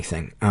bed or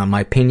anything.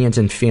 My opinions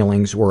and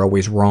feelings were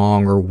always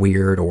wrong or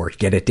weird or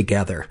get it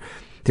together.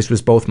 This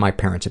was both my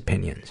parents'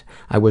 opinions.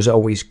 I was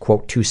always,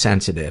 quote, too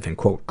sensitive and,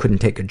 quote, couldn't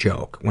take a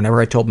joke. Whenever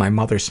I told my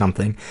mother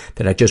something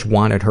that I just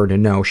wanted her to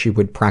know, she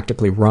would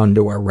practically run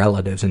to our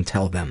relatives and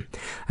tell them.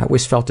 I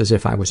always felt as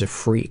if I was a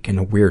freak and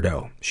a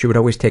weirdo. She would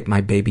always take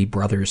my baby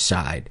brother's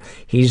side.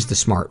 He's the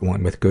smart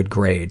one with good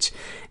grades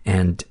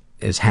and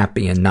is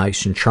happy and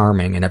nice and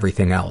charming and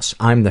everything else.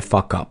 I'm the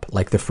fuck up,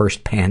 like the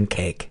first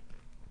pancake.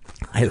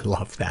 I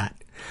love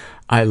that.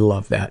 I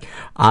love that.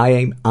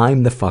 I'm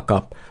the fuck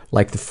up,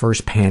 like the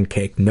first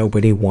pancake.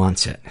 Nobody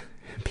wants it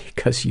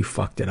because you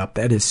fucked it up.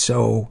 That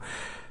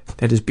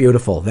is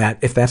beautiful.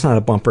 If that's not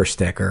a bumper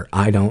sticker,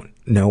 I don't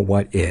know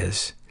what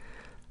is.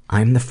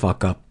 I'm the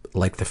fuck up,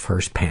 like the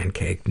first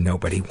pancake.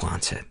 Nobody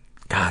wants it.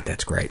 God,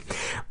 that's great.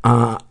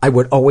 I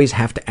would always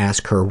have to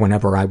ask her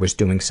whenever I was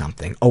doing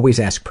something.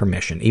 Always ask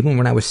permission. Even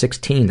when I was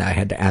 16, I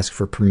had to ask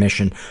for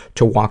permission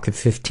to walk the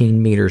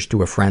 15 meters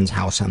to a friend's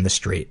house on the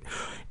street.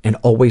 And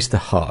always the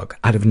hug.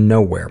 Out of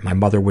nowhere, my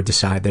mother would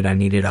decide that I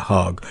needed a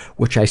hug,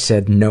 which I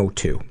said no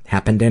to.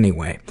 Happened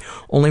anyway.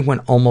 Only when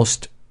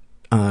almost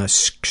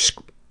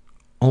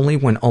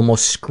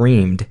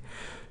screamed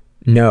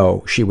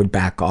no, she would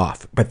back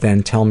off, but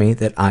then tell me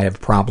that I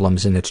have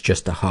problems and it's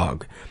just a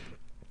hug.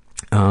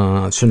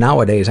 So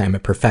nowadays I'm a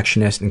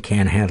perfectionist and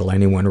can't handle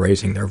anyone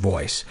raising their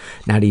voice.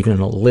 Not even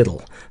a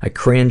little. I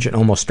cringe and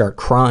almost start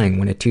crying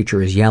when a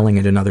teacher is yelling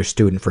at another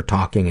student for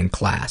talking in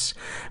class.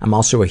 I'm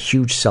also a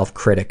huge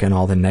self-critic and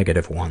all the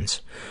negative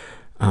ones.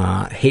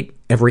 Hate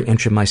every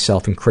inch of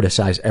myself and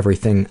criticize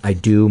everything I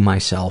do,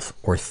 myself,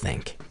 or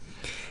think.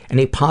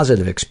 Any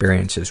positive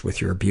experiences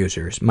with your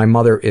abusers? My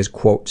mother is,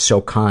 quote,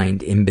 so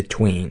kind in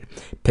between.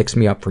 Picks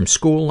me up from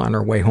school on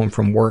her way home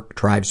from work,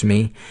 drives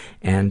me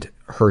and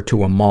her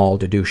to a mall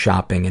to do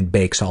shopping, and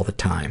bakes all the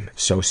time.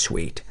 So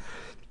sweet.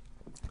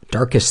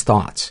 Darkest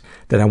thoughts,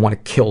 that I want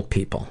to kill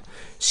people,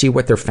 see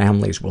what their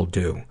families will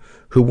do,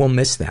 who will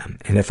miss them,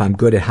 and if I'm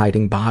good at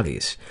hiding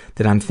bodies,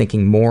 that I'm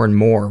thinking more and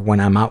more when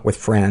I'm out with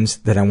friends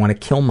that I want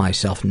to kill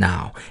myself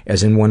now,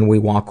 as in when we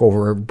walk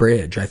over a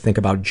bridge, I think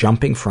about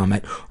jumping from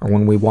it, or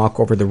when we walk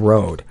over the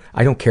road,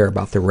 I don't care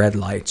about the red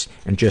lights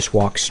and just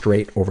walk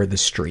straight over the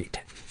street.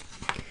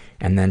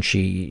 And then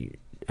she,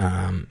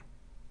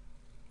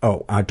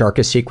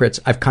 Darkest Secrets,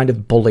 I've kind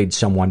of bullied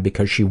someone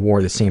because she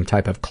wore the same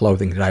type of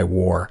clothing that I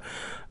wore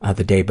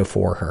the day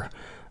before her.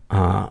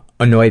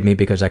 Annoyed me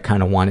because I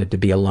kind of wanted to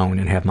be alone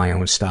and have my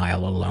own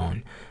style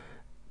alone.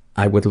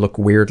 I would look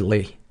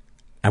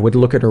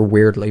at her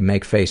weirdly,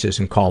 make faces,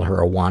 and call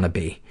her a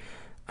wannabe.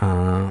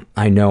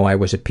 I know I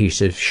was a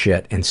piece of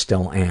shit and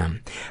still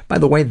am. By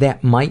the way,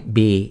 that might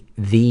be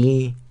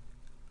the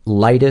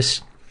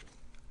lightest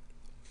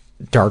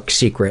dark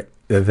secret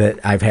that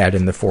I've had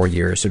in the 4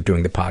 years of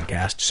doing the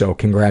podcast. So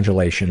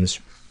congratulations,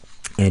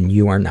 and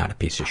you are not a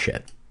piece of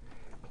shit.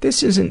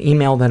 This is an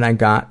email that I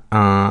got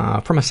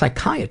from a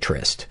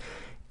psychiatrist,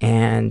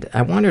 and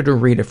I wanted to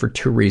read it for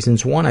two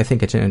reasons. One, I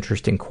think it's an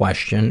interesting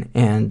question,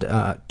 and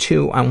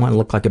two, I want to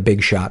look like a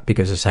big shot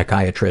because a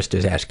psychiatrist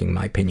is asking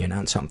my opinion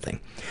on something.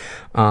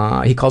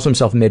 He calls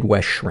himself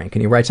Midwest Shrink,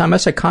 and he writes, I'm a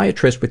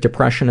psychiatrist with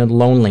depression and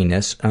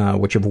loneliness,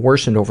 which have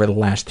worsened over the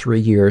last 3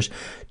 years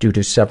due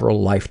to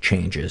several life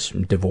changes,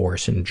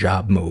 divorce and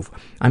job move.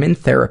 I'm in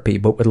therapy,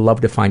 but would love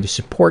to find a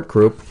support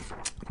group,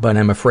 but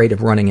I'm afraid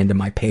of running into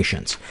my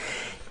patients.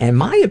 And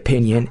my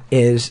opinion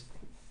is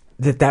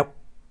that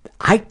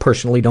I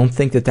personally don't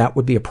think that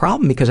would be a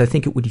problem, because I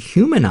think it would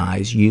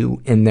humanize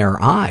you in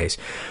their eyes.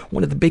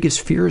 One of the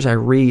biggest fears I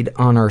read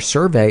on our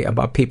survey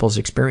about people's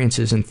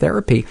experiences in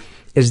therapy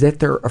is that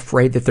they're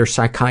afraid that their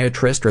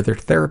psychiatrist or their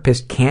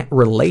therapist can't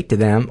relate to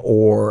them,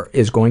 or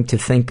is going to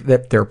think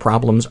that their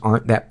problems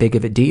aren't that big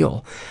of a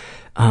deal.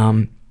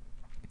 And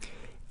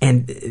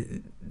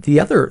the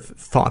other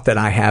thought that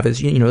I have is,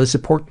 the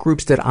support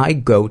groups that I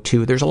go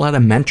to, there's a lot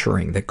of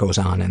mentoring that goes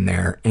on in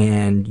there,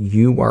 and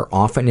you are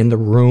often in the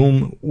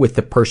room with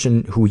the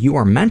person who you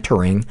are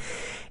mentoring,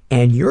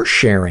 and you're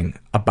sharing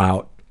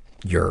about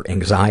your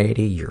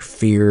anxiety, your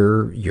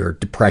fear, your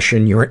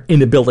depression, your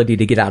inability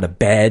to get out of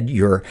bed,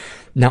 your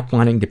not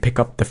wanting to pick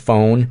up the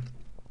phone.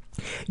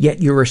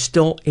 Yet you are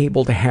still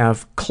able to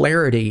have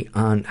clarity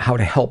on how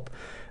to help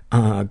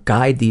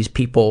guide these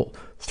people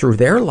through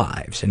their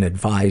lives and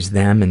advise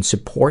them and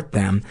support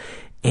them.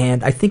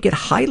 And I think it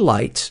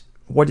highlights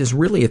what is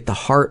really at the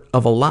heart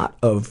of a lot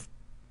of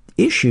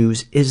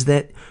issues, is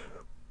that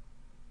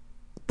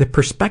the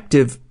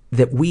perspective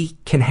that we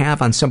can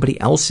have on somebody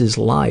else's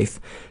life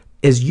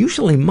is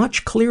usually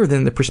much clearer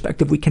than the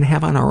perspective we can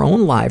have on our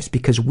own lives,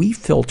 because we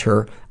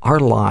filter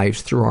our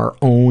lives through our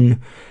own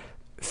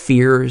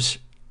fears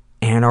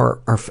and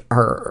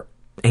our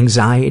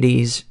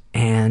anxieties,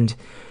 and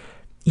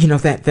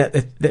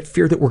that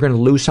fear that we're going to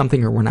lose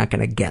something or we're not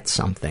going to get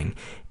something.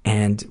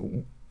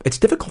 And it's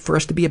difficult for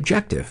us to be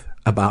objective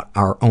about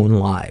our own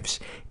lives.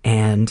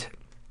 And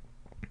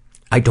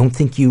I don't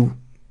think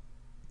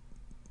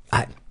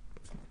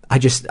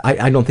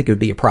I don't think it would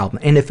be a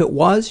problem. And if it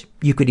was,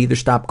 you could either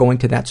stop going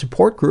to that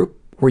support group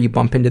where you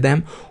bump into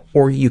them,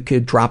 or you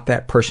could drop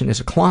that person as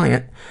a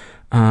client.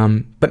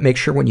 But make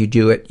sure when you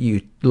do it,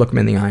 you look them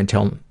in the eye and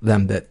tell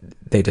them that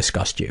they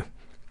disgust you.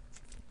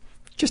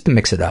 Just to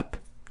mix it up.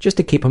 Just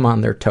to keep them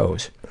on their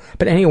toes.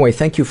 But anyway,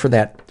 thank you for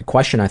that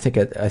question. I think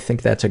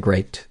that's a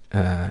great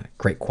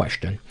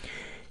question.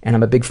 And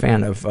I'm a big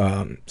fan of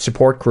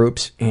support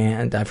groups,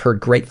 and I've heard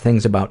great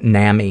things about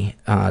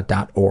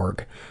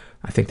NAMI.org.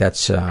 I think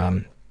that's,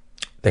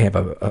 they have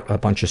a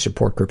bunch of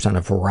support groups on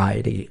a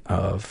variety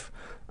of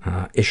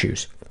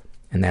issues.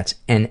 And that's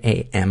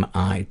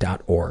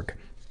NAMI.org.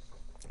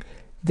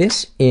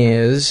 This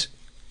is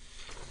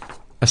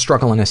a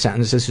struggle in a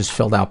sentence. This is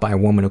filled out by a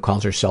woman who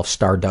calls herself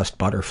Stardust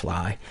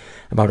Butterfly,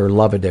 about her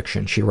love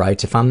addiction. She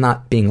writes, if I'm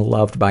not being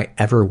loved by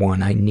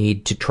everyone, I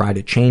need to try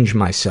to change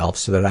myself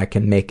so that I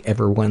can make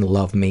everyone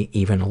love me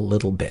even a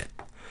little bit.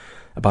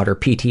 About her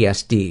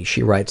PTSD,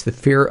 she writes, the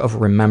fear of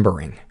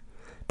remembering,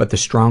 but the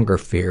stronger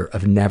fear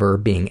of never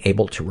being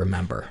able to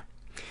remember.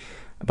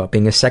 About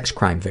being a sex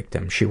crime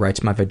victim, she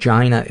writes, my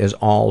vagina is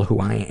all who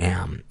I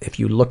am. If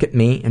you look at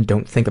me and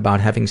don't think about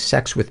having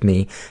sex with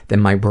me, then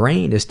my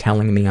brain is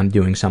telling me I'm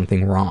doing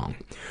something wrong,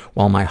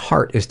 while my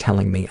heart is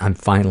telling me I'm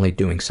finally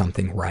doing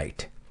something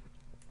right.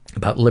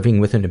 About living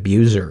with an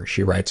abuser,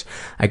 she writes,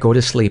 I go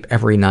to sleep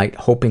every night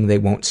hoping they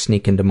won't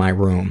sneak into my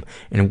room,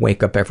 and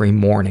wake up every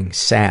morning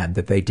sad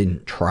that they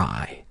didn't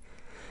try.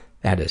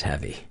 That is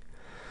heavy.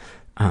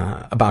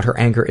 About her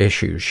anger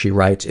issues, she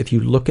writes, if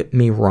you look at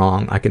me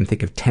wrong, I can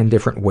think of 10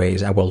 different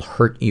ways I will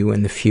hurt you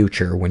in the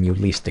future when you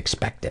least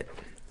expect it.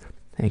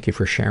 Thank you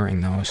for sharing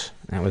those.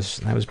 That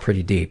was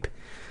pretty deep.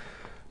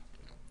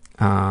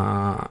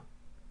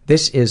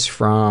 This is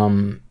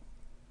from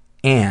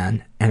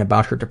Anne, and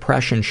about her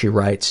depression, she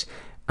writes,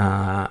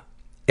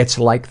 it's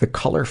like the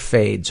color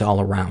fades all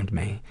around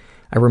me.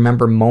 I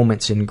remember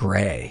moments in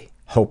gray,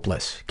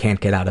 hopeless, can't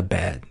get out of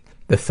bed.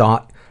 The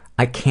thought,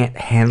 I can't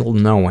handle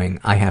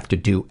knowing I have to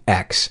do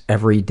X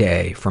every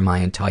day for my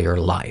entire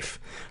life,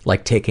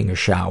 like taking a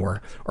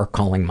shower or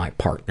calling my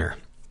partner.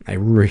 I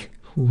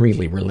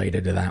really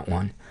related to that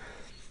one.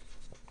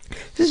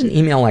 This is an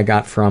email I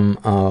got from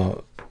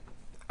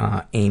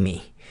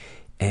Amy,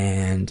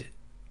 and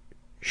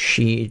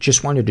she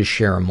just wanted to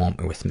share a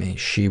moment with me.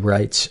 She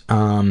writes,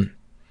 I'm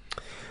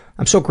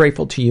so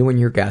grateful to you and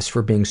your guests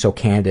for being so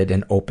candid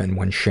and open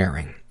when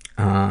sharing.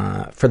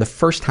 For the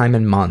first time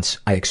in months,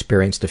 I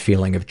experienced a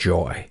feeling of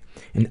joy,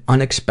 an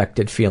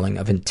unexpected feeling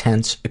of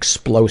intense,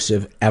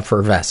 explosive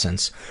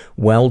effervescence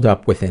welled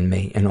up within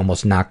me and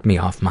almost knocked me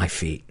off my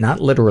feet, not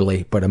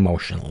literally, but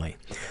emotionally.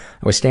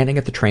 I was standing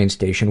at the train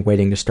station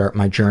waiting to start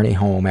my journey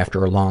home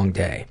after a long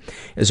day.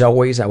 As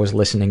always, I was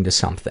listening to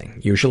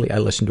something. Usually I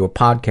listen to a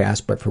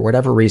podcast, but for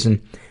whatever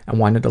reason, I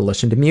wanted to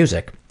listen to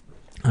music.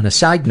 On a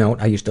side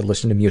note, I used to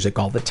listen to music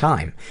all the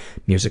time.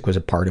 Music was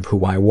a part of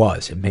who I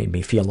was. It made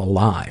me feel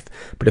alive.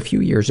 But a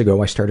few years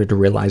ago, I started to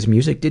realize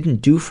music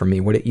didn't do for me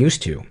what it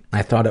used to.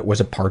 I thought it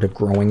was a part of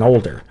growing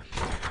older.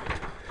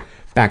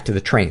 Back to the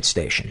train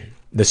station.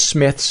 The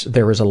Smiths'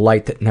 There Is a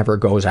Light That Never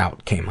Goes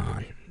Out came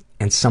on,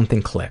 and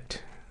something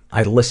clicked.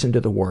 I listened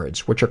to the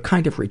words, which are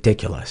kind of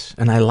ridiculous,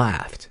 and I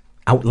laughed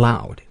out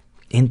loud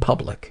in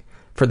public.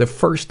 For the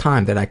first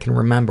time that I can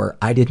remember,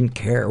 I didn't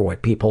care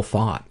what people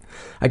thought.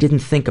 I didn't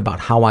think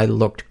about how I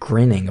looked,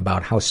 grinning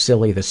about how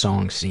silly the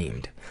song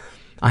seemed.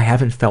 I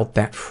haven't felt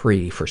that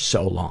free for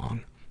so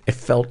long. It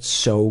felt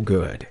so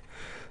good.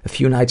 A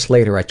few nights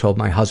later, I told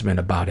my husband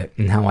about it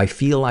and how I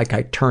feel like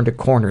I turned a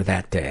corner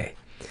that day.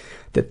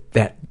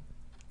 That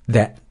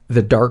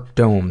the dark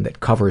dome that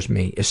covers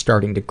me is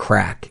starting to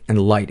crack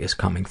and light is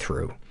coming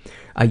through.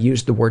 I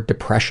used the word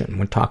depression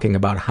when talking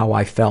about how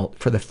I felt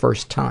for the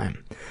first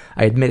time.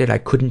 I admitted I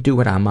couldn't do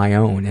it on my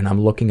own, and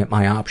I'm looking at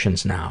my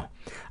options now.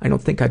 I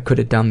don't think I could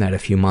have done that a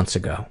few months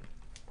ago.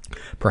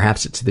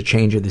 Perhaps it's the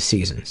change of the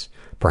seasons.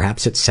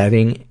 Perhaps it's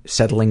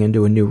settling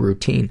into a new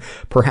routine.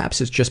 Perhaps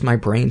it's just my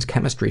brain's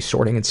chemistry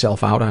sorting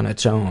itself out on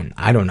its own.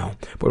 I don't know.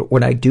 But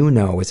what I do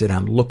know is that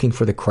I'm looking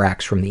for the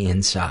cracks from the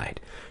inside,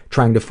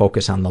 trying to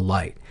focus on the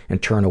light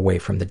and turn away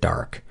from the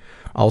dark.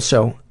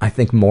 Also, I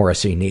think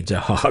Morrissey needs a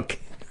hug.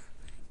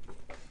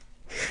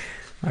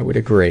 I would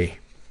agree.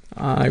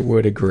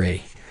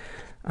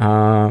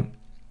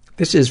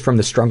 This is from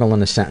The Struggle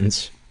in a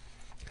Sentence,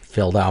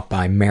 filled out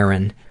by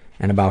Marin,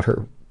 and about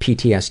her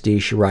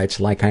PTSD, she writes,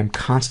 like I'm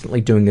constantly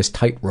doing this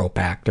tightrope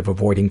act of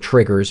avoiding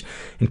triggers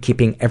and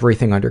keeping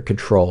everything under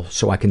control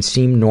so I can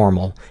seem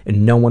normal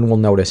and no one will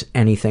notice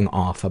anything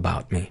off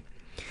about me.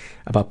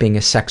 About being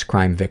a sex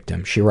crime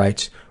victim, she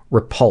writes,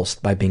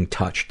 repulsed by being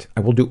touched. I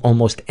will do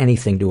almost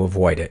anything to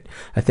avoid it.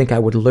 I think I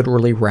would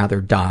literally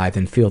rather die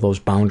than feel those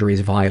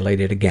boundaries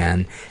violated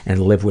again and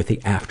live with the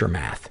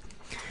aftermath.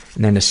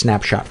 And then a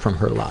snapshot from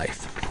her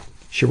life.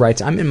 She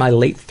writes, I'm in my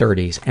late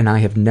 30s and I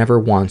have never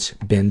once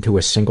been to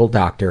a single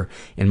doctor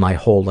in my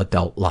whole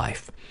adult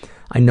life.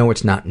 I know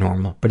it's not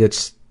normal, but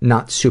it's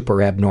not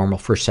super abnormal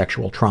for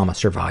sexual trauma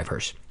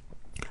survivors.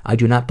 I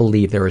do not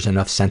believe there is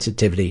enough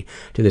sensitivity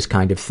to this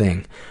kind of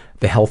thing.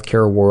 The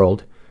healthcare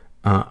world,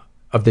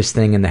 of this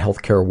thing in the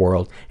healthcare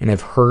world, and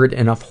have heard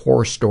enough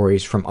horror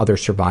stories from other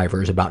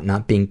survivors about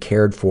not being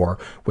cared for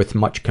with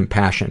much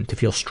compassion to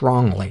feel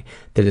strongly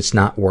that it's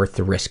not worth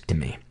the risk to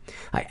me.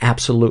 I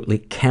absolutely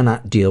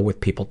cannot deal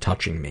with people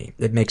touching me.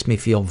 It makes me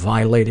feel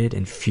violated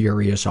and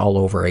furious all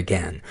over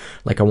again,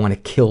 like I want to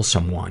kill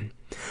someone.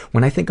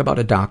 When I think about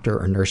a doctor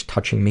or nurse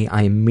touching me,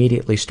 I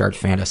immediately start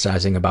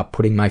fantasizing about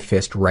putting my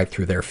fist right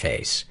through their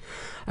face.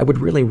 I would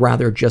really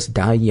rather just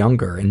die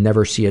younger and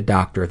never see a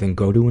doctor than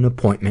go to an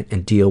appointment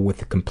and deal with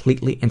the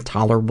completely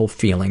intolerable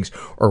feelings,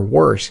 or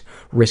worse,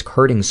 risk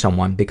hurting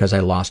someone because I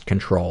lost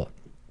control.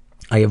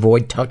 I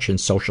avoid touch in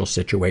social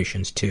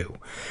situations, too.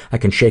 I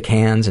can shake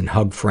hands and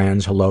hug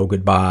friends, hello,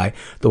 goodbye,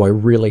 though I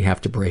really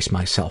have to brace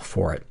myself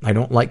for it. I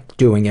don't like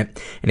doing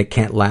it, and it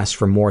can't last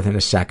for more than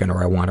a second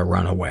or I want to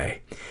run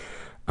away.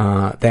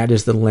 That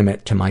is the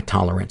limit to my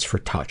tolerance for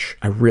touch.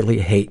 I really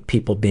hate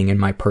people being in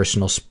my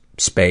personal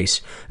space,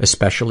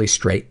 especially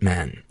straight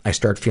men. I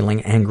start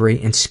feeling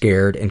angry and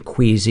scared and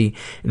queasy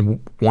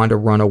and want to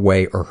run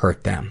away or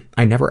hurt them.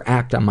 I never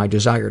act on my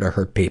desire to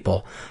hurt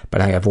people,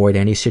 but I avoid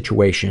any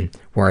situation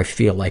where I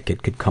feel like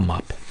it could come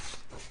up.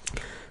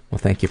 Well,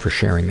 thank you for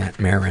sharing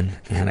that, Marin,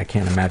 and I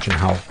can't imagine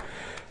how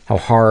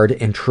hard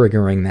and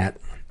triggering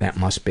that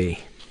must be.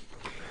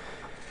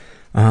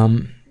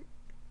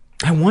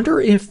 I wonder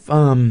if,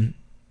 I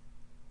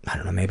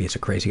don't know, maybe it's a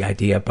crazy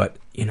idea, but,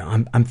 you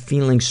know, I'm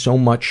feeling so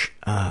much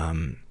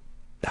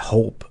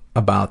hope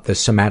about the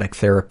somatic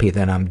therapy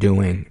that I'm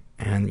doing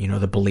and, you know,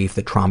 the belief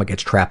that trauma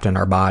gets trapped in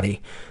our body.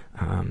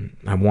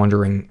 I'm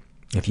wondering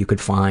if you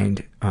could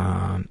find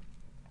a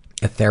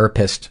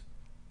therapist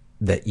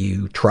that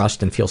you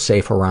trust and feel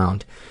safe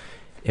around,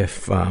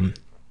 if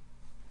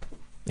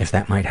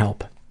that might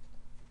help.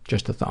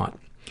 Just a thought.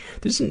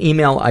 This is an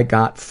email I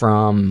got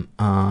from,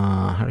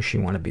 how does she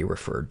want to be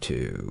referred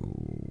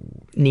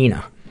to?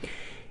 Nina.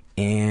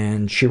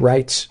 And she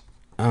writes,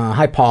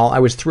 Hi, Paul. I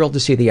was thrilled to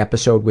see the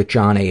episode with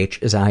John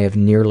H., as I have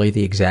nearly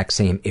the exact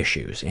same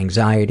issues.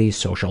 Anxiety,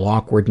 social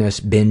awkwardness,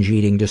 binge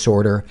eating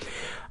disorder.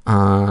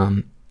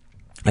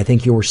 I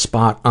think you were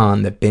spot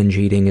on that binge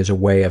eating is a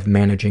way of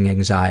managing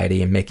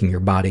anxiety and making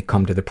your body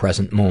come to the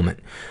present moment.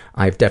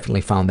 I've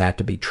definitely found that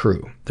to be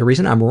true. The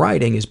reason I'm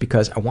writing is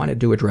because I wanted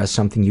to address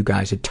something you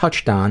guys had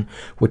touched on,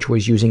 which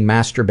was using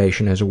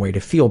masturbation as a way to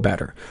feel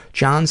better.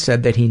 John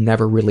said that he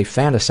never really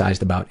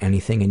fantasized about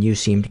anything, and you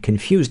seemed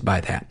confused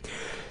by that.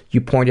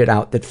 You pointed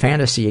out that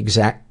fantasy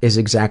is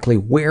exactly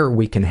where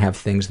we can have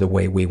things the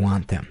way we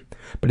want them.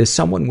 But as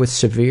someone with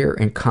severe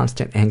and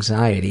constant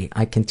anxiety,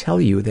 I can tell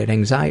you that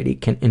anxiety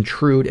can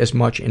intrude as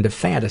much into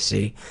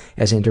fantasy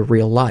as into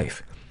real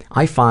life.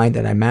 I find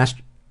that I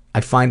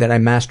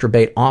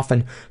masturbate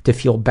often to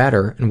feel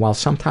better, and while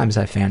sometimes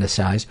I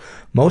fantasize,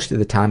 most of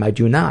the time I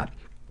do not.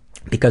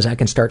 Because I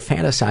can start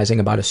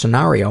fantasizing about a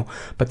scenario,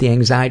 but the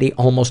anxiety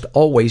almost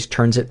always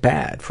turns it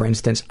bad. For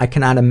instance, I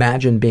cannot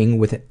imagine being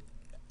with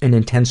an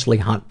intensely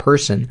hot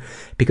person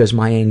because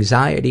my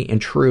anxiety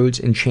intrudes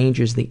and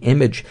changes the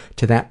image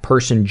to that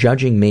person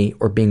judging me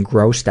or being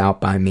grossed out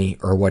by me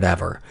or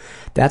whatever.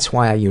 That's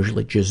why I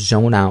usually just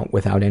zone out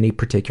without any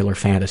particular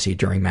fantasy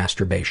during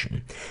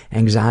masturbation.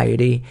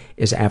 Anxiety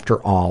is,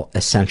 after all,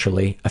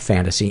 essentially a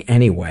fantasy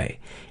anyway.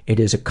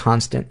 It is a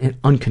constant and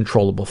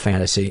uncontrollable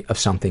fantasy of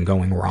something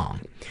going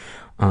wrong.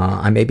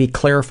 I may be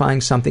clarifying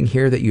something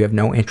here that you have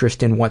no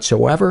interest in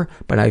whatsoever,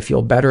 but I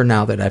feel better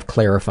now that I've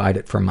clarified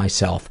it for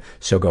myself,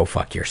 so go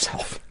fuck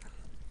yourself.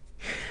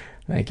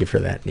 Thank you for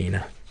that,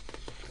 Nina.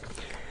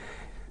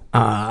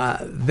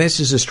 This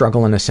is a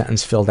struggle in a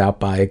sentence filled out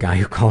by a guy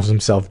who calls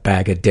himself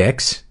Bag of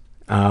Dicks.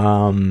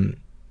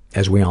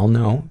 As we all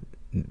know,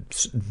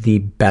 the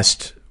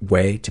best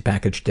way to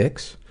package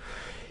dicks.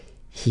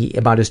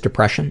 About his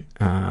depression,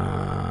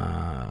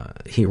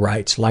 he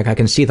writes, like I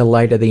can see the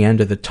light at the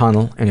end of the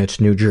tunnel and it's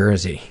New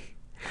Jersey.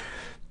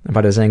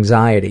 About his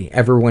anxiety,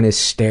 everyone is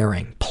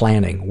staring,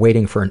 planning,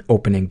 waiting for an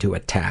opening to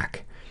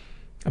attack.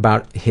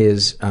 About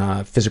his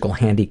physical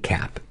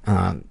handicap,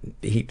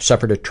 he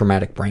suffered a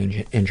traumatic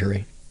brain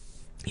injury.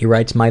 He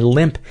writes, my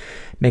limp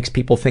makes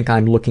people think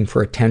I'm looking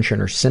for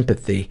attention or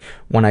sympathy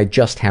when I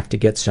just have to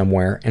get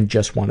somewhere and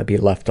just want to be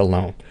left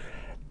alone.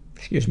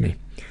 Excuse me.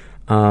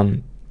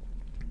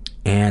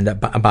 And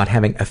about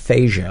having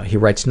aphasia. He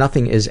writes,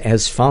 nothing is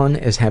as fun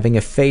as having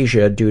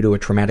aphasia due to a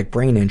traumatic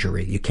brain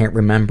injury. You can't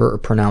remember or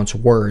pronounce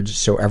words,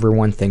 so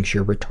everyone thinks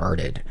you're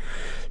retarded.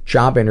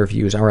 Job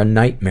interviews are a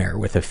nightmare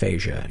with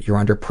aphasia. You're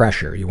under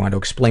pressure. You want to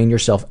explain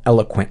yourself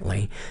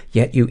eloquently,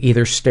 yet you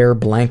either stare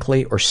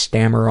blankly or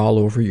stammer all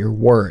over your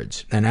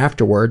words. And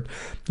afterward,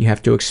 you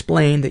have to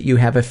explain that you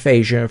have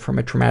aphasia from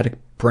a traumatic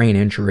brain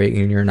injury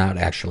and you're not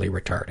actually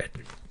retarded.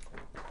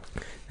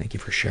 Thank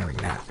you for sharing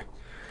that.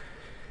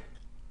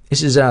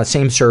 This is the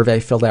same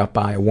survey filled out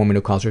by a woman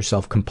who calls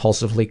herself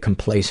compulsively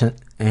complacent.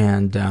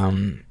 And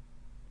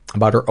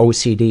about her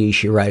OCD,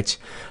 she writes,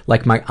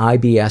 like my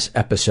IBS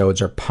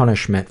episodes are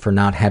punishment for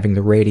not having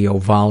the radio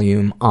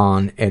volume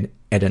on at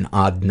an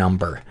odd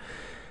number.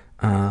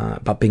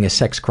 About being a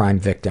sex crime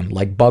victim.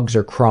 Like bugs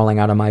are crawling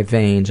out of my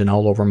veins and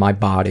all over my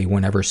body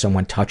whenever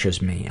someone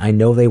touches me. I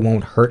know they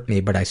won't hurt me,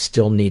 but I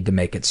still need to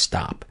make it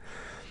stop.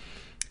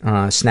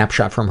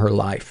 Snapshot from her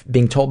life.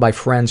 Being told by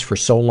friends for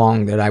so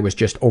long that I was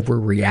just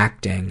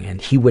overreacting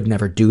and he would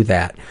never do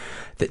that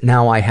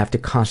now I have to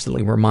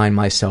constantly remind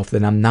myself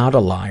that I'm not a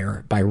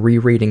liar by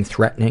rereading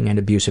threatening and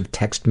abusive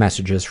text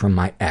messages from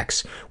my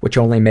ex, which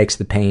only makes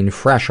the pain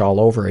fresh all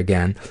over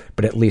again,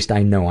 but at least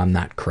I know I'm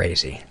not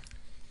crazy.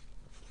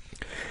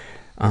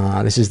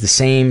 This is the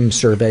same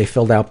survey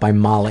filled out by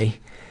Molly.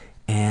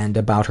 And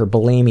about her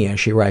bulimia,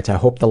 she writes, I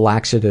hope the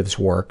laxatives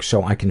work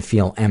so I can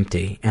feel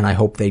empty, and I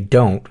hope they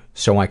don't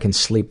so I can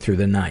sleep through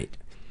the night.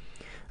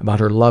 About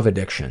her love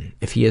addiction,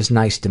 if he is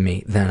nice to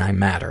me, then I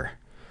matter.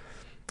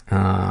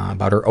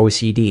 About her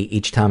OCD,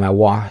 each time I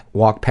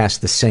walk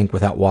past the sink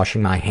without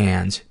washing my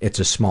hands, it's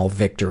a small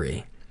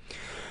victory.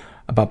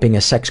 About being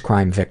a sex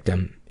crime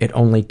victim, I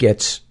only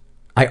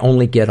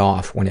get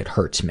off when it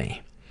hurts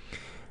me.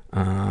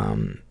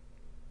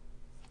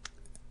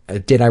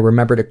 Did I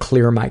remember to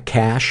clear my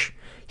cache?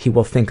 He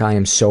will think I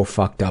am so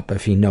fucked up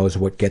if he knows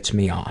what gets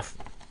me off.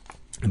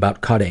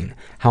 About cutting.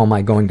 How am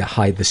I going to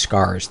hide the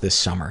scars this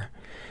summer?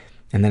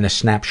 And then a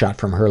snapshot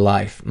from her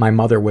life. My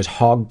mother was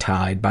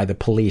hog-tied by the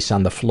police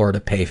on the Florida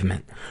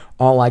pavement.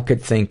 All I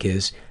could think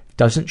is,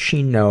 doesn't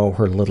she know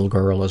her little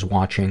girl is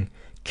watching?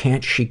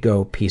 Can't she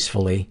go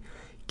peacefully?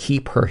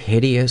 Keep her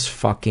hideous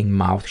fucking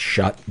mouth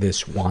shut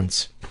this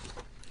once.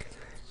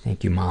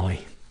 Thank you,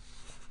 Molly.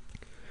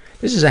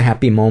 This is a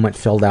happy moment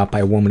filled out by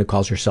a woman who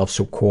calls herself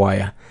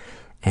Sequoia.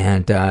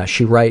 And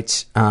she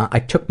writes, I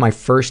took my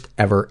first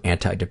ever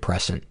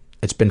antidepressant.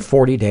 It's been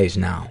 40 days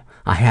now.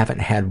 I haven't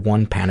had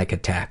one panic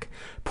attack.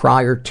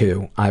 Prior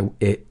to,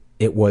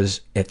 it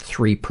was at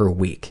 3 per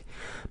week.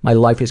 My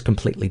life is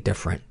completely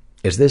different.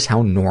 Is this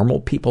how normal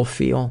people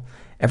feel?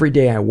 Every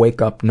day I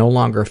wake up no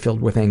longer filled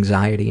with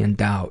anxiety and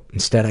doubt.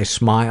 Instead, I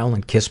smile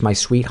and kiss my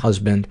sweet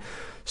husband,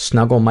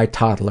 snuggle my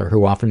toddler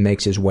who often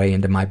makes his way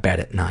into my bed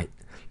at night.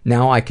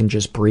 Now I can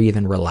just breathe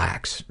and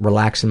relax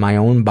in my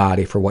own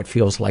body for what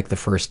feels like the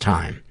first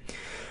time.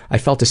 I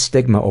felt a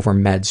stigma over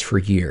meds for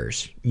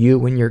years.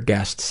 You and your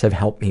guests have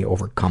helped me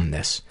overcome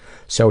this.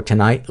 So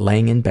tonight,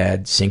 laying in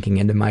bed, sinking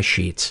into my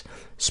sheets,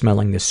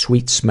 smelling the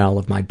sweet smell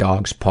of my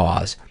dog's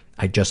paws,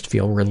 I just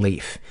feel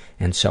relief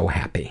and so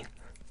happy.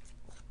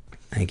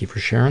 Thank you for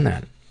sharing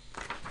that.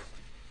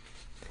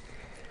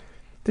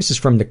 This is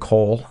from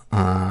Nicole,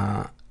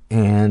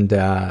 and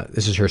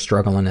this is her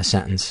struggle in a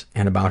sentence,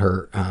 and about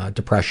her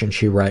depression.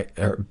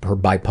 Her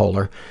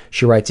bipolar.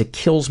 She writes, "It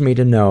kills me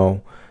to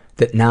know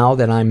that now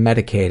that I'm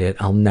medicated,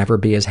 I'll never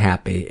be as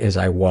happy as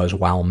I was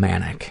while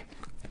manic."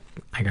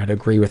 I gotta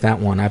agree with that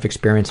one. I've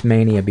experienced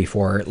mania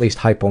before, or at least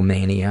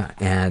hypomania,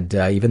 and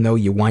even though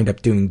you wind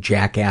up doing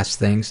jackass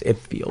things, it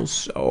feels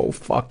so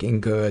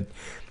fucking good.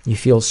 You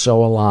feel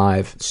so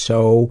alive,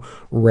 so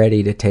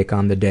ready to take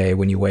on the day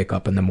when you wake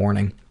up in the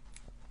morning.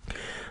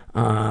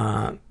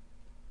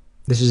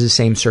 This is the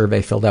same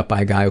survey filled out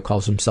by a guy who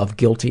calls himself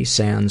Guilty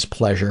Sans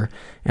Pleasure.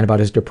 And about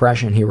his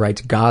depression, he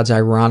writes, "God's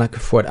ironic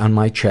foot on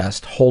my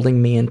chest,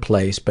 holding me in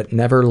place, but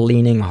never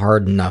leaning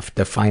hard enough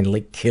to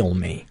finally kill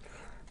me."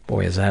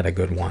 Boy, is that a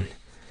good one.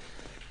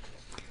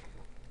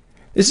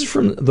 This is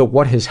from the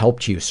What Has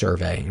Helped You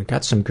survey. We've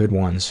got some good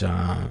ones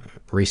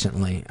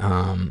recently.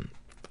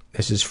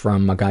 This is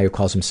from a guy who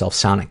calls himself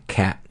Sonic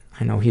Cat.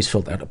 I know he's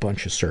filled out a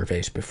bunch of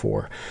surveys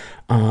before.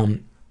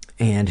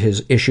 And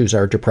his issues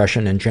are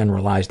depression and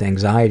generalized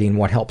anxiety. And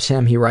what helps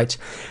him, he writes,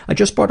 "I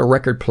just bought a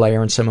record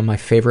player and some of my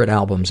favorite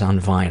albums on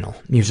vinyl.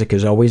 Music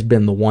has always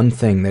been the one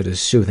thing that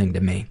is soothing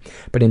to me.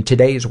 But in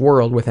today's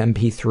world with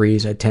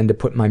MP3s, I tend to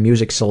put my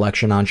music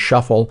selection on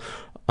shuffle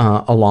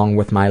along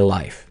with my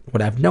life.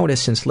 What I've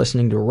noticed since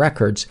listening to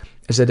records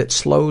is that it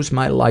slows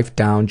my life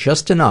down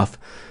just enough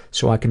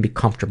so I can be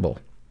comfortable.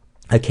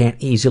 I can't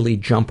easily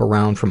jump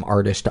around from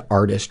artist to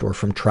artist or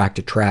from track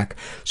to track,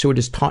 so it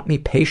has taught me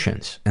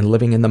patience and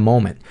living in the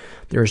moment.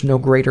 There is no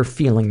greater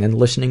feeling than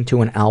listening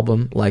to an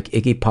album like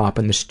Iggy Pop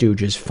and the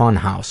Stooges'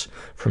 Funhouse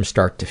from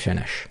start to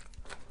finish."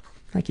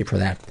 Thank you for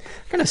that.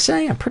 I'm going to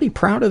say I'm pretty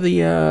proud of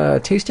the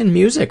taste in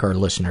music our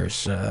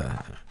listeners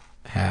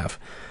have.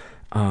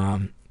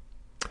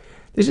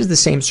 This is the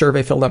same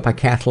survey filled out by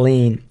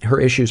Kathleen. Her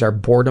issues are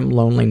boredom,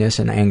 loneliness,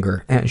 and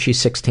anger. And she's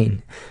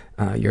 16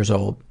 years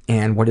old.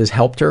 And what has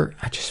helped her,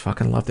 I just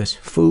fucking love this,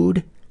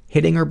 food,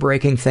 hitting or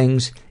breaking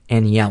things,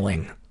 and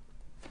yelling.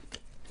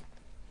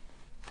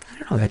 I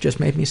don't know, that just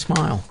made me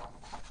smile.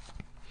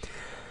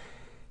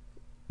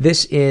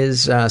 This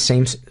is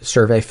same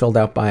survey filled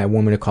out by a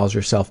woman who calls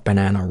herself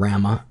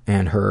Bananarama,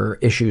 and her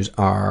issues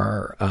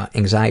are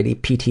anxiety,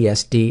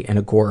 PTSD, and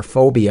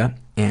agoraphobia.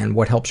 And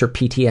what helps her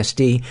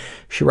PTSD,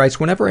 she writes,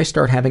 "Whenever I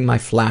start having my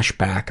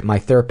flashback, my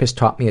therapist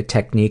taught me a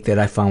technique that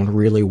I found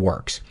really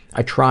works.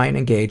 I try and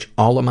engage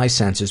all of my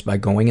senses by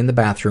going in the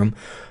bathroom,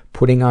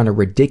 putting on a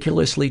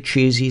ridiculously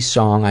cheesy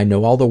song I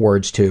know all the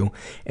words to,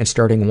 and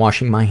starting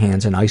washing my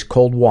hands in ice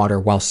cold water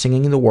while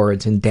singing the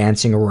words and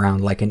dancing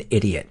around like an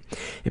idiot.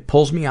 It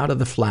pulls me out of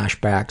the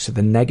flashback so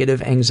the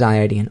negative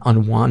anxiety and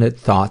unwanted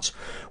thoughts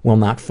will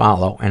not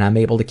follow, and I'm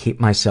able to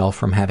keep myself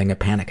from having a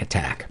panic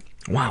attack."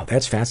 Wow,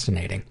 that's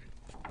fascinating.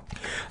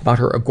 About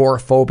her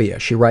agoraphobia,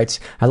 she writes,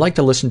 "I like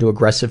to listen to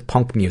aggressive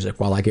punk music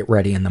while I get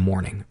ready in the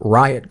morning.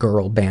 Riot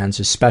Girl bands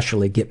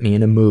especially get me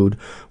in a mood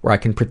where I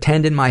can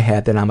pretend in my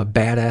head that I'm a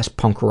badass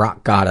punk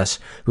rock goddess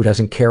who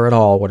doesn't care at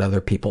all what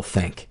other people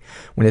think.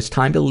 When it's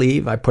time to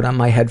leave, I put on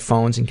my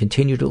headphones and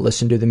continue to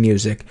listen to the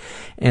music,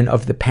 and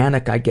of the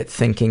panic I get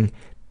thinking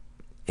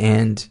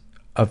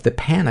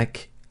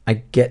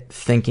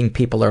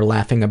people are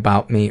laughing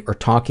about me or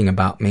talking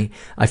about me,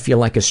 I feel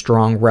like a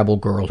strong rebel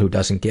girl who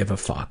doesn't give a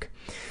fuck."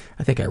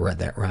 I think I read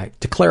that right.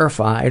 To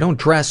clarify, I don't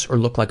dress or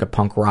look like a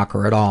punk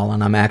rocker at all,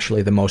 and I'm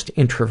actually the most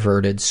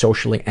introverted,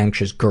 socially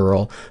anxious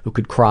girl who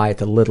could cry at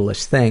the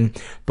littlest thing,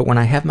 but when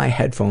I have my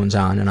headphones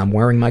on and I'm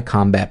wearing my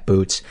combat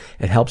boots,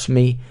 it helps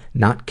me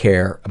not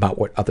care about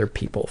what other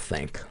people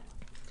think.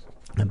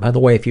 And by the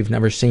way, if you've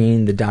never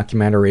seen the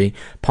documentary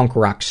Punk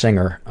Rock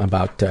Singer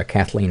about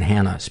Kathleen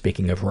Hanna,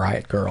 speaking of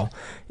Riot Girl,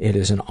 it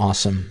is an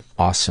awesome,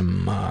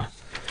 awesome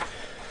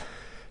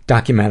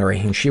documentary,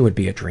 and she would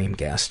be a dream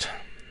guest.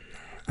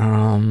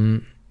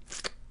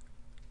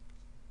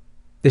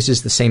 This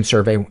is the same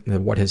survey, the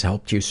What Has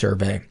Helped You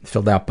survey,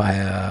 filled out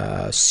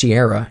by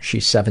Sierra.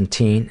 She's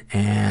 17,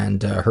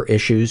 and her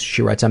issues,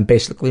 she writes, "I'm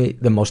basically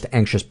the most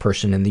anxious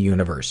person in the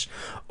universe.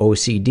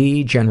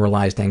 OCD,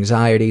 generalized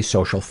anxiety,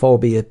 social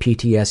phobia,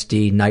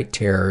 PTSD, night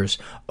terrors,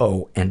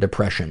 and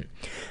depression.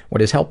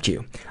 What has helped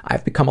you?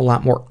 I've become a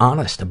lot more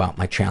honest about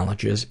my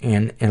challenges,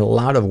 and in a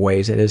lot of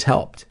ways it has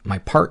helped. My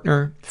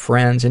partner,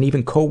 friends, and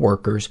even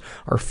coworkers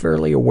are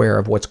fairly aware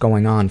of what's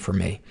going on for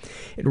me.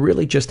 It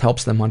really just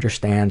helps them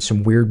understand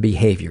some weird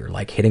behavior,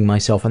 like hitting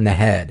myself in the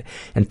head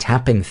and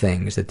tapping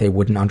things that they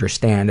wouldn't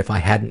understand if I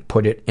hadn't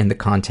put it in the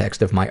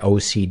context of my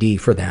OCD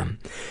for them.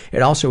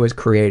 It also has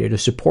created a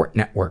support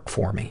network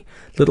for me.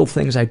 Little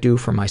things I do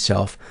for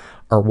myself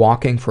are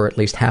walking for at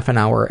least half an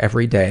hour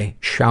every day,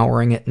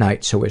 showering at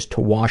night so as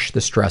to wash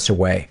the stress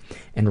away,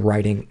 and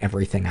writing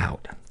everything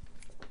out.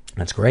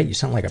 That's great. You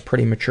sound like a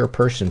pretty mature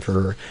person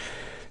for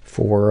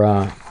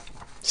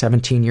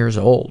 17 years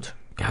old.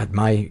 God,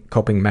 my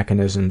coping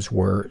mechanisms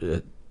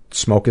were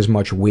smoke as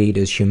much weed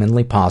as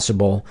humanly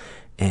possible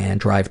and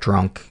drive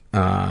drunk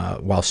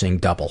while seeing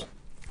double.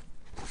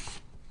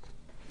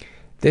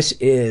 This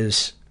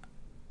is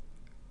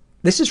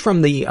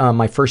from the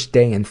my first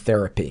day in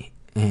therapy.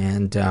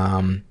 And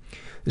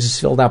this is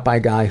filled out by a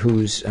guy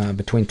who's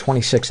between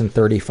 26 and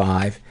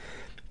 35.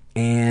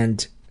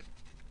 And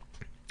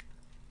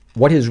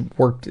what has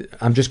worked,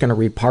 I'm just going to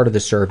read part of the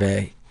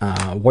survey.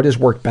 What has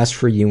worked best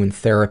for you in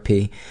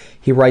therapy?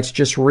 He writes,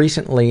 just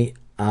recently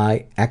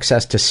I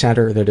accessed a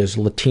center that is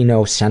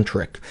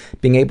Latino-centric.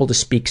 Being able to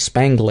speak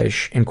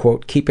Spanglish and,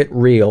 quote, keep it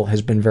real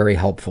has been very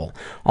helpful.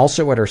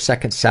 Also, at her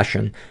second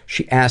session,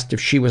 she asked if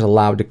she was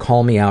allowed to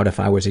call me out if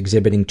I was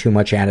exhibiting too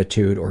much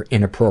attitude or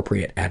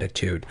inappropriate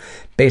attitude.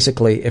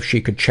 Basically, if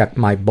she could check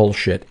my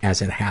bullshit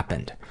as it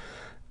happened.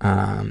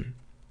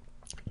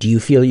 Do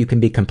you feel you can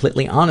be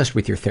completely honest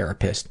with your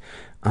therapist?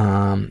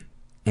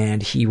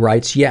 And he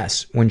writes,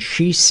 yes. When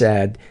she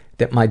said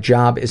that my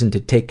job isn't to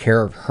take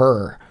care of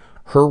her,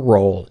 her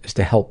role is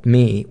to help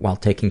me while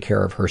taking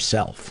care of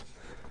herself.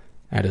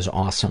 That is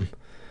awesome.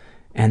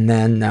 And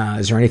then,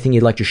 is there anything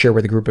you'd like to share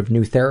with a group of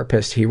new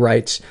therapists? He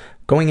writes,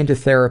 going into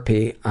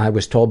therapy, I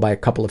was told by a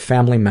couple of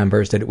family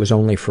members that it was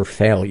only for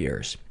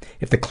failures.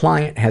 If the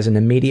client has an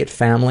immediate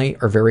family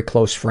or very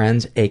close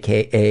friends,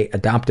 aka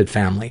adopted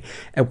family,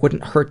 it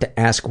wouldn't hurt to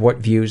ask what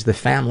views the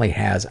family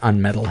has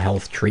on mental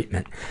health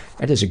treatment.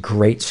 That is a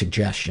great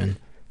suggestion,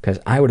 because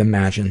I would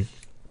imagine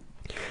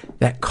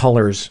that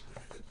colors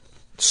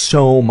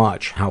so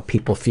much how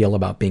people feel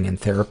about being in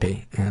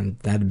therapy, and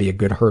that'd be a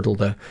good hurdle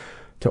to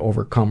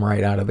overcome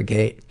right out of the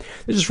gate.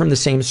 This is from the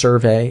same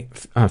survey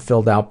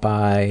filled out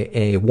by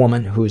a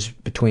woman who's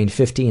between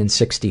 50 and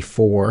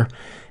 64,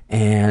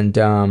 and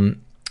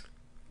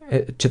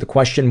to the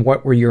question,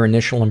 what were your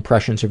initial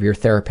impressions of your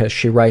therapist?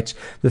 She writes,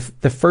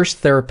 the first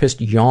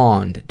therapist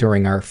yawned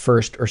during our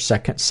first or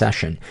second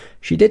session.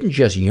 She didn't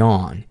just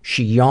yawn.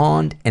 She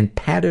yawned and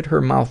patted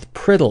her mouth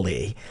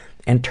prettily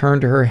and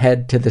turned her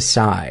head to the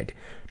side.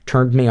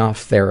 Turned me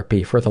off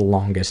therapy for the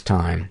longest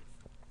time.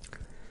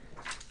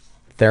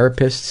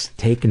 Therapists,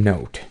 take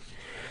note.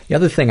 The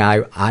other thing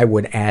I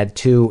would add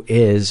too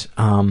is,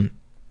 I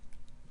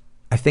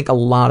think a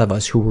lot of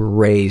us who were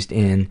raised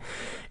in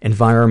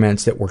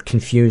environments that were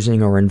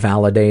confusing or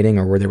invalidating,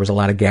 or where there was a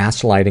lot of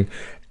gaslighting,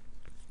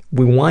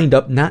 we wind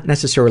up not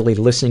necessarily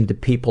listening to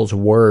people's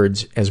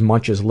words as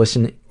much as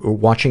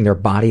watching their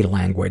body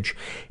language.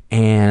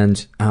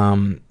 And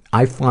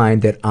I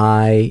find that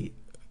I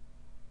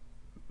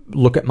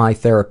look at my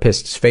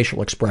therapist's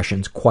facial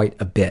expressions quite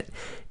a bit,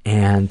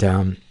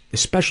 and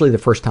especially the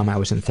first time I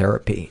was in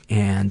therapy,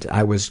 and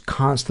I was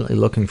constantly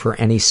looking for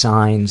any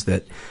signs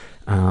that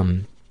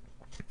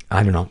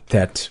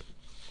that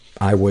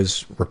I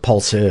was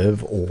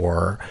repulsive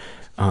or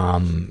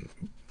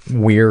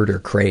weird or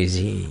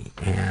crazy.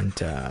 And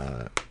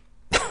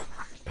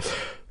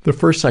the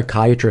first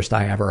psychiatrist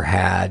I ever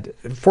had,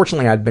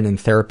 fortunately I'd been in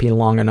therapy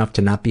long enough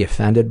to not be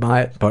offended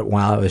by it, but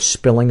while I was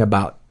spilling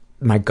about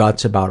my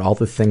guts about all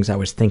the things I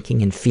was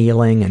thinking and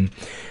feeling and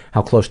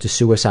how close to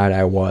suicide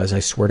I was, I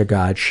swear to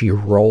God, she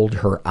rolled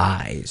her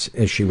eyes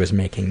as she was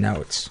making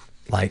notes.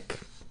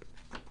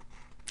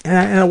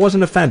 And I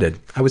wasn't offended.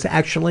 It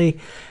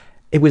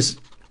was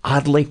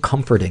oddly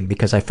comforting,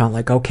 because I felt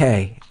like,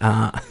 okay,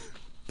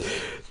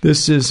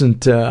 this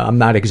isn't, I'm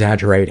not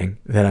exaggerating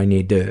that I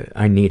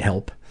need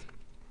help.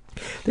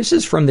 This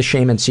is from the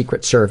Shame and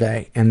Secret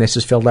survey, and this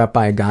is filled out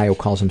by a guy who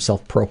calls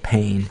himself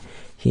Propane.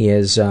 He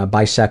is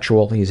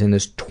bisexual. He's in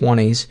his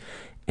 20s,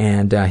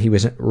 and he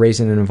was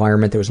raised in an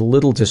environment that was a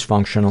little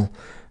dysfunctional.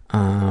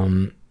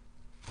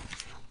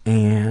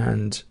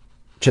 And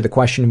to the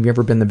question, have you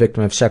ever been the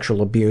victim of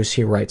sexual abuse?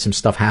 He writes, some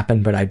stuff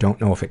happened, but I don't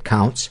know if it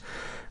counts.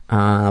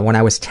 When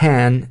I was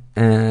 10,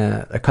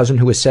 a cousin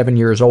who was 7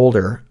 years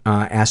older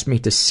asked me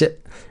to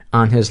sit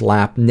on his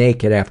lap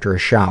naked after a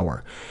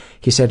shower.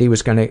 He said he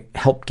was going to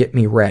help get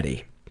me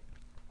ready.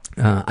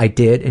 I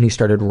did, and he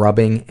started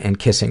rubbing and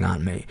kissing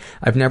on me.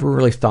 I've never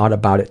really thought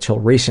about it till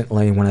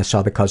recently when I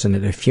saw the cousin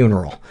at a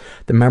funeral.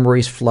 The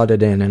memories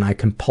flooded in, and I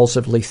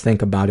compulsively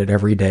think about it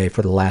every day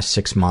for the last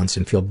 6 months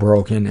and feel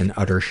broken and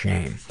utter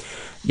shame.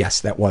 Yes,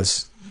 that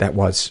was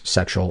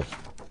sexual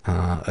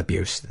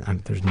abuse.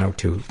 There's no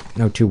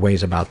two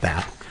ways about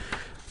that.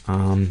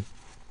 You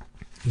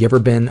ever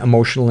been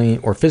emotionally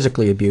or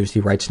physically abused? He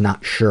writes,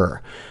 not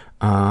sure.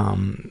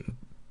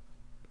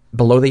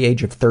 below the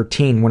age of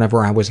 13,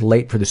 whenever I was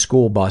late for the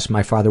school bus,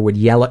 my father would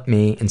yell at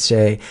me and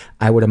say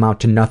I would amount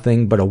to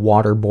nothing but a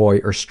water boy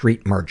or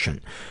street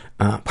merchant.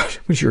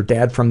 Was your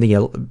dad from the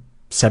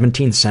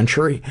 17th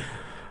century?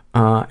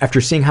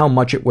 After seeing how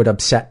much it would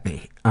upset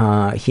me,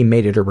 he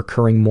made it a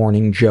recurring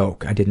morning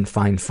joke I didn't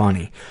find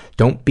funny.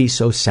 Don't be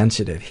so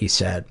sensitive, he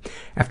said.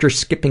 After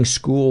skipping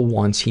school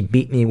once, he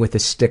beat me with a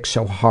stick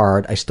so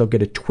hard I still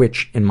get a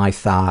twitch in my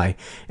thigh,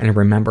 and I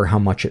remember how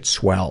much it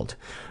swelled.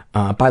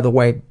 By the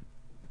way,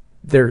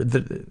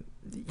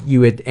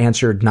 you had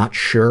answered not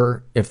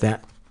sure if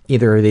that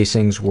either of these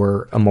things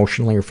were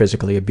emotionally or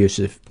physically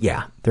abusive.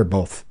 Yeah, they're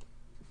both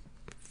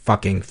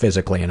fucking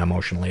physically and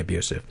emotionally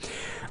abusive.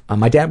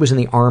 My dad was in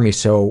the army,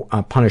 so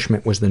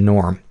punishment was the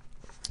norm.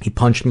 He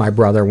punched my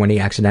brother when he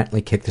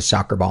accidentally kicked the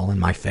soccer ball in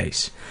my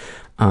face.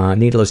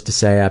 Needless to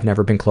say, I've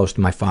never been close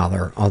to my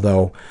father,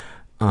 although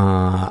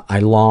I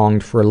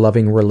longed for a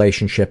loving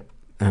relationship.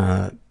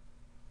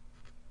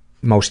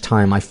 Most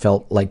time I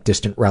felt like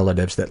distant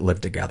relatives that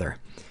lived together.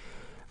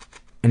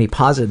 Any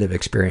positive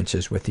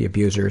experiences with the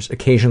abusers?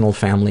 Occasional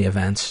family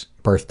events,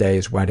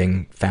 birthdays,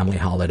 wedding, family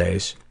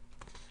holidays.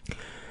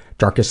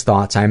 Darkest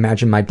thoughts. I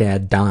imagine my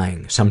dad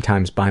dying,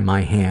 sometimes by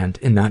my hand,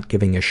 and not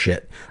giving a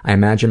shit. I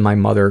imagine my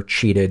mother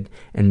cheated,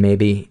 and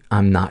maybe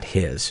I'm not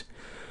his.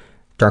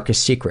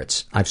 Darkest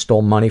secrets. I've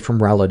stole money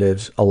from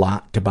relatives a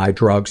lot to buy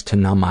drugs to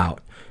numb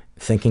out.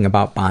 Thinking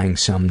about buying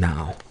some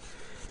now.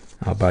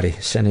 Oh, buddy,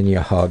 sending you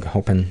a hug,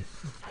 hoping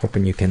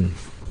you can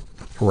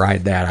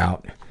ride that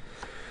out.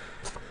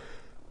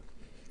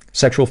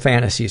 Sexual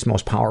fantasies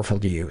most powerful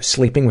to you.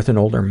 Sleeping with an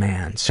older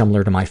man,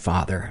 similar to my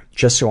father,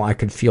 just so I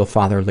could feel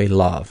fatherly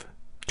love.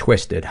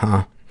 Twisted,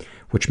 huh?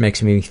 Which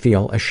makes me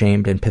feel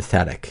ashamed and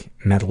pathetic,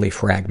 mentally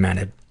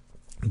fragmented.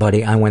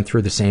 Buddy, I went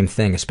through the same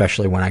thing,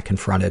 especially when I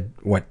confronted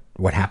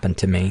what happened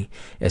to me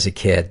as a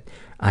kid.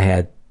 I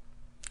had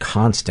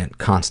constant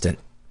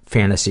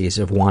fantasies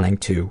of wanting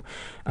to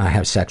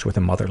have sex with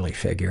a motherly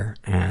figure.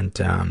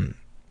 And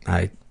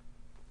I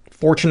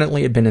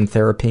fortunately had been in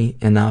therapy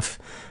enough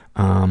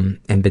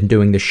and been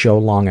doing the show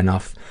long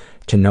enough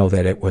to know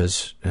that it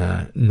was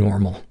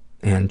normal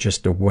and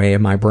just a way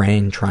of my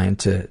brain trying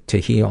to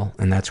heal,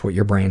 and that's what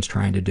your brain's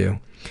trying to do.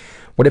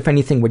 What, if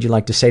anything, would you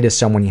like to say to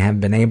someone you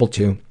haven't been able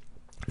to?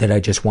 That I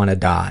just want to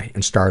die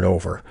and start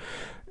over.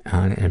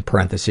 In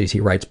parentheses, he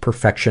writes,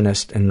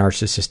 perfectionist and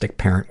narcissistic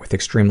parent with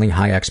extremely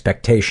high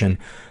expectation.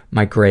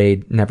 My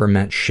grade never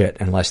meant shit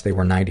unless they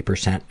were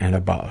 90% and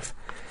above.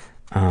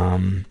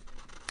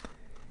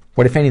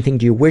 What, if anything,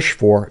 do you wish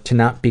for? To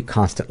not be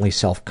constantly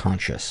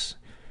self-conscious.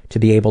 To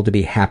be able to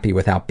be happy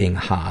without being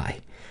high.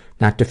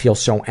 Not to feel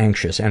so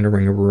anxious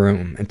entering a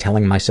room and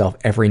telling myself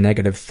every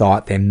negative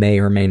thought they may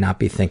or may not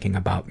be thinking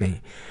about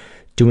me.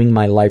 Doing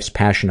my life's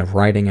passion of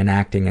writing and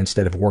acting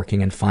instead of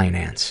working in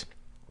finance.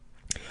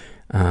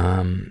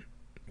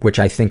 Which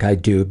I think I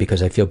do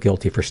because I feel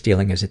guilty for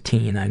stealing as a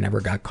teen. I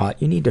never got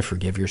caught. You need to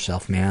forgive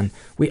yourself, man.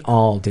 We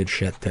all did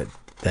shit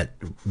that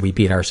we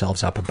beat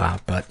ourselves up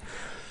about, but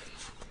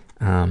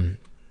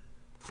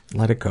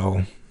let it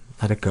go.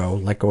 Let it go.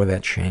 Let go of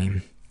that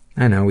shame.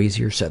 I know,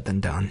 easier said than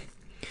done.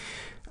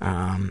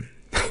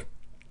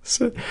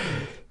 So,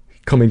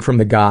 coming from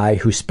the guy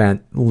who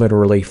spent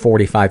literally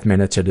 45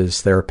 minutes at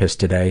his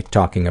therapist today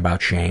talking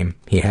about shame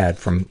he had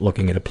from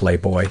looking at a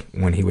Playboy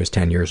when he was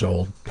 10 years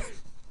old.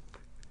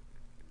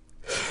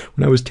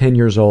 When I was 10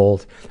 years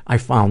old, I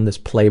found this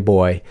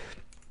Playboy.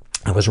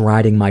 I was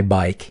riding my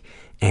bike,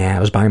 and I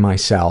was by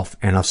myself,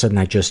 and all of a sudden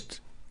I just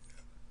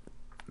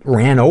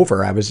ran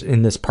over. I was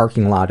in this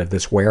parking lot of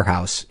this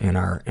warehouse in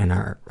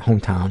our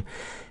hometown,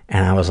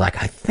 and I was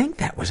like, I think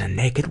that was a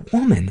naked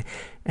woman.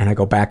 And I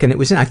go back, and it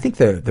was in, I think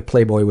the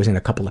Playboy was in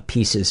a couple of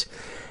pieces,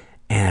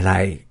 and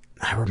I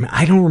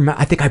don't remember,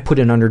 I think I put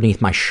it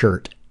underneath my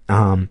shirt,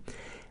 and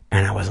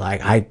I was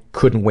like, I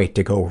couldn't wait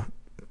to go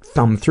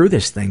thumb through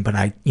this thing, but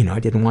I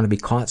didn't want to be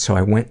caught, so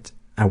I went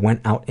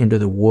out into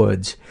the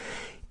woods,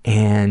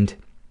 and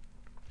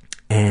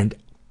I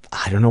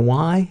don't know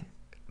why,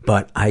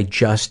 but I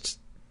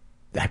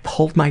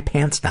pulled my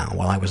pants down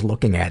while I was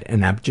looking at it,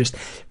 and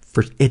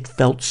it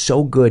felt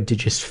so good to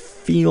just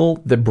feel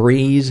the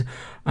breeze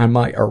on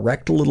my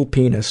erect little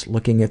penis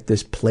looking at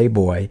this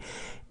Playboy.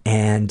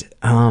 And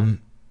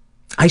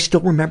I still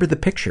remember the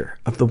picture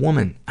of the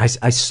woman. I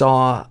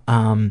saw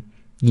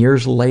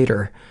years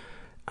later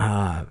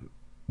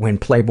when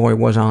Playboy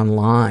was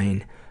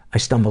online, I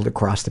stumbled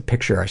across the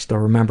picture. I still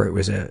remember it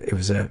was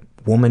a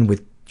woman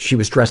she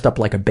was dressed up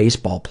like a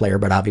baseball player,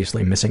 but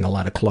obviously missing a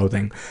lot of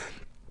clothing.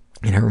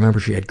 And I remember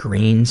she had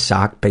green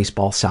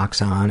baseball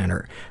socks on,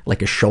 and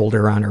like a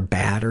shoulder on her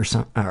bat or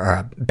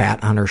a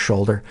bat on her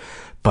shoulder.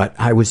 But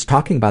I was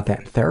talking about that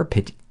in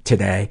therapy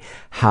today,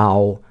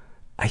 how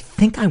I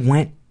think I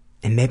went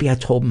and maybe I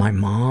told my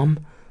mom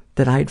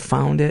that I had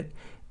found it,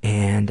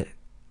 and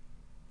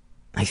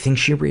I think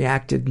she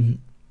reacted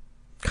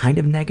kind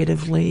of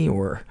negatively,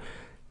 or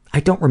I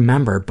don't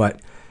remember, but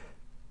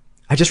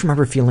I just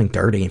remember feeling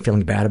dirty and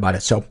feeling bad about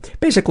it. So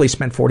basically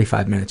spent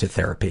 45 minutes of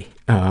therapy.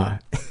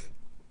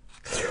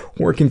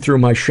 working through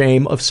my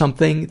shame of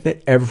something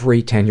that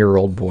every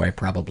 10-year-old boy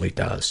probably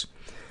does.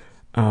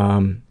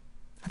 I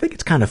think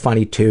it's kind of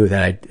funny too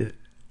that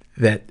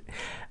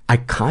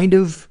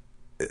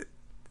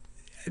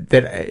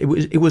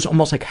it was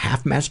almost like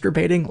half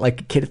masturbating,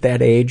 like a kid at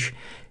that age.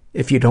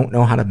 If you don't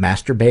know how to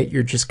masturbate,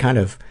 you're just kind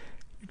of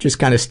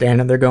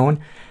standing there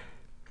going,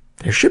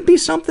 there should be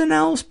something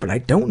else, but I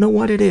don't know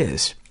what it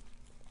is.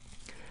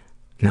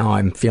 Now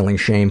I'm feeling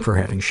shame for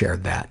having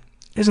shared that.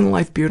 Isn't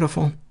life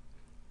beautiful?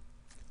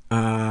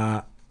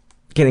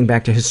 Getting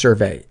back to his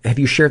survey. Have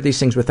you shared these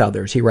things with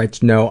others? He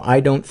writes, no, I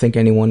don't think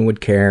anyone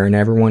would care, and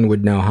everyone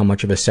would know how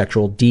much of a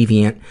sexual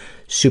deviant,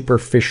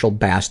 superficial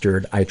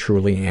bastard I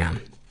truly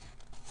am.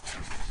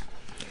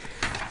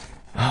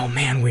 Oh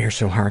man, we are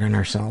so hard on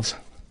ourselves.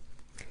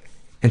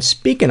 And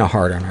speaking of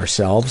hard on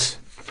ourselves,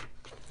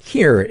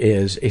 here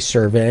is a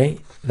survey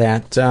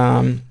that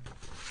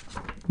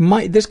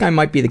this guy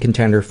might be the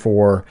contender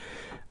for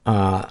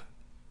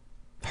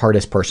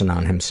hardest person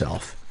on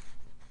himself.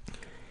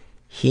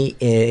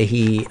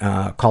 He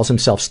calls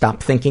himself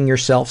Stop Thinking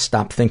Yourself,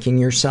 Stop Thinking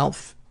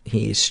Yourself.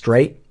 He's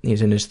straight.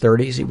 He's in his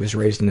 30s. He was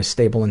raised in a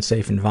stable and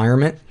safe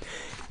environment.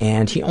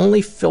 And he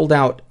only filled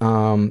out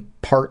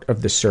part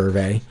of the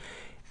survey.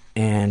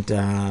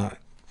 And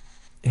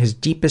his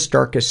deepest,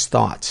 darkest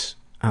thoughts.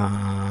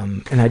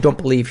 And I don't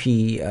believe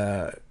he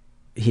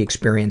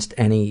experienced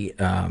any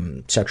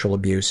sexual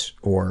abuse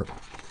or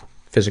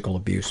physical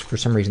abuse. For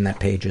some reason, that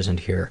page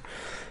isn't here.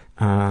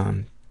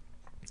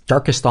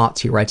 Darkest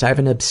thoughts, he writes, I have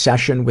an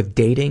obsession with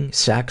dating,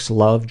 sex,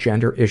 love,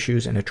 gender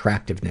issues, and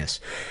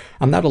attractiveness.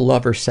 I'm not a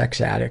love or sex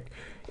addict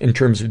in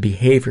terms of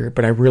behavior,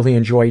 but I really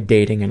enjoy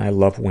dating and I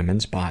love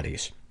women's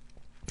bodies.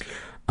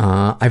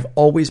 I've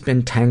always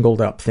been tangled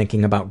up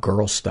thinking about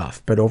girl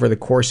stuff, but over the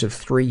course of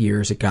 3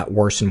 years, it got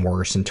worse and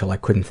worse until I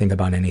couldn't think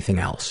about anything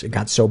else. It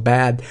got so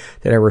bad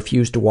that I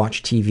refused to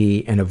watch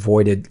TV and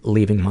avoided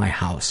leaving my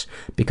house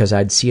because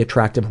I'd see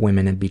attractive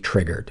women and be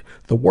triggered.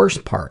 The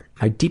worst part,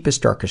 my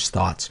deepest, darkest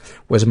thoughts,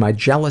 was my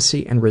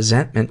jealousy and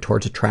resentment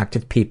towards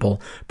attractive people,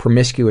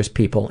 promiscuous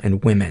people,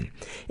 and women.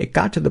 It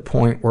got to the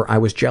point where I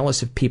was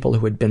jealous of people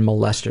who had been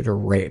molested or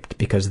raped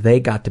because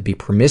they got to be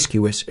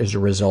promiscuous as a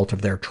result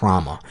of their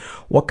trauma.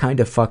 What kind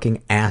of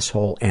fucking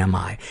asshole am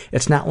I?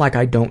 It's not like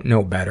I don't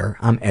know better.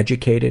 I'm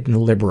educated and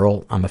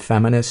liberal. I'm a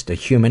feminist, a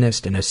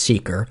humanist, and a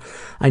seeker.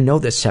 I know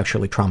that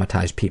sexually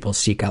traumatized people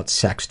seek out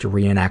sex to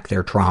reenact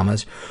their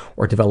traumas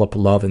or develop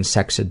love and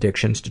sex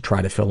addictions to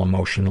try to fill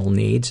emotional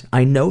needs.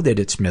 I know that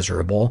it's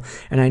miserable,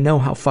 and I know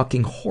how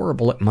fucking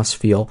horrible it must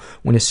feel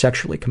when a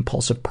sexually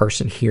compulsive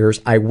person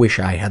hears, I wish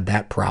I had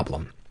that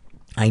problem.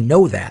 I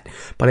know that,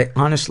 but I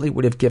honestly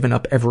would have given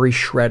up every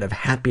shred of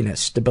happiness,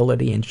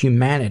 stability, and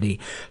humanity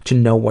to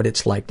know what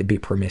it's like to be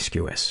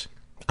promiscuous.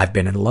 I've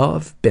been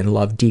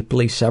loved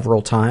deeply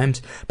several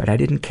times, but I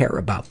didn't care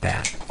about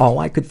that. All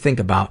I could think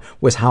about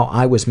was how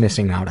I was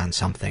missing out on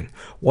something.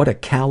 What a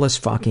callous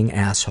fucking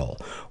asshole.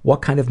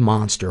 What kind of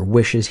monster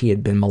wishes he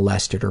had been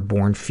molested or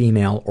born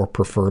female or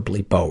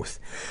preferably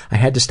both? I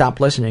had to stop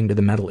listening to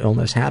the Mental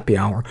Illness Happy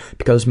Hour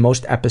because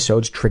most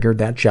episodes triggered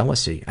that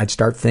jealousy. I'd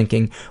start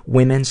thinking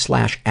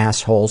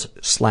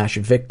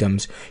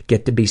women/assholes/victims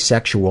get to be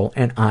sexual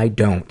and I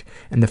don't.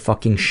 And the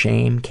fucking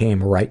shame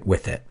came right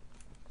with it.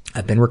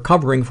 I've been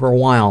recovering for a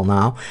while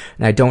now,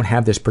 and I don't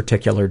have this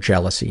particular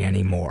jealousy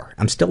anymore.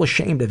 I'm still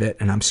ashamed of it,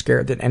 and I'm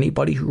scared that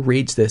anybody who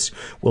reads this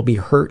will be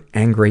hurt,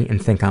 angry,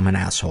 and think I'm an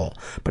asshole.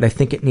 But I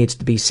think it needs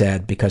to be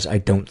said because I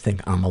don't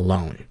think I'm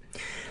alone.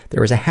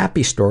 There is a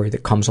happy story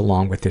that comes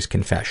along with this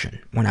confession.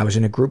 When I was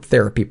in a group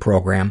therapy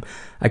program,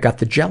 I got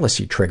the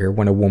jealousy trigger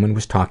when a woman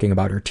was talking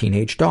about her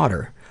teenage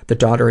daughter. The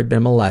daughter had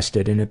been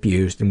molested and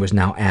abused and was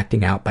now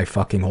acting out by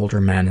fucking older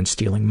men and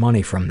stealing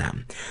money from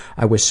them.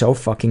 I was so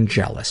fucking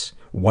jealous.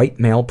 White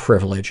male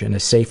privilege and a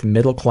safe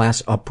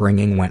middle-class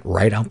upbringing went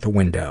right out the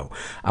window.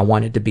 I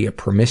wanted to be a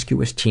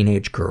promiscuous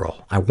teenage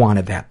girl. I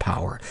wanted that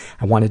power.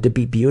 I wanted to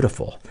be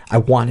beautiful. I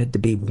wanted to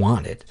be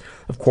wanted.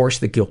 Of course,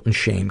 the guilt and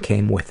shame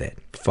came with it.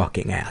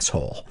 Fucking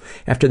asshole.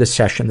 After the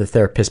session, the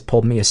therapist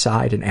pulled me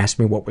aside and asked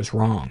me what was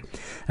wrong.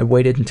 I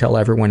waited until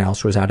everyone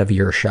else was out of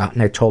earshot,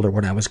 and I told her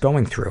what I was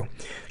going through.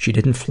 She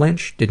didn't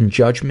flinch, didn't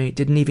judge me,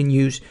 didn't even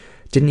use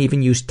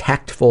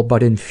tactful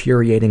but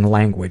infuriating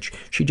language.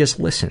 She just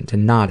listened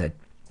and nodded.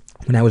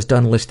 When I was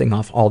done listing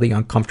off all the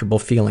uncomfortable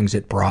feelings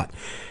it brought,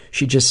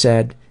 she just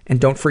said, and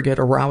don't forget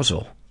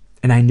arousal.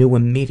 And I knew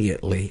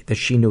immediately that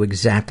she knew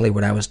exactly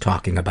what I was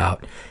talking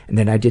about and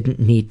that I didn't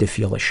need to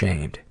feel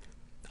ashamed.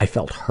 I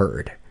felt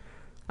heard.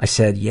 I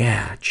said,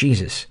 yeah,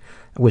 Jesus.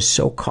 I was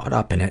so caught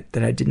up in it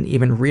that I didn't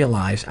even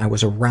realize I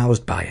was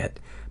aroused by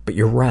it. But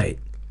you're right.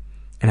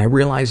 And I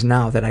realize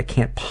now that I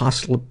can't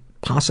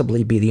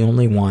possibly be the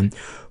only one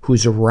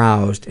who's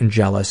aroused and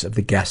jealous of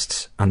the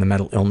guests on the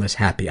Mental Illness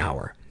Happy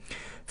Hour.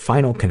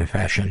 Final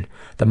confession,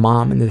 the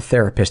mom and the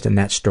therapist in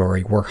that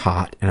story were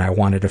hot and I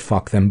wanted to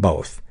fuck them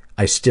both.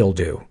 I still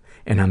do,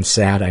 and I'm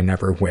sad I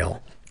never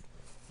will.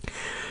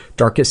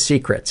 Darkest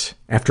secrets.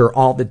 After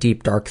all the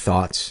deep, dark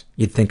thoughts,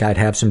 you'd think I'd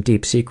have some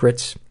deep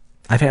secrets?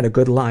 I've had a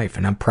good life,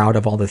 and I'm proud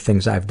of all the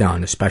things I've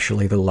done,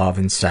 especially the love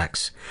and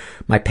sex.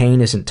 My pain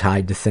isn't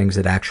tied to things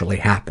that actually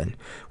happen.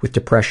 With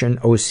depression,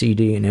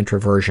 OCD, and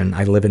introversion,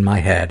 I live in my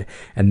head,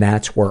 and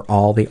that's where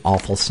all the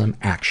awfulsome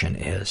action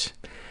is.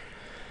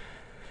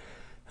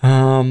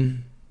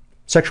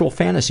 Sexual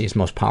fantasies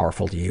most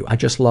powerful to you. I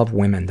just love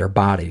women, their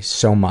bodies,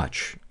 so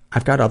much.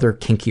 I've got other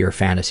kinkier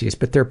fantasies,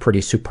 but they're pretty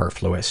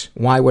superfluous.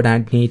 Why would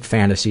I need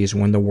fantasies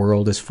when the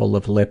world is full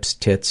of lips,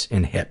 tits,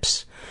 and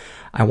hips?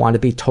 I want to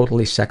be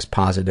totally sex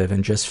positive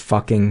and just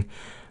fucking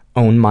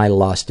own my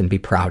lust and be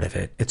proud of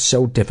it. It's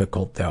so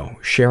difficult, though.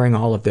 Sharing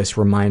all of this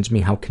reminds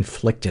me how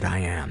conflicted I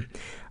am.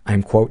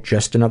 I'm, quote,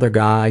 just another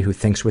guy who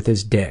thinks with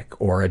his dick,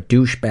 or a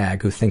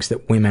douchebag who thinks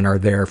that women are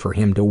there for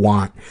him to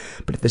want.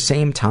 But at the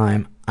same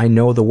time, I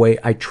know the way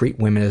I treat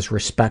women is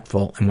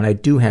respectful, and when I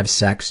do have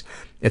sex,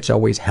 it's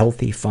always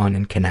healthy, fun,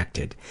 and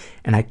connected.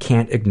 And I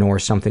can't ignore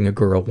something a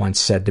girl once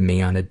said to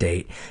me on a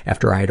date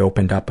after I had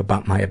opened up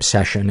about my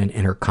obsession and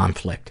inner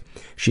conflict.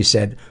 She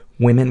said,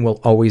 women will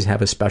always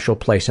have a special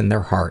place in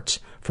their hearts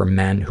for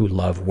men who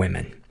love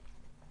women.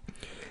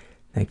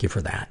 Thank you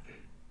for that.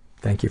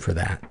 Thank you for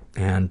that.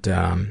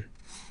 And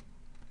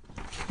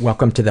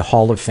welcome to the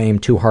Hall of Fame,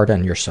 Too Hard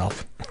on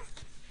Yourself.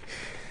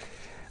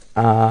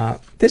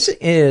 This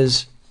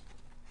is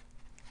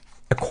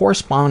a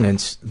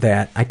correspondence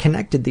that I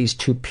connected these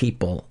two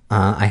people.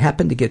 I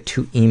happened to get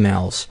 2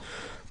 emails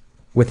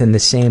within the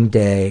same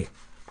day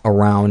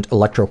around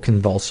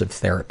electroconvulsive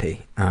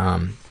therapy,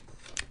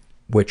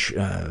 which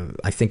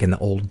I think in the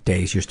old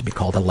days used to be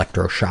called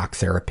electroshock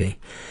therapy.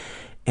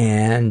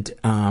 And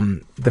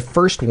the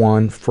first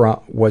one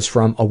was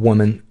from a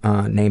woman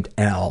named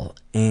Elle,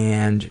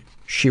 and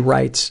she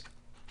writes,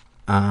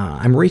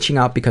 I'm reaching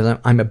out because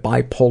I'm a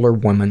bipolar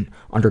woman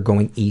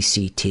undergoing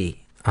ECT.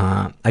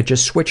 I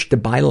just switched to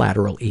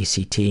bilateral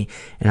ECT,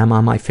 and I'm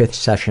on my 5th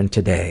session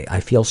today. I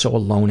feel so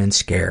alone and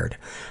scared.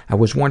 I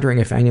was wondering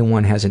if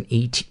anyone has an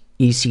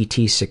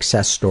ECT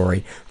success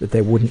story that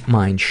they wouldn't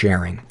mind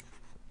sharing.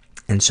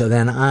 And so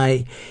then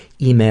I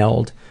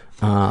emailed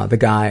the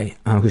guy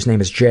whose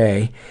name is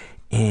Jay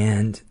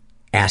and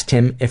asked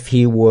him if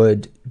he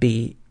would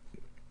be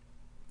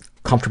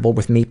comfortable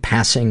with me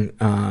passing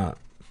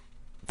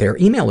their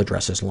email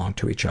addresses along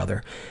to each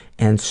other.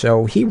 And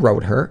so he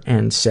wrote her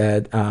and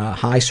said,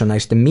 hi, so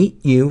nice to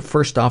meet you.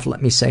 First off,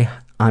 let me say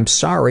I'm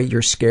sorry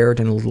you're scared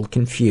and a little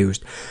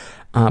confused.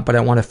 But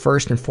I want to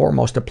first and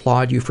foremost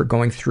applaud you for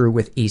going through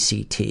with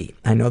ECT.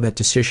 I know that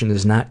decision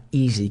is not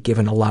easy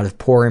given a lot of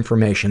poor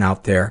information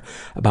out there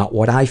about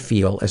what I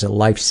feel is a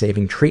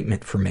life-saving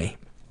treatment for me.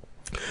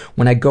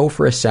 When I go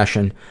for a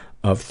session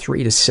of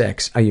 3 to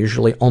 6, I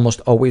usually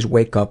almost always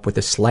wake up with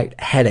a slight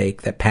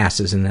headache that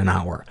passes in an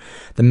hour.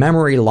 The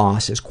memory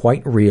loss is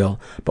quite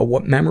real, but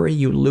what memory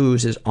you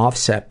lose is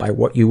offset by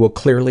what you will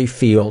clearly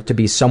feel to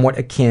be somewhat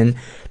akin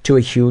to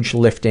a huge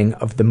lifting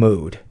of the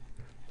mood.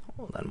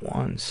 Hold on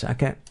 1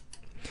 second.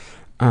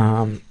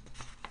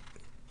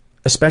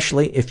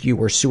 Especially if you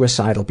were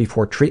suicidal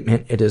before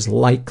treatment, it is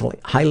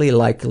highly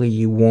likely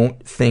you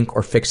won't think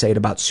or fixate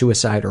about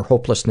suicide or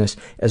hopelessness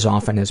as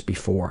often as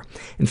before.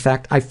 In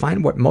fact, I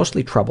find what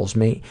mostly troubles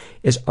me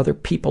is other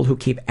people who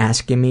keep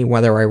asking me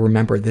whether I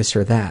remember this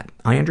or that.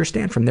 I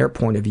understand from their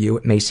point of view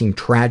it may seem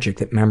tragic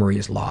that memory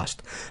is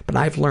lost, but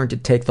I've learned to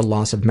take the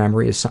loss of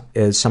memory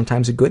as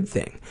sometimes a good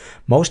thing.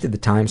 Most of the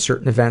time,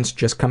 certain events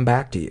just come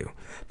back to you.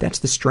 That's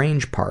the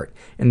strange part,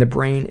 and the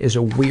brain is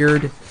a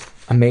weird,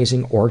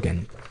 amazing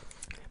organ.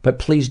 But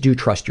please do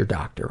trust your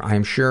doctor. I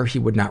am sure he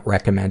would not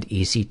recommend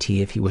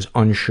ECT if he was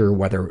unsure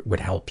whether it would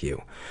help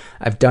you.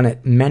 I've done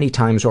it many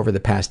times over the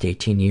past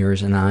 18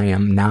 years, and I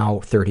am now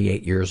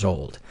 38 years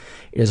old.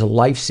 It is a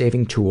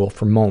life-saving tool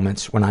for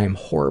moments when I am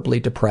horribly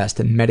depressed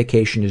and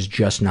medication is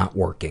just not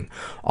working.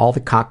 All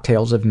the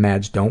cocktails of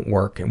meds don't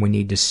work, and we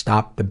need to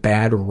stop the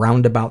bad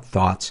roundabout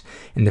thoughts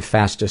in the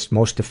fastest,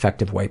 most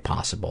effective way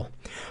possible.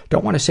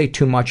 Don't want to say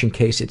too much in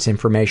case it's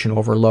information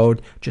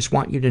overload. Just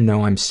want you to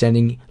know I'm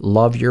sending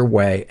love your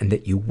way and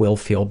that you will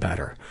feel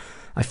better.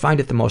 I find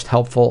it the most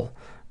helpful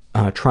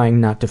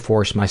trying not to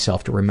force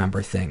myself to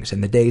remember things.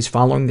 In the days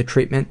following the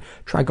treatment,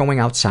 try going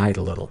outside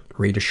a little.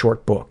 Read a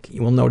short book.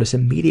 You will notice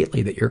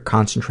immediately that your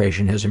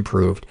concentration has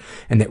improved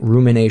and that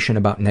rumination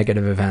about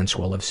negative events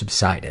will have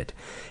subsided.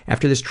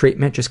 After this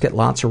treatment, just get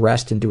lots of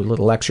rest and do a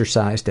little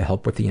exercise to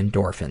help with the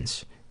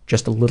endorphins.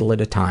 Just a little at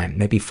a time.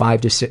 Maybe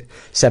 5 to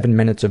 7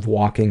 minutes of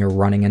walking or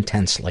running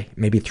intensely.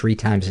 Maybe 3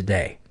 times a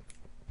day.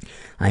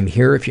 I'm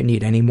here if you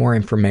need any more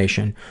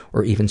information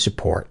or even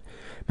support.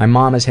 My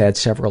mom has had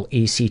several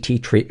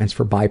ECT treatments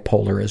for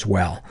bipolar as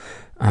well.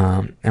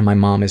 And my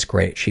mom is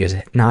great. She has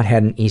not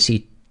had an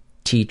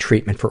ECT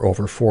treatment for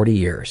over 40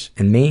 years.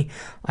 And me,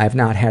 I have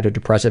not had a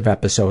depressive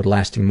episode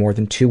lasting more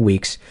than 2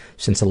 weeks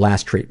since the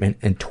last treatment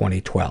in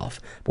 2012.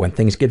 But when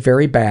things get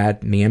very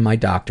bad, me and my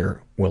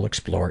doctor will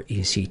explore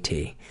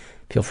ECT.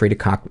 Feel free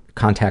to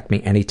contact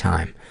me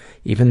anytime.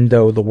 Even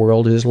though the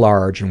world is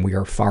large and we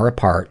are far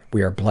apart,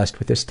 we are blessed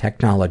with this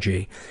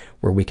technology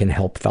where we can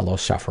help fellow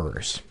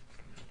sufferers.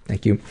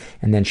 Thank you.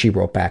 And then she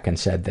wrote back and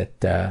said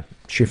that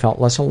she felt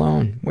less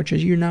alone, which,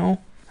 as you know,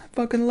 I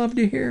fucking love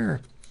to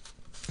hear.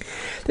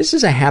 This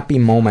is a happy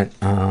moment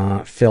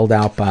filled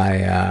out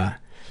by,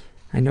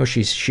 I know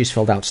she's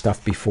filled out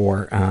stuff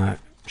before.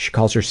 She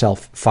calls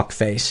herself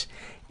Fuckface,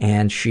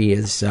 and she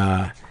is,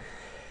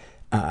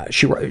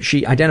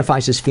 she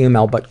identifies as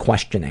female but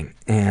questioning,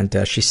 and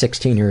she's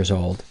 16 years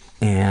old,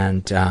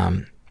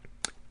 and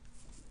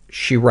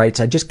she writes,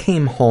 I just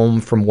came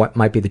home from what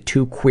might be the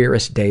 2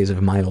 queerest days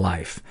of my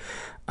life.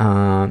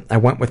 I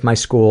went with my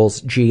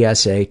school's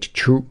GSA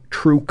to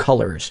True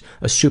Colors,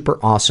 a super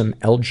awesome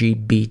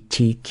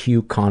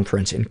LGBTQ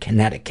conference in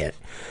Connecticut.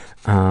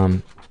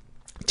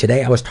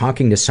 Today I was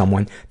talking to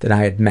someone that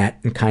I had met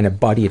and kind of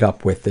buddied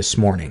up with this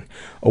morning.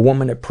 A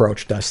woman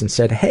approached us and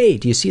said, hey,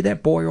 do you see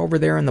that boy over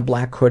there in the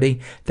black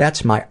hoodie?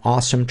 That's my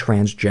awesome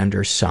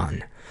transgender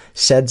son.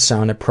 Said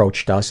son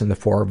approached us, and the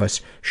 4 of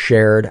us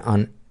shared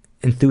an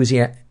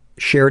enthusiastic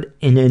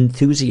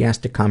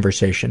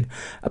conversation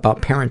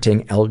about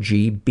parenting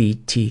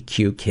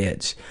LGBTQ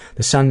kids.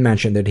 The son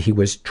mentioned that he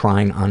was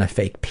trying on a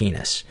fake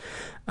penis.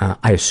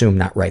 I assume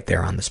not right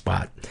there on the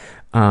spot.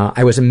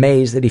 I was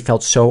amazed that he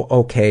felt so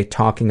okay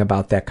talking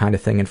about that kind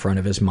of thing in front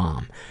of his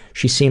mom.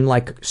 She seemed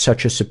like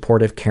such a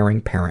supportive, caring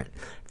parent.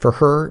 For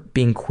her,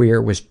 being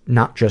queer was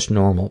not just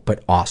normal,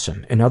 but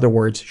awesome. In other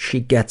words, she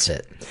gets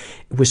it.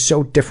 It was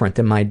so different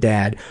than my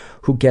dad,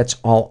 who gets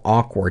all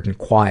awkward and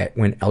quiet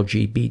when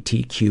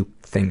LGBTQ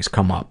things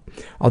come up.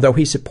 Although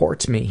he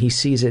supports me, he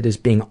sees it as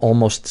being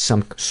almost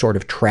some sort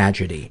of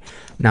tragedy,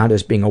 not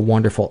as being a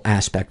wonderful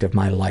aspect of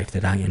my life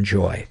that I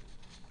enjoy.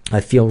 I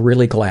feel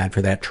really glad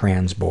for that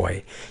trans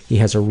boy. He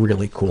has a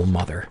really cool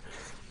mother.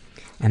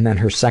 And then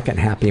her second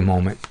happy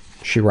moment,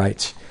 she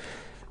writes,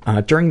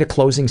 during the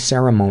closing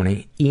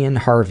ceremony, Ian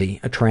Harvey,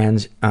 a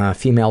trans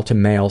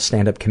female-to-male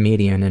stand-up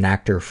comedian and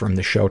actor from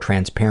the show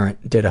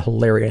Transparent, did a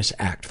hilarious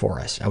act for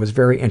us. I was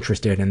very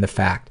interested in the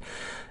fact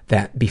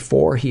that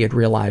before he had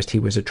realized he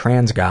was a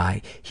trans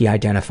guy, he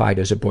identified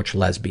as a butch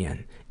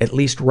lesbian. At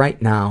least right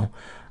now,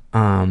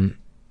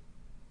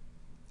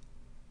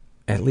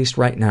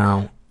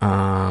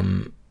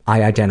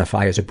 I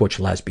identify as a butch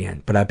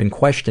lesbian, but I've been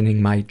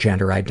questioning my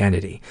gender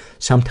identity.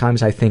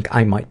 Sometimes I think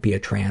I might be a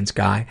trans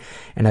guy,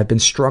 and I've been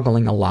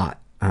struggling a lot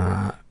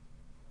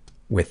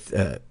with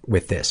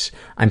this.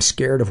 I'm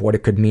scared of what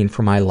it could mean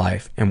for my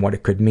life and what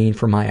it could mean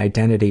for my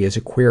identity as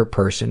a queer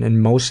person,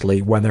 and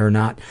mostly whether or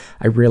not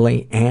I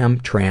really am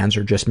trans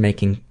or just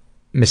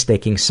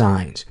mistaking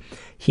signs.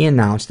 He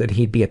announced that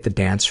he'd be at the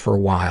dance for a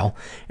while,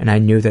 and I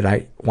knew that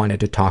I wanted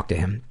to talk to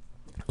him.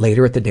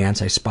 Later at the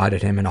dance, I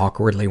spotted him and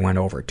awkwardly went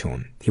over to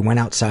him. He went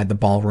outside the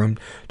ballroom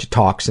to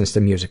talk since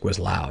the music was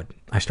loud.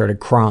 I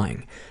started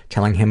crying,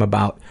 telling him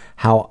about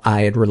how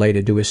I had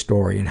related to his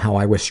story and how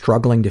I was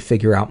struggling to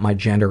figure out my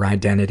gender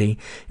identity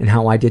and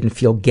how I didn't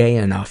feel gay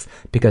enough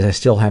because I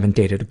still haven't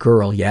dated a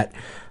girl yet.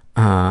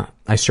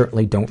 I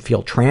certainly don't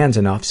feel trans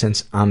enough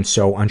since I'm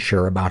so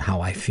unsure about how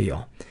I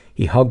feel.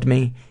 He hugged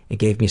me and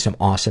gave me some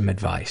awesome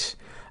advice.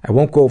 I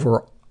won't go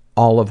over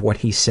all of what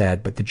he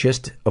said, but the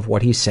gist of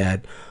what he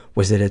said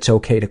was that it's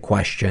okay to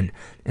question,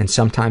 and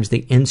sometimes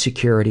the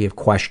insecurity of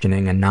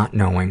questioning and not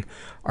knowing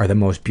are the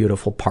most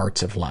beautiful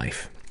parts of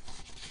life.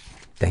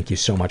 Thank you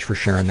so much for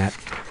sharing that.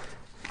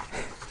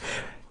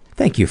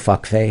 Thank you,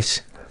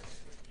 fuckface.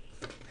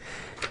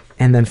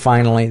 And then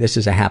finally, this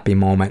is a happy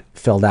moment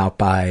filled out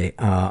by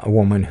a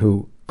woman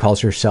who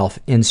calls herself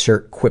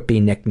insert quippy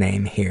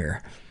nickname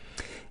here.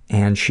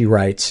 And she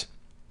writes,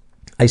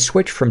 I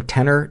switched from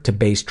tenor to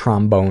bass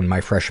trombone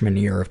my freshman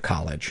year of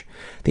college.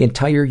 The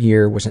entire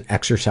year was an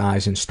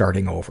exercise in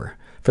starting over.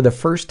 For the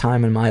first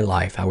time in my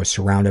life, I was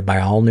surrounded by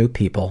all new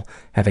people,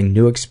 having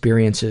new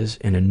experiences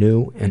in a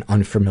new and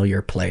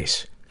unfamiliar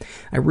place.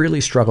 I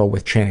really struggled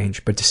with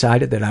change, but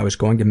decided that I was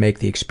going to make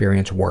the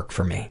experience work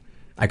for me.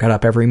 I got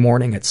up every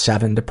morning at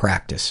 7 to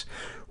practice,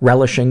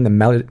 relishing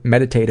the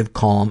meditative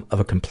calm of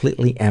a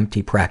completely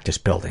empty practice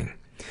building.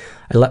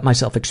 I let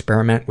myself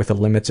experiment with the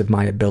limits of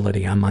my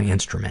ability on my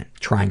instrument,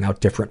 trying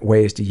out different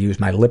ways to use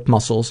my lip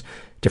muscles,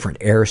 different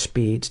air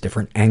speeds,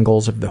 different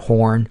angles of the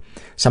horn.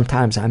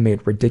 Sometimes I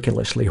made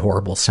ridiculously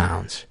horrible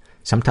sounds.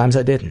 Sometimes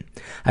I didn't.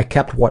 I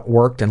kept what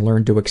worked and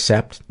learned to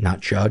accept, not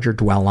judge or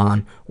dwell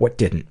on, what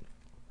didn't.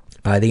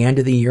 By the end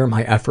of the year,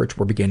 my efforts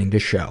were beginning to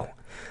show.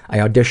 I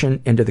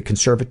auditioned into the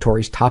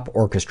conservatory's top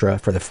orchestra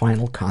for the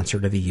final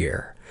concert of the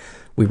year.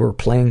 We were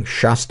playing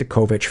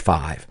Shostakovich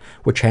 5,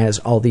 which has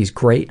all these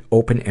great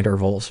open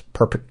intervals,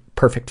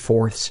 perfect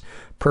fourths,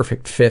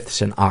 perfect fifths,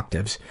 and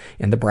octaves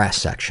in the brass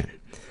section.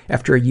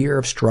 After a year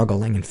of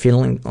struggling and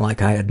feeling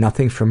like I had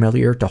nothing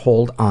familiar to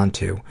hold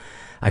onto,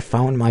 I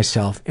found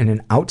myself in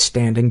an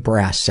outstanding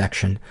brass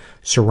section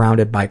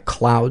surrounded by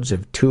clouds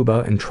of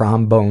tuba and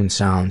trombone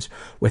sounds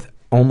with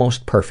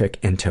almost perfect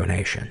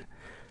intonation.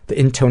 The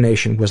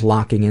intonation was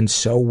locking in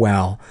so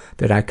well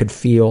that I could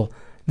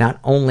not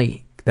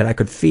only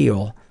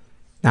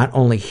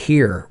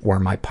hear where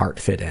my part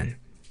fit in.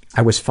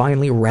 I was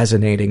finally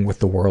resonating with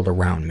the world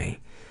around me,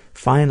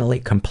 finally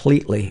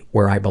completely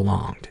where I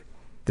belonged.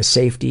 The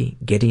safety,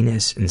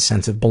 giddiness, and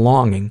sense of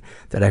belonging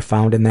that I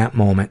found in that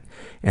moment,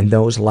 and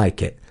those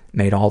like it,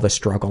 made all the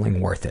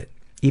struggling worth it.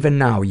 Even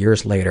now,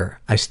 years later,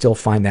 I still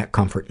find that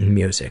comfort in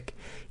music.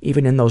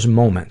 Even in those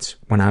moments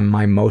when I'm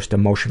my most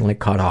emotionally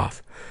cut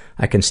off,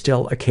 I can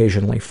still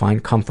occasionally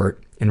find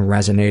comfort in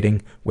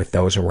resonating with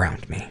those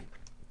around me.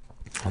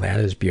 Well, that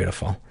is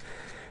beautiful.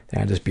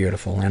 That is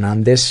beautiful. And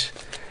on this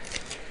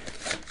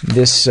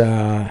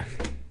day,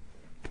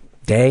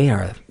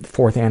 our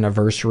 4th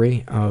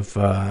anniversary of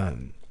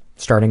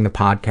starting the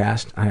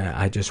podcast,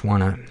 I just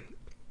want to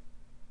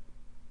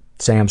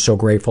say I'm so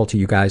grateful to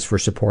you guys for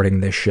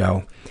supporting this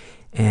show.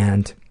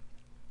 And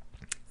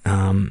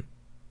I'm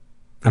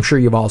sure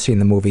you've all seen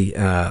the movie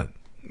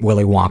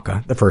Willy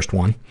Wonka, the first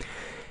one.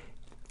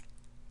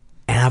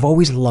 And I've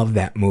always loved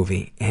that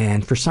movie.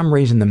 And for some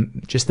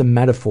reason, just the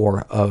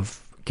metaphor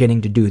of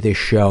getting to do this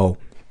show,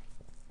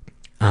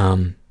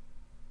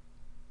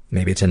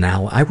 maybe it's I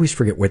always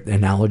forget what the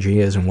analogy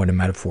is and what a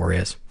metaphor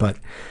is. But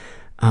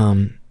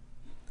my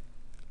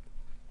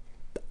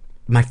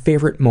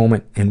favorite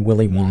moment in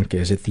Willy Wonka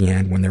is at the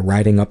end when they're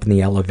riding up in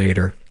the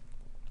elevator,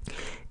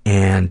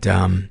 and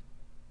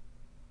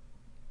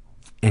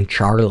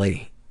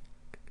Charlie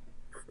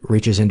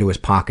reaches into his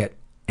pocket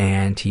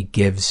and he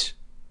gives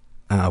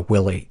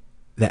Willy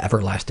the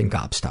everlasting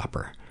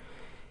gobstopper.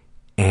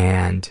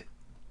 And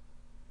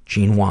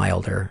Gene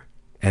Wilder,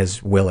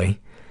 as Willy,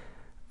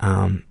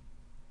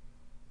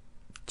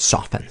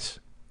 softens.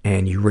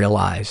 And you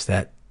realize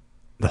that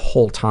the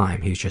whole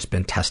time he's just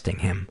been testing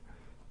him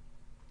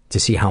to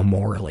see how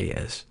moral he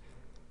is.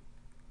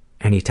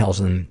 And he tells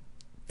him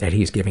that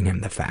he's giving him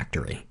the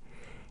factory.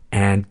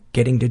 And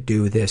getting to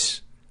do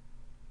this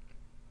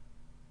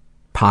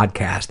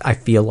podcast, I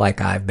feel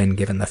like I've been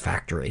given the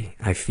factory.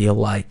 I feel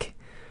like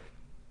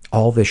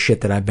all the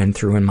shit that I've been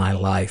through in my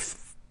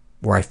life,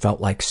 where I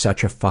felt like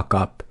such a fuck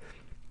up,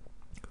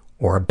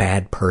 or a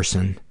bad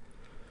person,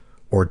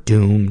 or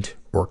doomed,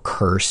 or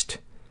cursed,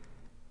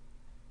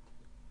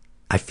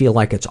 I feel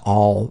like it's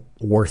all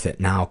worth it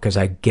now, because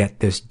I get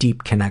this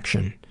deep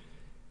connection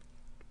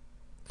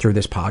through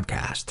this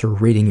podcast, through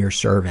reading your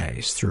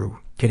surveys, through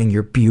getting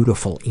your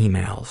beautiful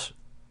emails,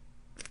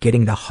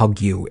 getting to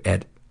hug you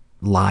at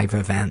live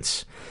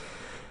events,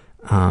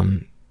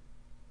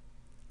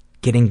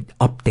 getting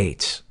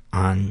updates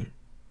on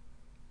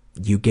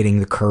you getting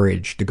the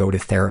courage to go to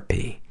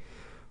therapy,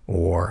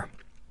 or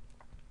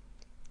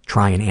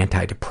try an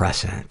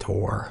antidepressant,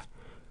 or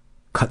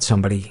cut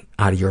somebody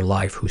out of your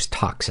life who's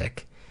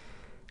toxic.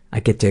 I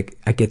get a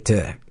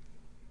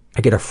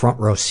front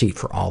row seat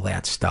for all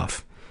that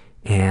stuff.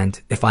 And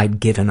if I'd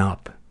given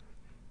up,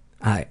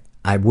 I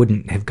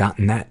wouldn't have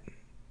gotten that.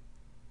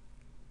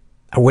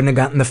 I wouldn't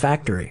have gotten the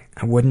factory.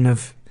 I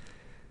wouldn't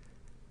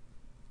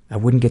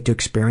get to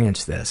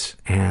experience this.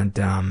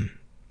 And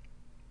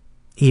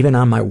even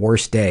on my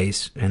worst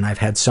days, and I've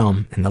had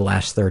some in the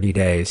last 30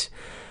 days,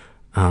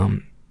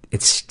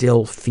 it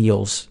still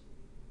feels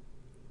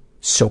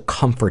so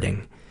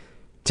comforting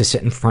to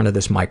sit in front of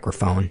this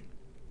microphone,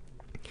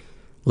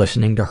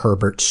 listening to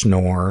Herbert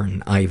snore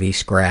and Ivy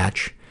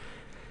scratch.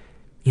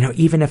 You know,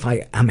 even if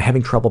I'm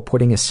having trouble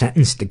putting a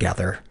sentence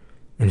together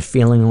and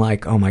feeling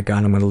like, oh my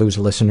God, I'm going to lose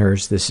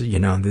listeners, this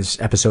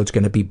episode's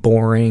going to be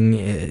boring,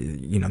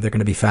 they're going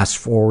to be fast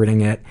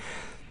forwarding it,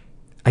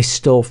 I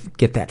still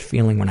get that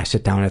feeling when I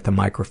sit down at the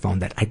microphone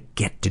that I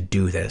get to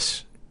do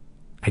this.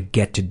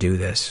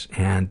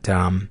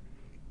 And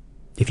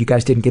if you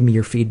guys didn't give me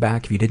your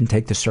feedback, if you didn't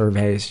take the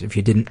surveys, if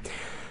you didn't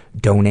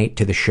donate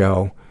to the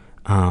show,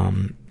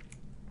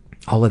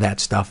 all of that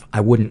stuff, I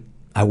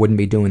wouldn't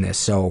be doing this.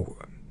 So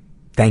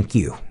thank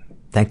you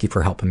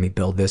for helping me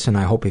build this. And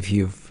I hope if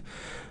you've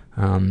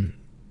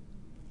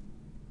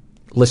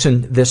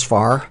listened this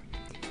far,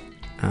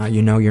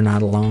 you know you're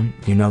not alone.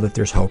 You know that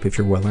there's hope if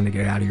you're willing to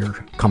get out of your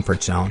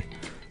comfort zone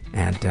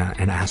and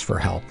ask for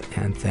help.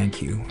 And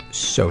thank you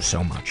so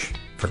much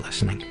for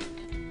listening.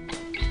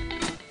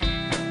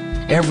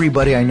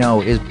 Everybody I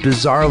know is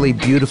bizarrely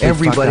beautifully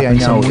fucked up in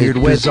some weird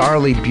way.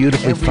 Bizarrely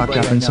beautifully fucked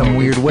up in some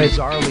weird way.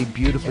 Bizarrely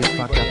beautifully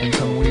fucked up in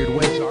some weird way.